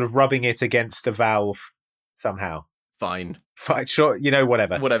by sort of rubbing it against a valve somehow. Fine, sure,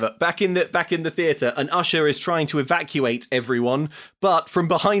 whatever. Back in the theatre, an usher is trying to evacuate everyone, but from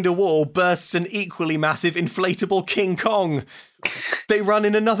behind a wall bursts an equally massive inflatable King Kong. They run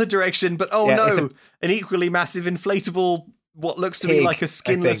in another direction, but an equally massive inflatable, what looks to me like a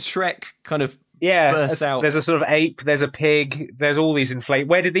skinless Shrek kind of Yeah, bursts out. there's a sort of ape, there's a pig, there's all these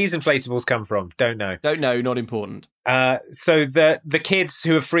Where did these inflatables come from? Don't know. Don't know, not important. So the kids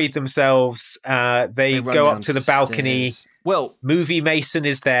who have freed themselves, they run go up to the balcony. downstairs. Well, Movie Mason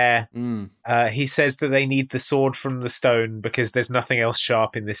is there. He says that they need the sword from the stone because there's nothing else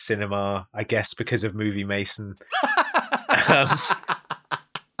sharp in this cinema, I guess because of Movie Mason.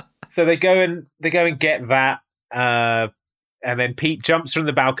 So they go and get that, and then Pete jumps from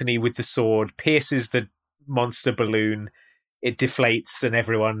the balcony with the sword, pierces the monster balloon, it deflates, and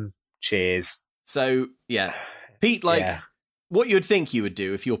everyone cheers. So, yeah. Pete, what you would think you would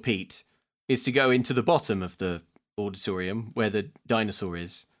do if you're Pete is to go into the bottom of the auditorium where the dinosaur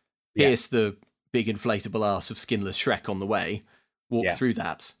is, pierce the big inflatable ass of skinless Shrek on the way, walk through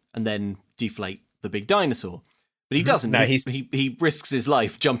that, and then deflate the big dinosaur. But he doesn't. No, he risks his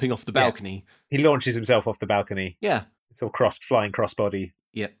life jumping off the balcony. He launches himself off the balcony. Yeah. It's all flying crossbody.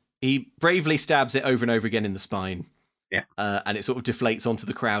 Yeah. He bravely stabs it over and over again in the spine. Yeah. And it sort of deflates onto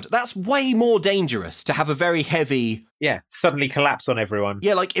the crowd. That's way more dangerous to have a very heavy... Yeah, suddenly collapse on everyone.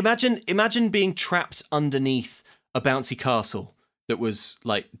 Yeah, like imagine being trapped underneath a bouncy castle that was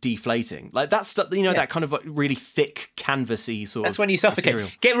like deflating. Like that's stuff, that kind of like really thick canvasy sort of. That's when you suffocate.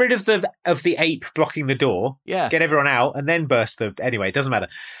 material. Get rid of the ape blocking the door. Yeah. Get everyone out and then burst the. Anyway, it doesn't matter.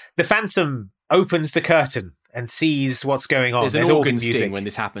 The Phantom opens the curtain and sees what's going on. There's an organ sting when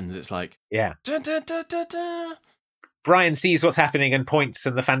this happens. It's like yeah. Dun, dun, dun, dun, dun. Brian sees what's happening and points,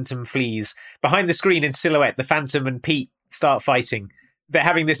 and the Phantom flees. Behind the screen in silhouette, the Phantom and Pete start fighting. They're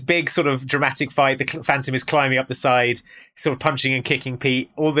having this big sort of dramatic fight. The Phantom is climbing up the side, sort of punching and kicking Pete.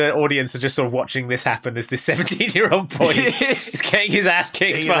 All the audience are just sort of watching this happen as this 17-year-old boy is getting his ass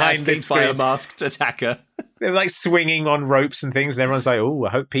kicked behind the screen. By a masked attacker. They're like swinging on ropes and things, and everyone's like, oh, I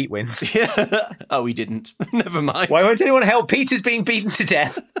hope Pete wins. Yeah. Oh, he didn't. Never mind. Why won't anyone help? Pete is being beaten to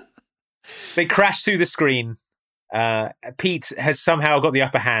death. They crash through the screen. Pete has somehow got the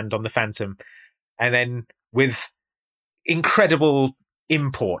upper hand on the Phantom. And then with incredible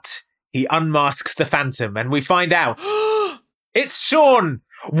import, he unmasks the Phantom, and we find out it's Sean.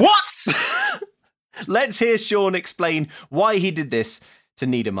 What? Let's hear Sean explain why he did this to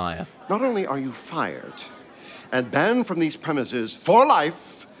Niedermeyer. Not only are you fired and banned from these premises for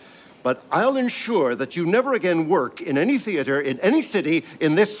life, but I'll ensure that you never again work in any theater in any city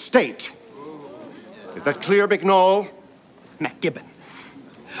in this state. Is that clear, McNall? MacGibbon.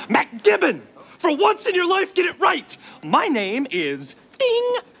 MacGibbon! For once in your life, get it right! My name is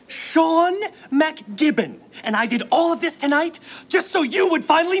Sean MacGibbon. And I did all of this tonight just so you would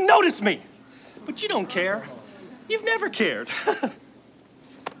finally notice me. But you don't care. You've never cared.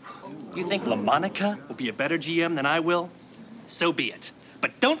 You think LaMonica will be a better GM than I will? So be it.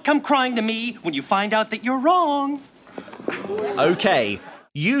 But don't come crying to me when you find out that you're wrong. Okay,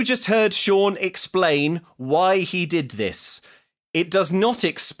 you just heard Sean explain why he did this. It does not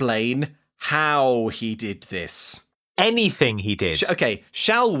explain how he did this. Anything he did. Okay,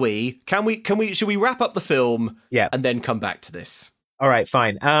 shall we? Should we wrap up the film? Yeah. And then come back to this? All right,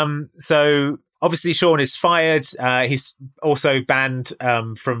 fine. So obviously Sean is fired. He's also banned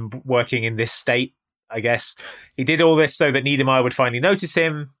from working in this state, I guess. He did all this so that Niedermeyer would finally notice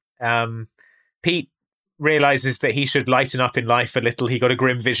him. Pete realizes that he should lighten up in life a little. He got a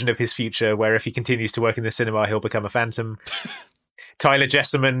grim vision of his future where if he continues to work in the cinema, he'll become a Phantom. Tyler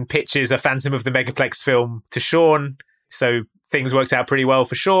Jesserman pitches a Phantom of the Megaplex film to Sean. So things worked out pretty well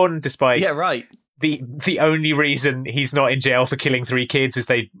for Sean, despite the only reason he's not in jail for killing 3 kids is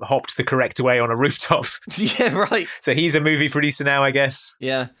they hopped the correct way on a rooftop. Yeah, right. So he's a movie producer now, I guess.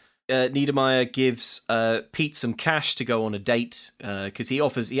 Yeah. Niedermeyer gives Pete some cash to go on a date because he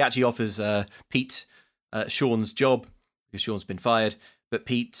actually offers Pete Sean's job because Sean's been fired. But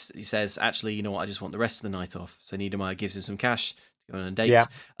Pete, he says, actually, you know what? I just want the rest of the night off. So Niedermeyer gives him some cash to go on a date.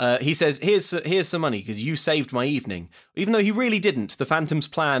 Yeah. He says, here's some money because you saved my evening. Even though he really didn't. The Phantom's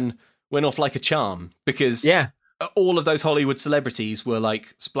plan went off like a charm because all of those Hollywood celebrities were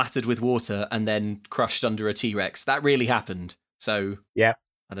like splattered with water and then crushed under a T-Rex. That really happened. So yeah.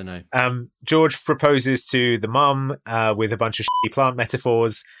 I don't know. George proposes to the mum with a bunch of shitty plant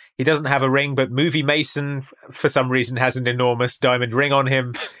metaphors. He doesn't have a ring, but Movie Mason, for some reason, has an enormous diamond ring on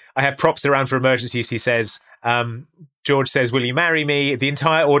him. I have props around for emergencies, he says. George says, will you marry me? The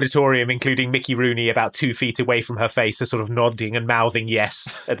entire auditorium, including Mickey Rooney, about 2 feet away from her face, are sort of nodding and mouthing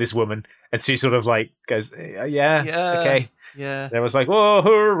yes at this woman. And she sort of like goes, yeah, okay. Yeah. There was like, whoa,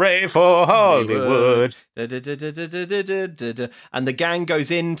 hooray for Hollywood. And the gang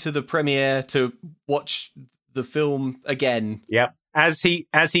goes into the premiere to watch the film again. Yep. As he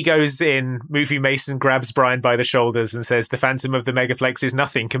goes in, Movie Mason grabs Brian by the shoulders and says, "The Phantom of the Megaplex is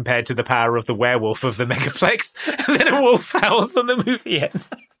nothing compared to the power of the werewolf of the Megaplex." And then a wolf howls and the movie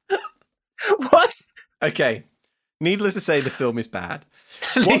ends. What? Okay. Needless to say, the film is bad.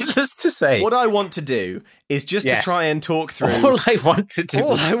 Needless to say. What I want to do is just to try and talk through... All I want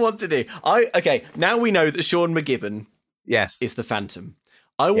to do. Okay, now we know that Sean McGibbon yes, is the Phantom.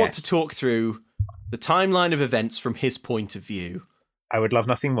 I want to talk through the timeline of events from his point of view. I would love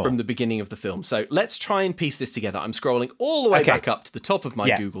nothing more. From the beginning of the film. So let's try and piece this together. I'm scrolling all the way back up to the top of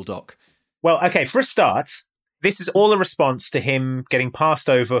my Google Doc. Well, okay, for a start, this is all a response to him getting passed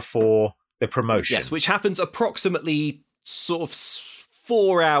over for the promotion. Yes, which happens approximately sort of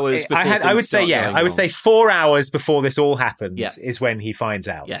 4 hours before I would say 4 hours before this all happens is when he finds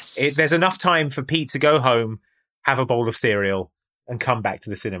out. Yes. There's enough time for Pete to go home, have a bowl of cereal, and come back to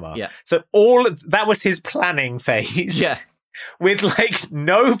the cinema. Yeah. So that was his planning phase. Yeah. With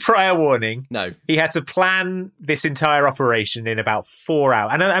no prior warning. No. He had to plan this entire operation in about 4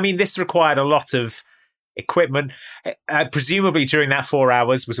 hours. And I mean, this required a lot of equipment. Presumably during that 4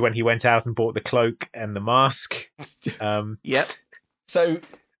 hours was when he went out and bought the cloak and the mask. Yep. So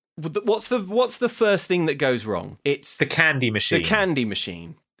what's the first thing that goes wrong? It's the candy machine. The candy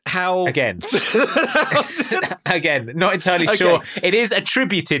machine. How again? Again, not entirely sure. It is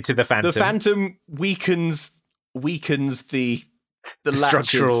attributed to the Phantom. The Phantom weakens the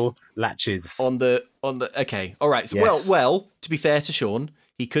structural latches on the okay. All right. So well, to be fair to Sean,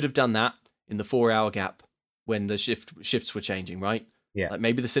 he could have done that in the 4 hour gap when the shifts were changing, right? Yeah. Like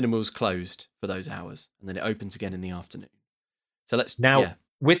maybe the cinema was closed for those hours and then it opens again in the afternoon. So let's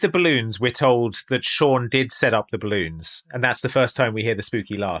with the balloons, we're told that Sean did set up the balloons, and that's the first time we hear the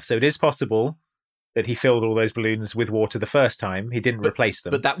spooky laugh. So it is possible that he filled all those balloons with water the first time. He didn't replace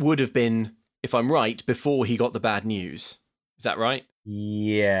them. But that would have been, if I'm right, before he got the bad news. Is that right?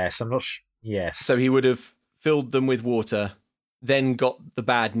 Yes, I'm not yes. So he would have filled them with water, then got the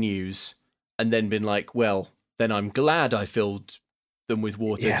bad news, and then been like, well, then I'm glad I filled them with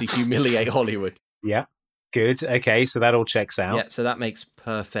water to humiliate Hollywood. Yeah. Good. Okay, so that all checks out. Yeah, so that makes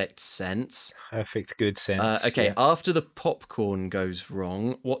perfect sense. Perfect good sense. Okay, after the popcorn goes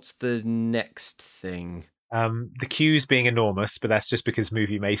wrong, what's the next thing? The queues being enormous, but that's just because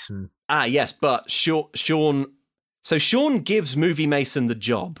Movie Mason... yes, but Sean... So Sean gives Movie Mason the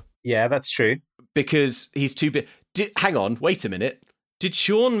job. Yeah, that's true. Because he's too big... Hang on, wait a minute. Did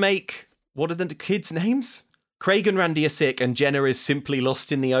Sean make... What are the kids' names? Craig and Randy are sick and Jenna is simply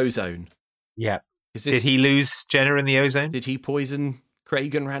lost in the ozone. Yeah. Did he lose Jenna in the ozone? Did he poison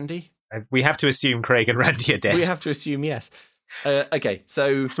Craig and Randy? We have to assume Craig and Randy are dead. We have to assume, yes. Okay,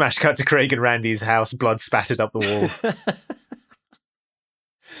 so... Smash cut to Craig and Randy's house, blood spattered up the walls.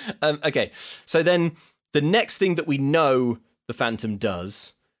 Okay, so then the next thing that we know the Phantom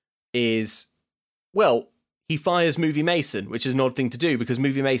does is, well, he fires Movie Mason, which is an odd thing to do because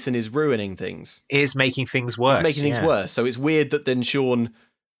Movie Mason is ruining things. Is making things worse. He's making things worse, so it's weird that then Sean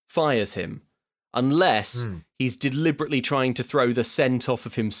fires him. Unless he's deliberately trying to throw the scent off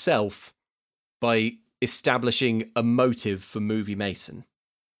of himself by establishing a motive for Movie Mason.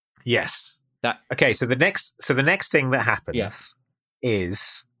 Yes. Okay, so the next thing that happens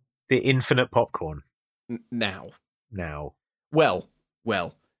is the infinite popcorn. Now. Well,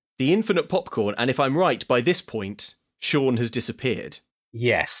 the infinite popcorn, and if I'm right, by this point, Sean has disappeared.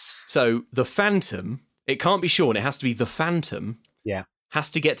 Yes. So the Phantom, it can't be Sean, it has to be the Phantom. Yeah. Has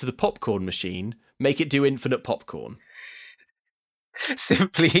to get to the popcorn machine, make it do infinite popcorn.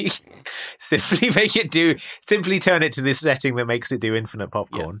 Simply turn it to this setting that makes it do infinite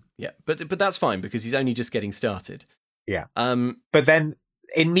popcorn. Yeah. But that's fine because he's only just getting started. Yeah. But then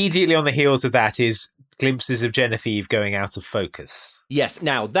immediately on the heels of that is glimpses of Genevieve going out of focus. Yes.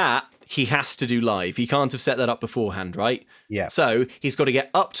 Now that he has to do live. He can't have set that up beforehand, right? Yeah. So he's got to get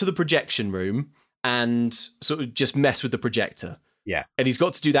up to the projection room and sort of just mess with the projector. Yeah. And he's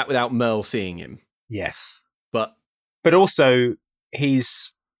got to do that without Merle seeing him. Yes. But also,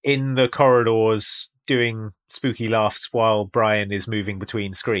 he's in the corridors doing spooky laughs while Brian is moving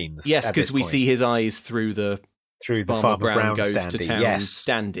between screens. Yes, because we see his eyes through the Farmer Brown goes standee. to town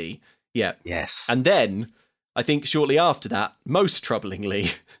standee. Yeah. Yes. And then, I think shortly after that, most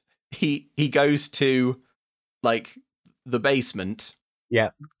troublingly, he goes to, like, the basement. Yeah.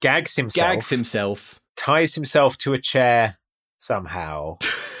 Gags himself. Ties himself to a chair somehow.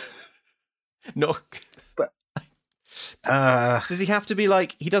 No. But does he have to be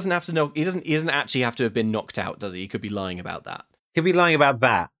like, he doesn't actually have to have been knocked out, does he? He could be lying about that. He'll be lying about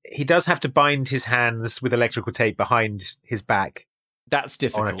that. He does have to bind his hands with electrical tape behind his back That's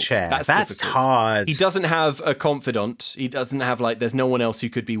difficult. on a chair. That's difficult. hard. He doesn't have a confidant. He doesn't have, like, there's no one else who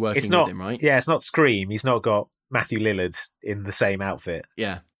could be working with him, right? Yeah, it's not Scream. He's not got Matthew Lillard in the same outfit.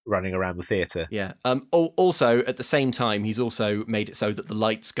 Yeah. Running around the theatre. Yeah. Also, at the same time, he's also made it so that the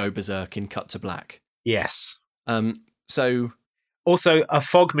lights go berserk in cut to black. Yes. So... Also, a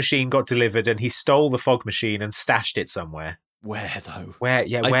fog machine got delivered and he stole the fog machine and stashed it somewhere. Where, though? Where?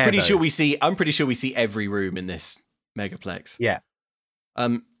 I'm pretty sure we see every room in this megaplex. Yeah.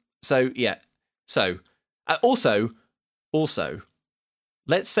 Also,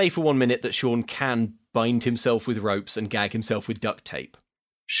 let's say for 1 minute that Sean can bind himself with ropes and gag himself with duct tape.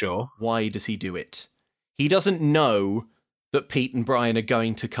 Sure. Why does he do it? He doesn't know that Pete and Brian are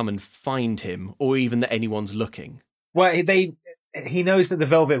going to come and find him, or even that anyone's looking. Well, he knows that the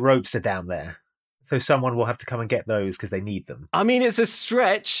velvet ropes are down there, so someone will have to come and get those because they need them. I mean, it's a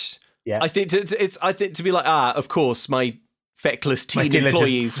stretch. Yeah. I think to be like, of course, my feckless teen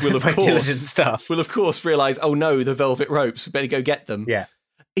employees will of course realise, oh no, the velvet ropes, we better go get them. Yeah.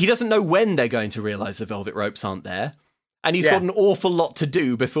 He doesn't know when they're going to realise the velvet ropes aren't there, and he's got an awful lot to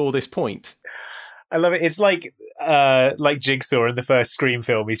do before this point. I love it. It's like Jigsaw in the first Scream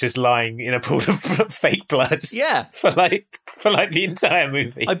film. He's just lying in a pool of fake blood. Yeah, for the entire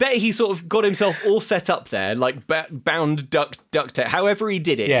movie. I bet he sort of got himself all set up there, like bound duct tape. However he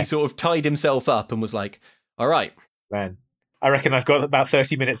did it, he sort of tied himself up and was like, "All right, man, I reckon I've got about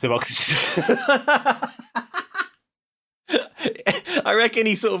 30 minutes of oxygen." I reckon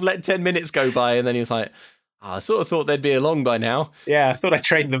he sort of let 10 minutes go by, and then he was like, I sort of thought they'd be along by now. Yeah, I thought I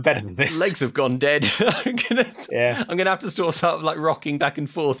trained them better than this. Legs have gone dead. I'm gonna have to start like rocking back and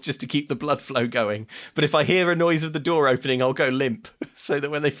forth just to keep the blood flow going. But if I hear a noise of the door opening, I'll go limp, so that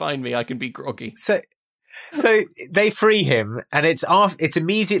when they find me, I can be groggy. So they free him, and it's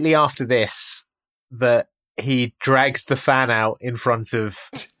immediately after this that he drags the fan out in front of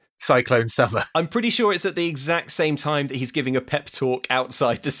Cyclone Summer. I'm pretty sure it's at the exact same time that he's giving a pep talk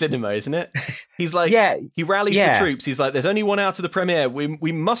outside the cinema, isn't it? He's like, he rallies the troops. He's like, there's only one out of the premiere.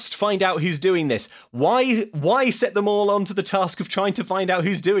 We must find out who's doing this. Why set them all onto the task of trying to find out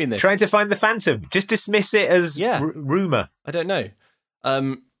who's doing this? Trying to find the Phantom. Just dismiss it as rumour. I don't know.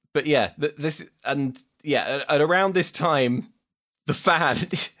 But yeah, and around this time, the fan...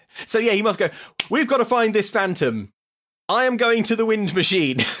 So yeah, he must go, we've got to find this Phantom. I am going to the wind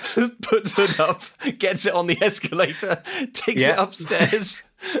machine. Puts it up, gets it on the escalator, takes it upstairs.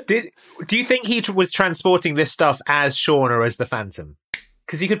 Do you think he was transporting this stuff as Sean or as the Phantom?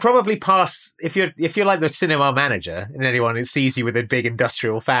 Because you could probably pass, if you're like the cinema manager and anyone who sees you with a big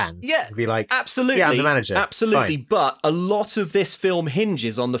industrial fan, be like, absolutely, yeah, I'm the manager. Absolutely, but a lot of this film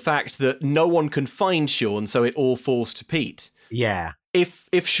hinges on the fact that no one can find Sean, so it all falls to Pete. Yeah.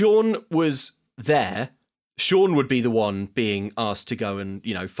 If Sean was there, Sean would be the one being asked to go and,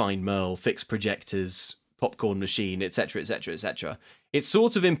 find Merle, fix projectors, popcorn machine, etc., etc., etc. It's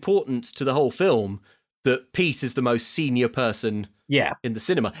sort of important to the whole film that Pete is the most senior person in the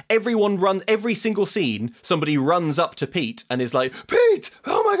cinema. Every single scene, somebody runs up to Pete and is like, Pete,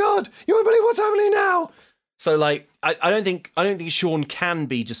 oh my God, you won't believe what's happening now. So, like, I don't think Sean can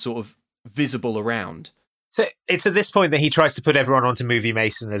be just sort of visible around. So it's at this point that he tries to put everyone onto Movie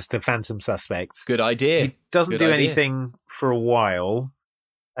Mason as the Phantom suspects. Good idea. He doesn't do anything for a while,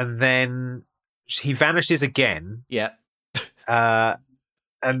 and then he vanishes again. Yeah.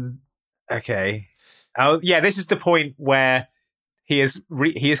 Okay. Oh, yeah. This is the point where he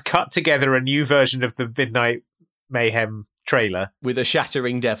has cut together a new version of the Midnight Mayhem trailer with a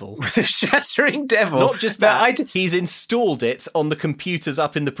shattering devil. Not just that, he's installed it on the computers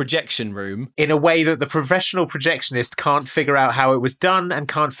up in the projection room in a way that the professional projectionist can't figure out how it was done and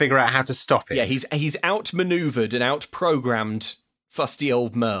can't figure out how to stop it. Yeah, he's outmaneuvered and outprogrammed fusty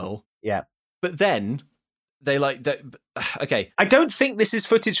old Merle. Yeah. But then they okay. I don't think this is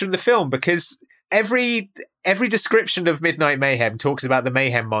footage from the film because every description of Midnight Mayhem talks about the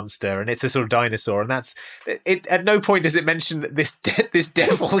Mayhem monster, and it's a sort of dinosaur, and that's it. At no point does it mention this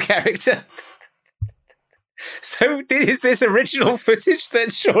devil character. So, is this original footage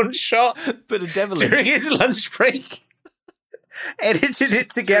that Sean shot? But a devil during his lunch break, edited it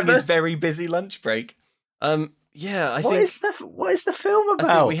together. During his very busy lunch break. Yeah, I think. What is the film about?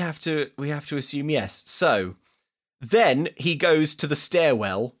 I think we have to assume yes. So then he goes to the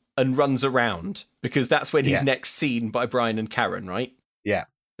stairwell and runs around, because that's when he's next seen by Brian and Karen, right? Yeah.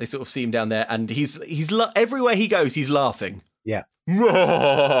 They sort of see him down there, and he's everywhere he goes, he's laughing. Yeah.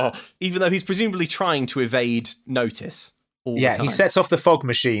 Even though he's presumably trying to evade notice all the time. He sets off the fog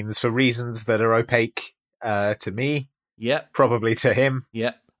machines for reasons that are opaque to me. Yep. Probably to him.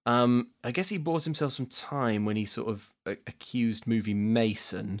 Yep. I guess he bought himself some time when he sort of accused movie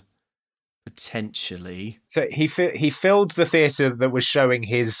Mason, potentially. So he filled the theatre that was showing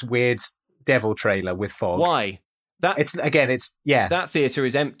his weird devil trailer with fog. Why? That theatre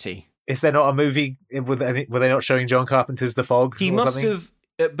is empty. Is there not a movie? Were they not showing John Carpenter's The Fog? He must have,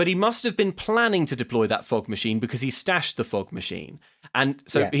 but he must have been planning to deploy that fog machine because he stashed the fog machine, and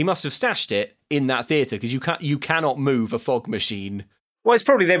so he must have stashed it in that theatre because you cannot move a fog machine. Well, it's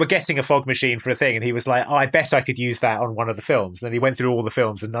probably they were getting a fog machine for a thing, and he was like, I bet I could use that on one of the films. And then he went through all the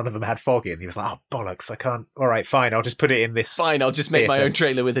films, and none of them had fog in. He was like, oh, bollocks, I can't. All right, fine, I'll just put it in this. Fine, I'll just make my own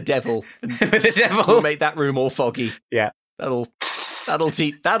trailer with a devil. With a devil. We'll make that room all foggy. Yeah. That'll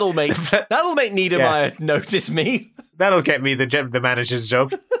make Niedermeyer notice me. That'll get me the manager's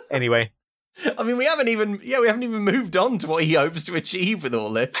job. Anyway. I mean, we haven't even moved on to what he hopes to achieve with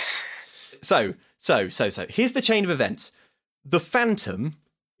all this. So, here's the chain of events. The Phantom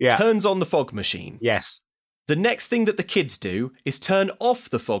turns on the fog machine. Yes. The next thing that the kids do is turn off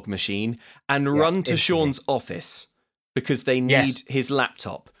the fog machine and run to Sean's office because they need his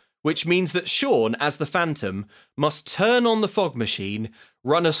laptop, which means that Sean, as the Phantom, must turn on the fog machine,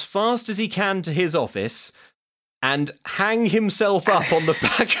 run as fast as he can to his office, and hang himself up on the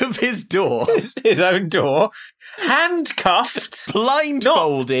back of his door. His own door. Handcuffed.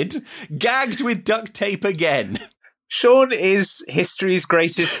 Blindfolded. Gagged with duct tape again. Sean is history's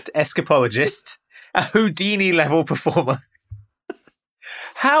greatest escapologist, a Houdini-level performer.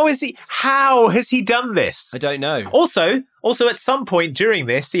 How has he done this? I don't know. Also, at some point during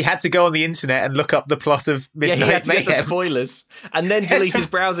this, he had to go on the internet and look up the plot of Midnight he had to Mayhem. get the spoilers. And then delete his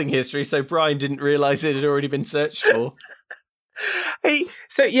browsing history so Brian didn't realise it had already been searched for. They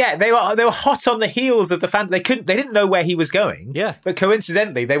were hot on the heels of the Phantom. They didn't know where he was going. Yeah. But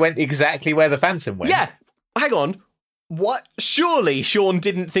coincidentally, they went exactly where the Phantom went. Yeah. Hang on. What? Surely Sean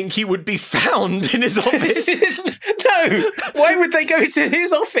didn't think he would be found in his office. No. Why would they go to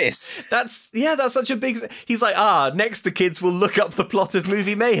his office? That's such a big. He's like, next the kids will look up the plot of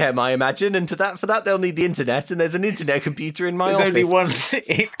Movie Mayhem, I imagine, and for that they'll need the internet, and there's an internet computer in my office. There's only one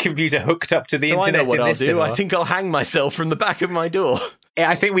computer hooked up to the internet. I know what in I'll this do. cinema. I think I'll hang myself from the back of my door.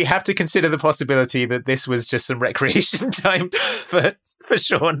 I think we have to consider the possibility that this was just some recreation time for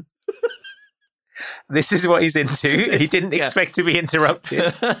Sean. This is what he's into. He didn't expect to be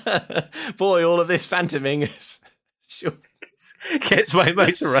interrupted. Boy, all of this phantoming gets my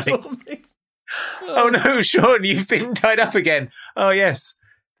motor running. Oh no, Sean, you've been tied up again. Oh yes.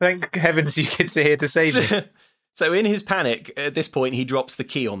 Thank heavens you kids are here to save me. So in his panic, at this point, he drops the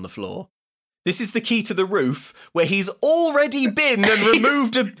key on the floor. This is the key to the roof, where he's already been and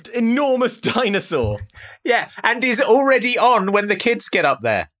removed an enormous dinosaur. Yeah, and is already on when the kids get up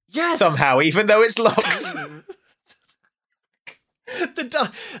there. Yes! Somehow, even though it's locked.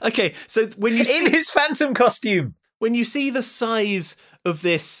 Okay, so when you in his Phantom costume. When you see the size of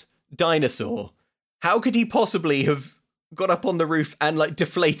this dinosaur, how could he possibly have got up on the roof and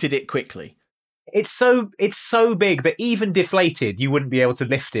deflated it quickly? It's so big that even deflated, you wouldn't be able to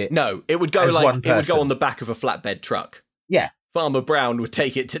lift it. No, it would go it would go on the back of a flatbed truck. Yeah. Farmer Brown would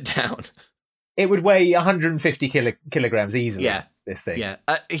take it to town. It would weigh 150 kilograms easily. Yeah. This thing. Yeah.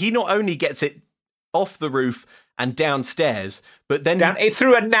 He not only gets it off the roof and downstairs, but then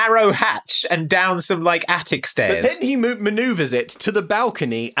through a narrow hatch and down some attic stairs. But then he maneuvers it to the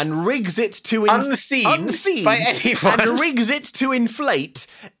balcony and rigs it to unseen by anyone, and rigs it to inflate.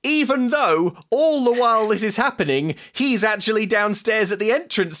 Even though all the while this is happening, he's actually downstairs at the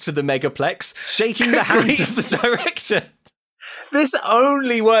entrance to the Megaplex, shaking the hand of the director. This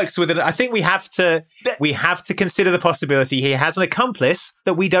only works with I think we have to consider the possibility he has an accomplice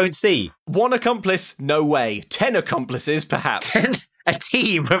that we don't see. One accomplice? No way. 10 accomplices, perhaps. A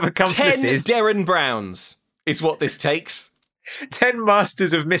team of accomplices. 10 Darren Browns is what this takes. 10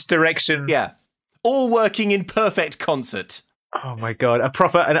 masters of misdirection. Yeah. All working in perfect concert. Oh my God.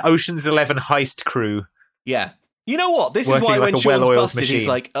 An Ocean's 11 heist crew. Yeah. You know what? This is why when Sean's busted, he's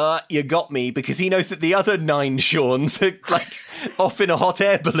like, you got me, because he knows that the other 9 Seans are off in a hot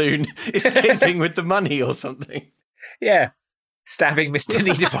air balloon, escaping with the money or something. Yeah. Stabbing Mr.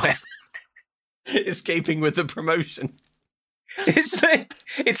 Niedermeyer. Escaping with the promotion.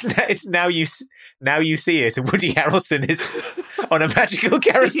 It's now you see it, and Woody Harrelson is on a magical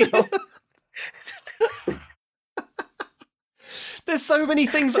carousel. Yeah. There's so many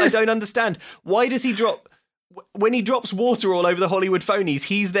things I don't understand. Why does he drop... When he drops water all over the Hollywood phonies,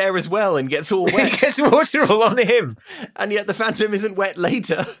 he's there as well and gets all wet. He gets water all on him. And yet the Phantom isn't wet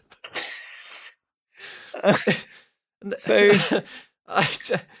later. So...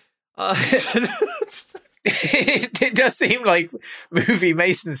 It does seem like movie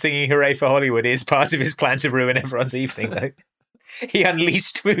Mason singing "Hooray for Hollywood" is part of his plan to ruin everyone's evening, though. He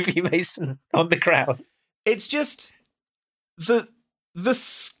unleashed movie Mason on the crowd. It's just the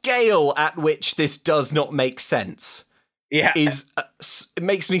scale at which this does not make sense. Yeah, it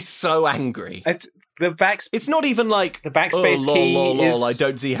makes me so angry. It's not even like the backspace key is. I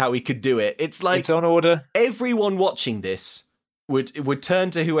don't see how he could do it. It's like it's on order. Everyone watching this would turn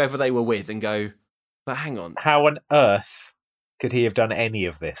to whoever they were with and go, "But hang on, how on earth could he have done any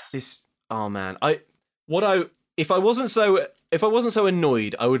of this?" Oh man, if I wasn't so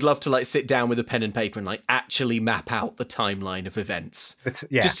annoyed, I would love to like sit down with a pen and paper and like actually map out the timeline of events,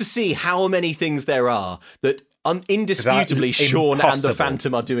 just to see how many things there are that indisputably Sean and the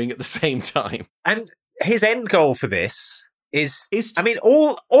Phantom are doing at the same time. And his end goal for this is I mean,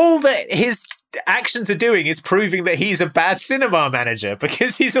 all that his actions are doing is proving that he's a bad cinema manager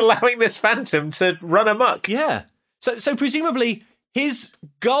because he's allowing this Phantom to run amok. Yeah. So presumably his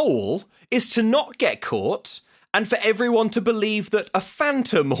goal is to not get caught and for everyone to believe that a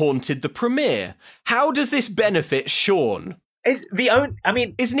Phantom haunted the premiere. How does this benefit Sean? Is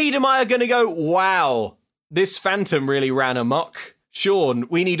Niedermeyer going to go, wow, this Phantom really ran amok? Sean,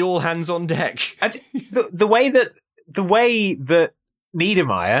 we need all hands on deck. The way that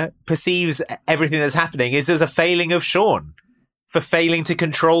Niedermeyer perceives everything that's happening is as a failing of Sean for failing to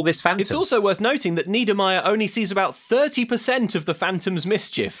control this Phantom. It's also worth noting that Niedermeyer only sees about 30% of the Phantom's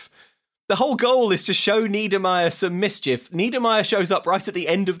mischief. The whole goal is to show Niedermeyer some mischief. Niedermeyer shows up right at the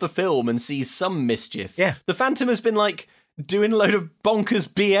end of the film and sees some mischief. Yeah. The Phantom has been like doing a load of bonkers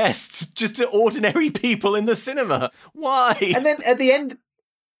BS just to ordinary people in the cinema. Why? And then at the end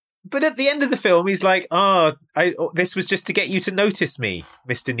of the film, he's like, this was just to get you to notice me,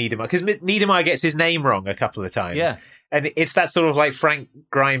 Mr. Niedermeyer. Because Niedermeyer gets his name wrong a couple of times. Yeah. And it's that sort of like Frank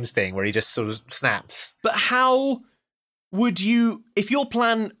Grimes thing where he just sort of snaps. But how would you, if your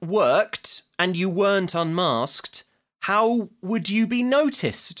plan worked and you weren't unmasked, how would you be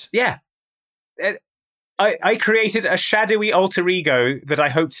noticed? Yeah. I created a shadowy alter ego that I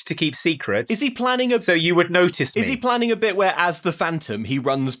hoped to keep secret. Is he planning so you would notice me? Is he planning a bit where, as the Phantom, he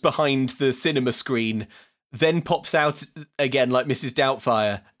runs behind the cinema screen, then pops out again like Mrs.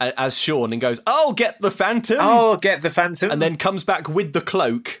 Doubtfire as Sean and goes, "I'll get the Phantom! I'll get the Phantom!" And then comes back with the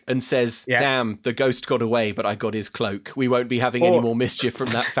cloak and says, "Damn, the ghost got away, but I got his cloak. We won't be having any more mischief from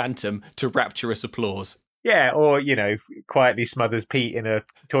that Phantom," to rapturous applause. Yeah, or, quietly smothers Pete in a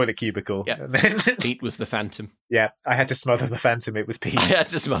toilet cubicle. Yeah. Pete was the Phantom. Yeah, I had to smother the Phantom. It was Pete.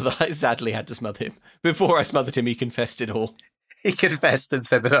 I sadly had to smother him. Before I smothered him, he confessed it all. He confessed and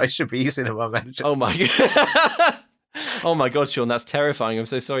said that I should be cinema manager. Oh my God. Oh my God, Sean, that's terrifying. I'm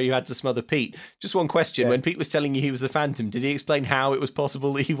so sorry you had to smother Pete. Just one question. When Pete was telling you he was the Phantom, did he explain how it was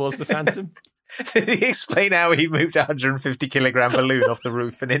possible that he was the Phantom? Did he explain how he moved a 150-kilogram balloon off the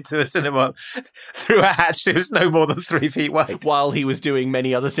roof and into a cinema through a hatch that was no more than 3 feet wide? While he was doing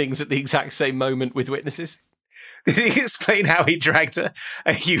many other things at the exact same moment with witnesses? Did he explain how he dragged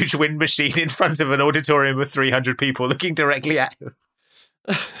a huge wind machine in front of an auditorium with 300 people looking directly at him?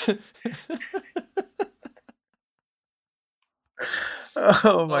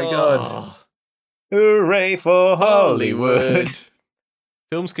 Oh my God. Hooray for Hollywood.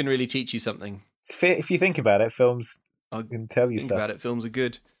 Films can really teach you something. If you think about it, films can tell you stuff. Think about it, films are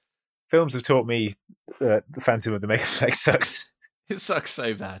good. Films have taught me that the Phantom of the Megaplex sucks. It sucks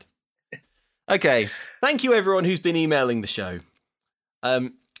so bad. Okay, thank you everyone who's been emailing the show.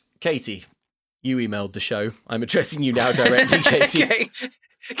 Katie, you emailed the show. I'm addressing you now directly, Katie.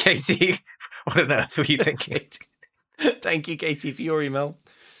 Katie, what on earth were you thinking? Thank you, Katie, for your email.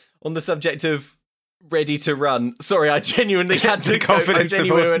 On the subject of Ready to Run. Sorry, I genuinely had to confidence of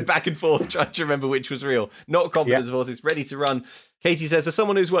horses. Went back and forth trying to remember which was real. Not Confidence of Horses, Ready to Run. Katie says, as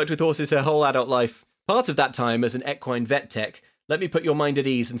someone who's worked with horses her whole adult life, part of that time as an equine vet tech, let me put your mind at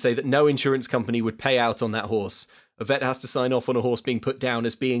ease and say that no insurance company would pay out on that horse. A vet has to sign off on a horse being put down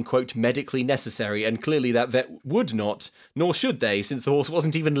as being, quote, medically necessary, and clearly that vet would not, nor should they, since the horse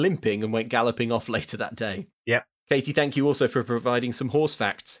wasn't even limping and went galloping off later that day. Yep. Katie, thank you also for providing some horse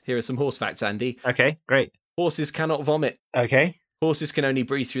facts. Here are some horse facts, Andy. Okay, great. Horses cannot vomit. Okay. Horses can only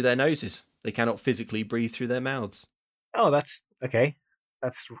breathe through their noses. They cannot physically breathe through their mouths. Oh, that's okay.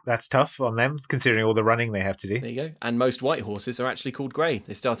 That's tough on them, considering all the running they have to do. There you go. And most white horses are actually called grey.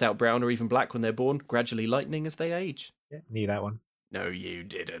 They start out brown or even black when they're born, gradually lightening as they age. Yeah, knew that one. No, you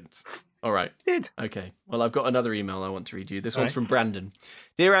didn't. All right. Did. Okay. Well, I've got another email I want to read you. This one's from Brandon.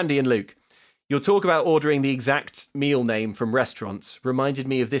 Dear Andy and Luke, your talk about ordering the exact meal name from restaurants reminded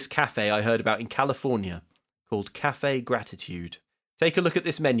me of this cafe I heard about in California called Cafe Gratitude. Take a look at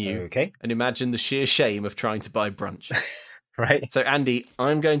this menu. Okay. And imagine the sheer shame of trying to buy brunch. Right. So, Andy,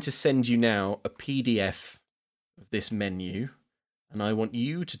 I'm going to send you now a PDF of this menu, and I want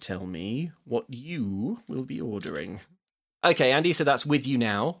you to tell me what you will be ordering. Okay, Andy, so that's with you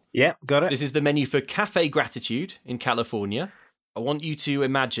now. Yeah, got it. This is the menu for Cafe Gratitude in California. I want you to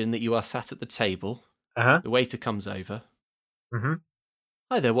imagine that you are sat at the table. Uh-huh. The waiter comes over. Mm-hmm.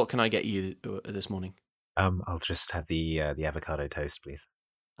 Hi there, what can I get you this morning? I'll just have the avocado toast, please.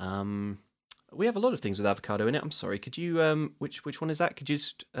 We have a lot of things with avocado in it. I'm sorry. Could you which one is that? Could you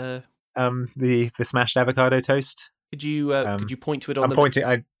just the smashed avocado toast? Could you point to it on I'm pointing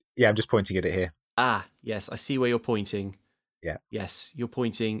I'm just pointing at it here. Ah, yes, I see where you're pointing. Yeah. Yes, you're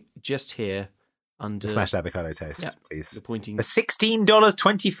pointing just here under The smashed avocado toast, yeah, please. You're pointing for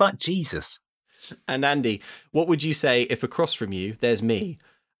 $16.25. Jesus. And Andy, what would you say if across from you there's me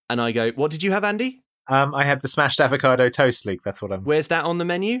and I go, "What did you have, Andy?" I had the smashed avocado toast, Luke. That's what I'm. Where's that on the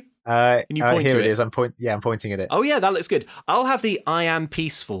menu? Can you point here to it is. I'm pointing at it. Oh yeah, that looks good. I'll have the I am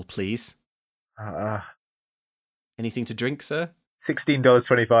peaceful, please. Anything to drink, sir?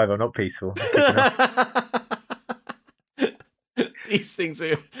 $16.25. I'm not peaceful. These things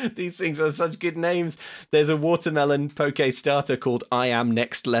are such good names. There's a watermelon poke starter called I Am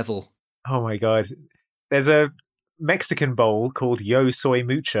Next Level. Oh my god. There's a Mexican bowl called Yo Soy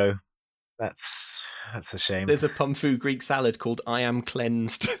Mucho. That's a shame. There's a Pumfu Greek salad called I Am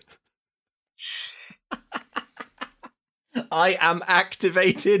Cleansed. I Am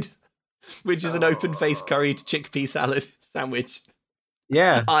Activated, which is an open-faced curried chickpea salad sandwich.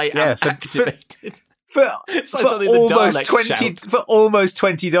 Yeah. I am activated. For almost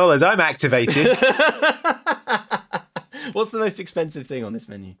 $20, I'm activated. What's the most expensive thing on this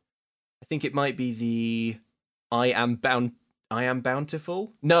menu? I think it might be the I am bountiful.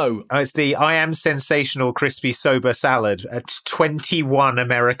 No, it's the I am sensational crispy soba salad at $21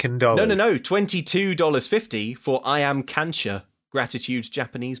 American dollars. No, $22.50 for I am Kancha gratitude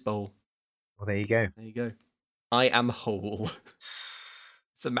Japanese bowl. Well, there you go. There you go. I am whole.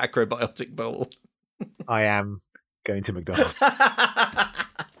 It's a macrobiotic bowl. I am going to McDonald's.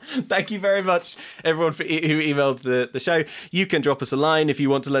 Thank you very much, everyone who emailed the show. You can drop us a line if you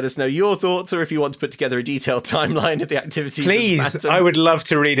want to let us know your thoughts or if you want to put together a detailed timeline of the activities. Please, I would love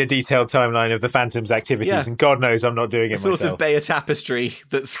to read a detailed timeline of the Phantom's activities, and God knows I'm not doing it myself. Sort of Bayer tapestry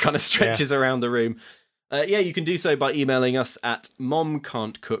that kind of stretches around the room. You can do so by emailing us at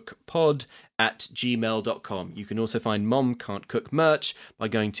momcan'tcookpod@gmail.com. You can also find Mom Can't Cook merch by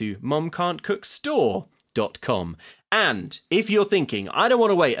going to momcan'tcookstore.com. And if you're thinking, I don't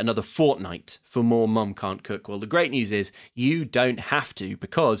want to wait another fortnight for more Mum Can't Cook, well, the great news is you don't have to,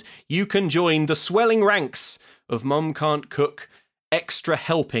 because you can join the swelling ranks of Mum Can't Cook Extra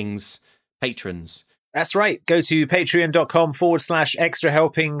Helpings patrons. That's right. Go to patreon.com/extra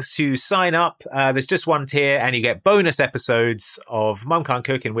helpings to sign up. There's just one tier and you get bonus episodes of Mum Can't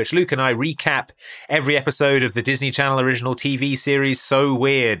Cook in which Luke and I recap every episode of the Disney Channel original TV series So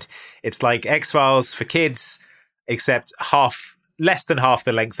Weird. It's like X-Files for kids, except less than half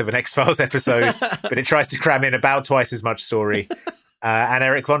the length of an X-Files episode, but it tries to cram in about twice as much story. And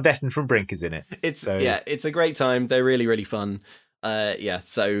Eric Von Detten from Brink is in it. It's a great time. They're really, really fun.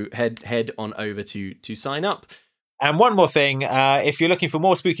 So head on over to sign up. And one more thing, if you're looking for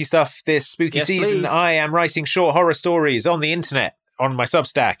more spooky stuff this spooky season, please. I am writing short horror stories on the internet on my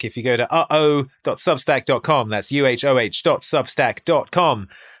Substack. If you go to uh-oh.substack.com, that's uhoh.substack.com,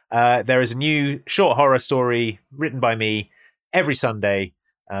 there is a new short horror story written by me every Sunday.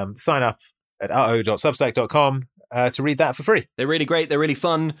 Sign up at uh-oh.substack.com to read that for free. They're really great. They're really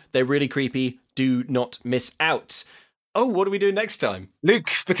fun. They're really creepy. Do not miss out. Oh, what do we do next time? Luke,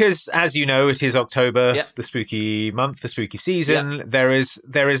 because as you know, it is October, the spooky month, the spooky season. There is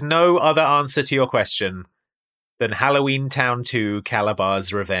no other answer to your question than Halloween Town 2,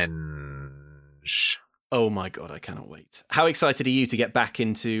 Calabar's Revenge. Oh my God, I cannot wait. How excited are you to get back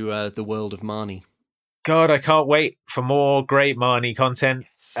into the world of Marnie? God, I can't wait for more great Marnie content.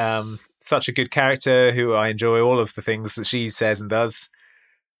 Such a good character who I enjoy all of the things that she says and does.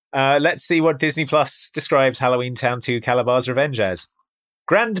 Let's see what Disney Plus describes Halloween Town 2 Calabar's Revenge as.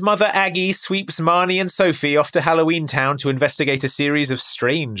 Grandmother Aggie sweeps Marnie and Sophie off to Halloween Town to investigate a series of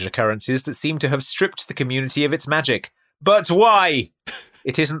strange occurrences that seem to have stripped the community of its magic. But why?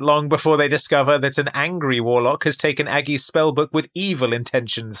 It isn't long before they discover that an angry warlock has taken Aggie's spellbook with evil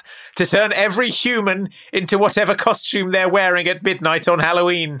intentions to turn every human into whatever costume they're wearing at midnight on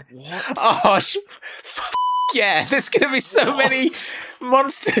Halloween. What? Oh, yeah, there's going to be so many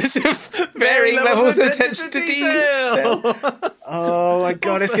monsters of varying levels of attention to detail. Oh my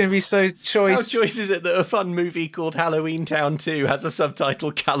god, it's going to be so choice. How choice is it that a fun movie called Halloween Town 2 has a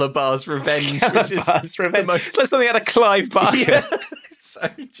subtitle Calabar's Revenge? Calabar's Revenge. Like something out of Clive Barker. Yeah. So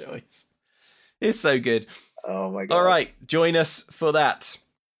choice. It's so good. Oh my god. All right, join us for that.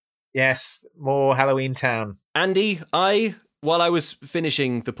 Yes, more Halloween Town. Andy, while I was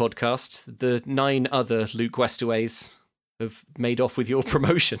finishing the podcast, the 9 other Luke Westerways have made off with your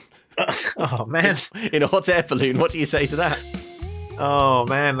promotion. Oh, man. In a hot air balloon. What do you say to that? Oh,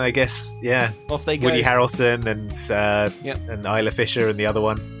 man, I guess, yeah. Off they go. Woody Harrelson and Isla Fisher and the other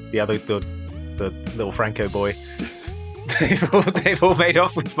one, the little Franco boy. They've all made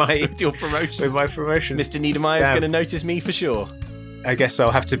off with your promotion. With my promotion. Mr. Niedermeyer's going to notice me for sure. I guess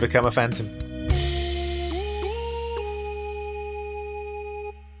I'll have to become a phantom.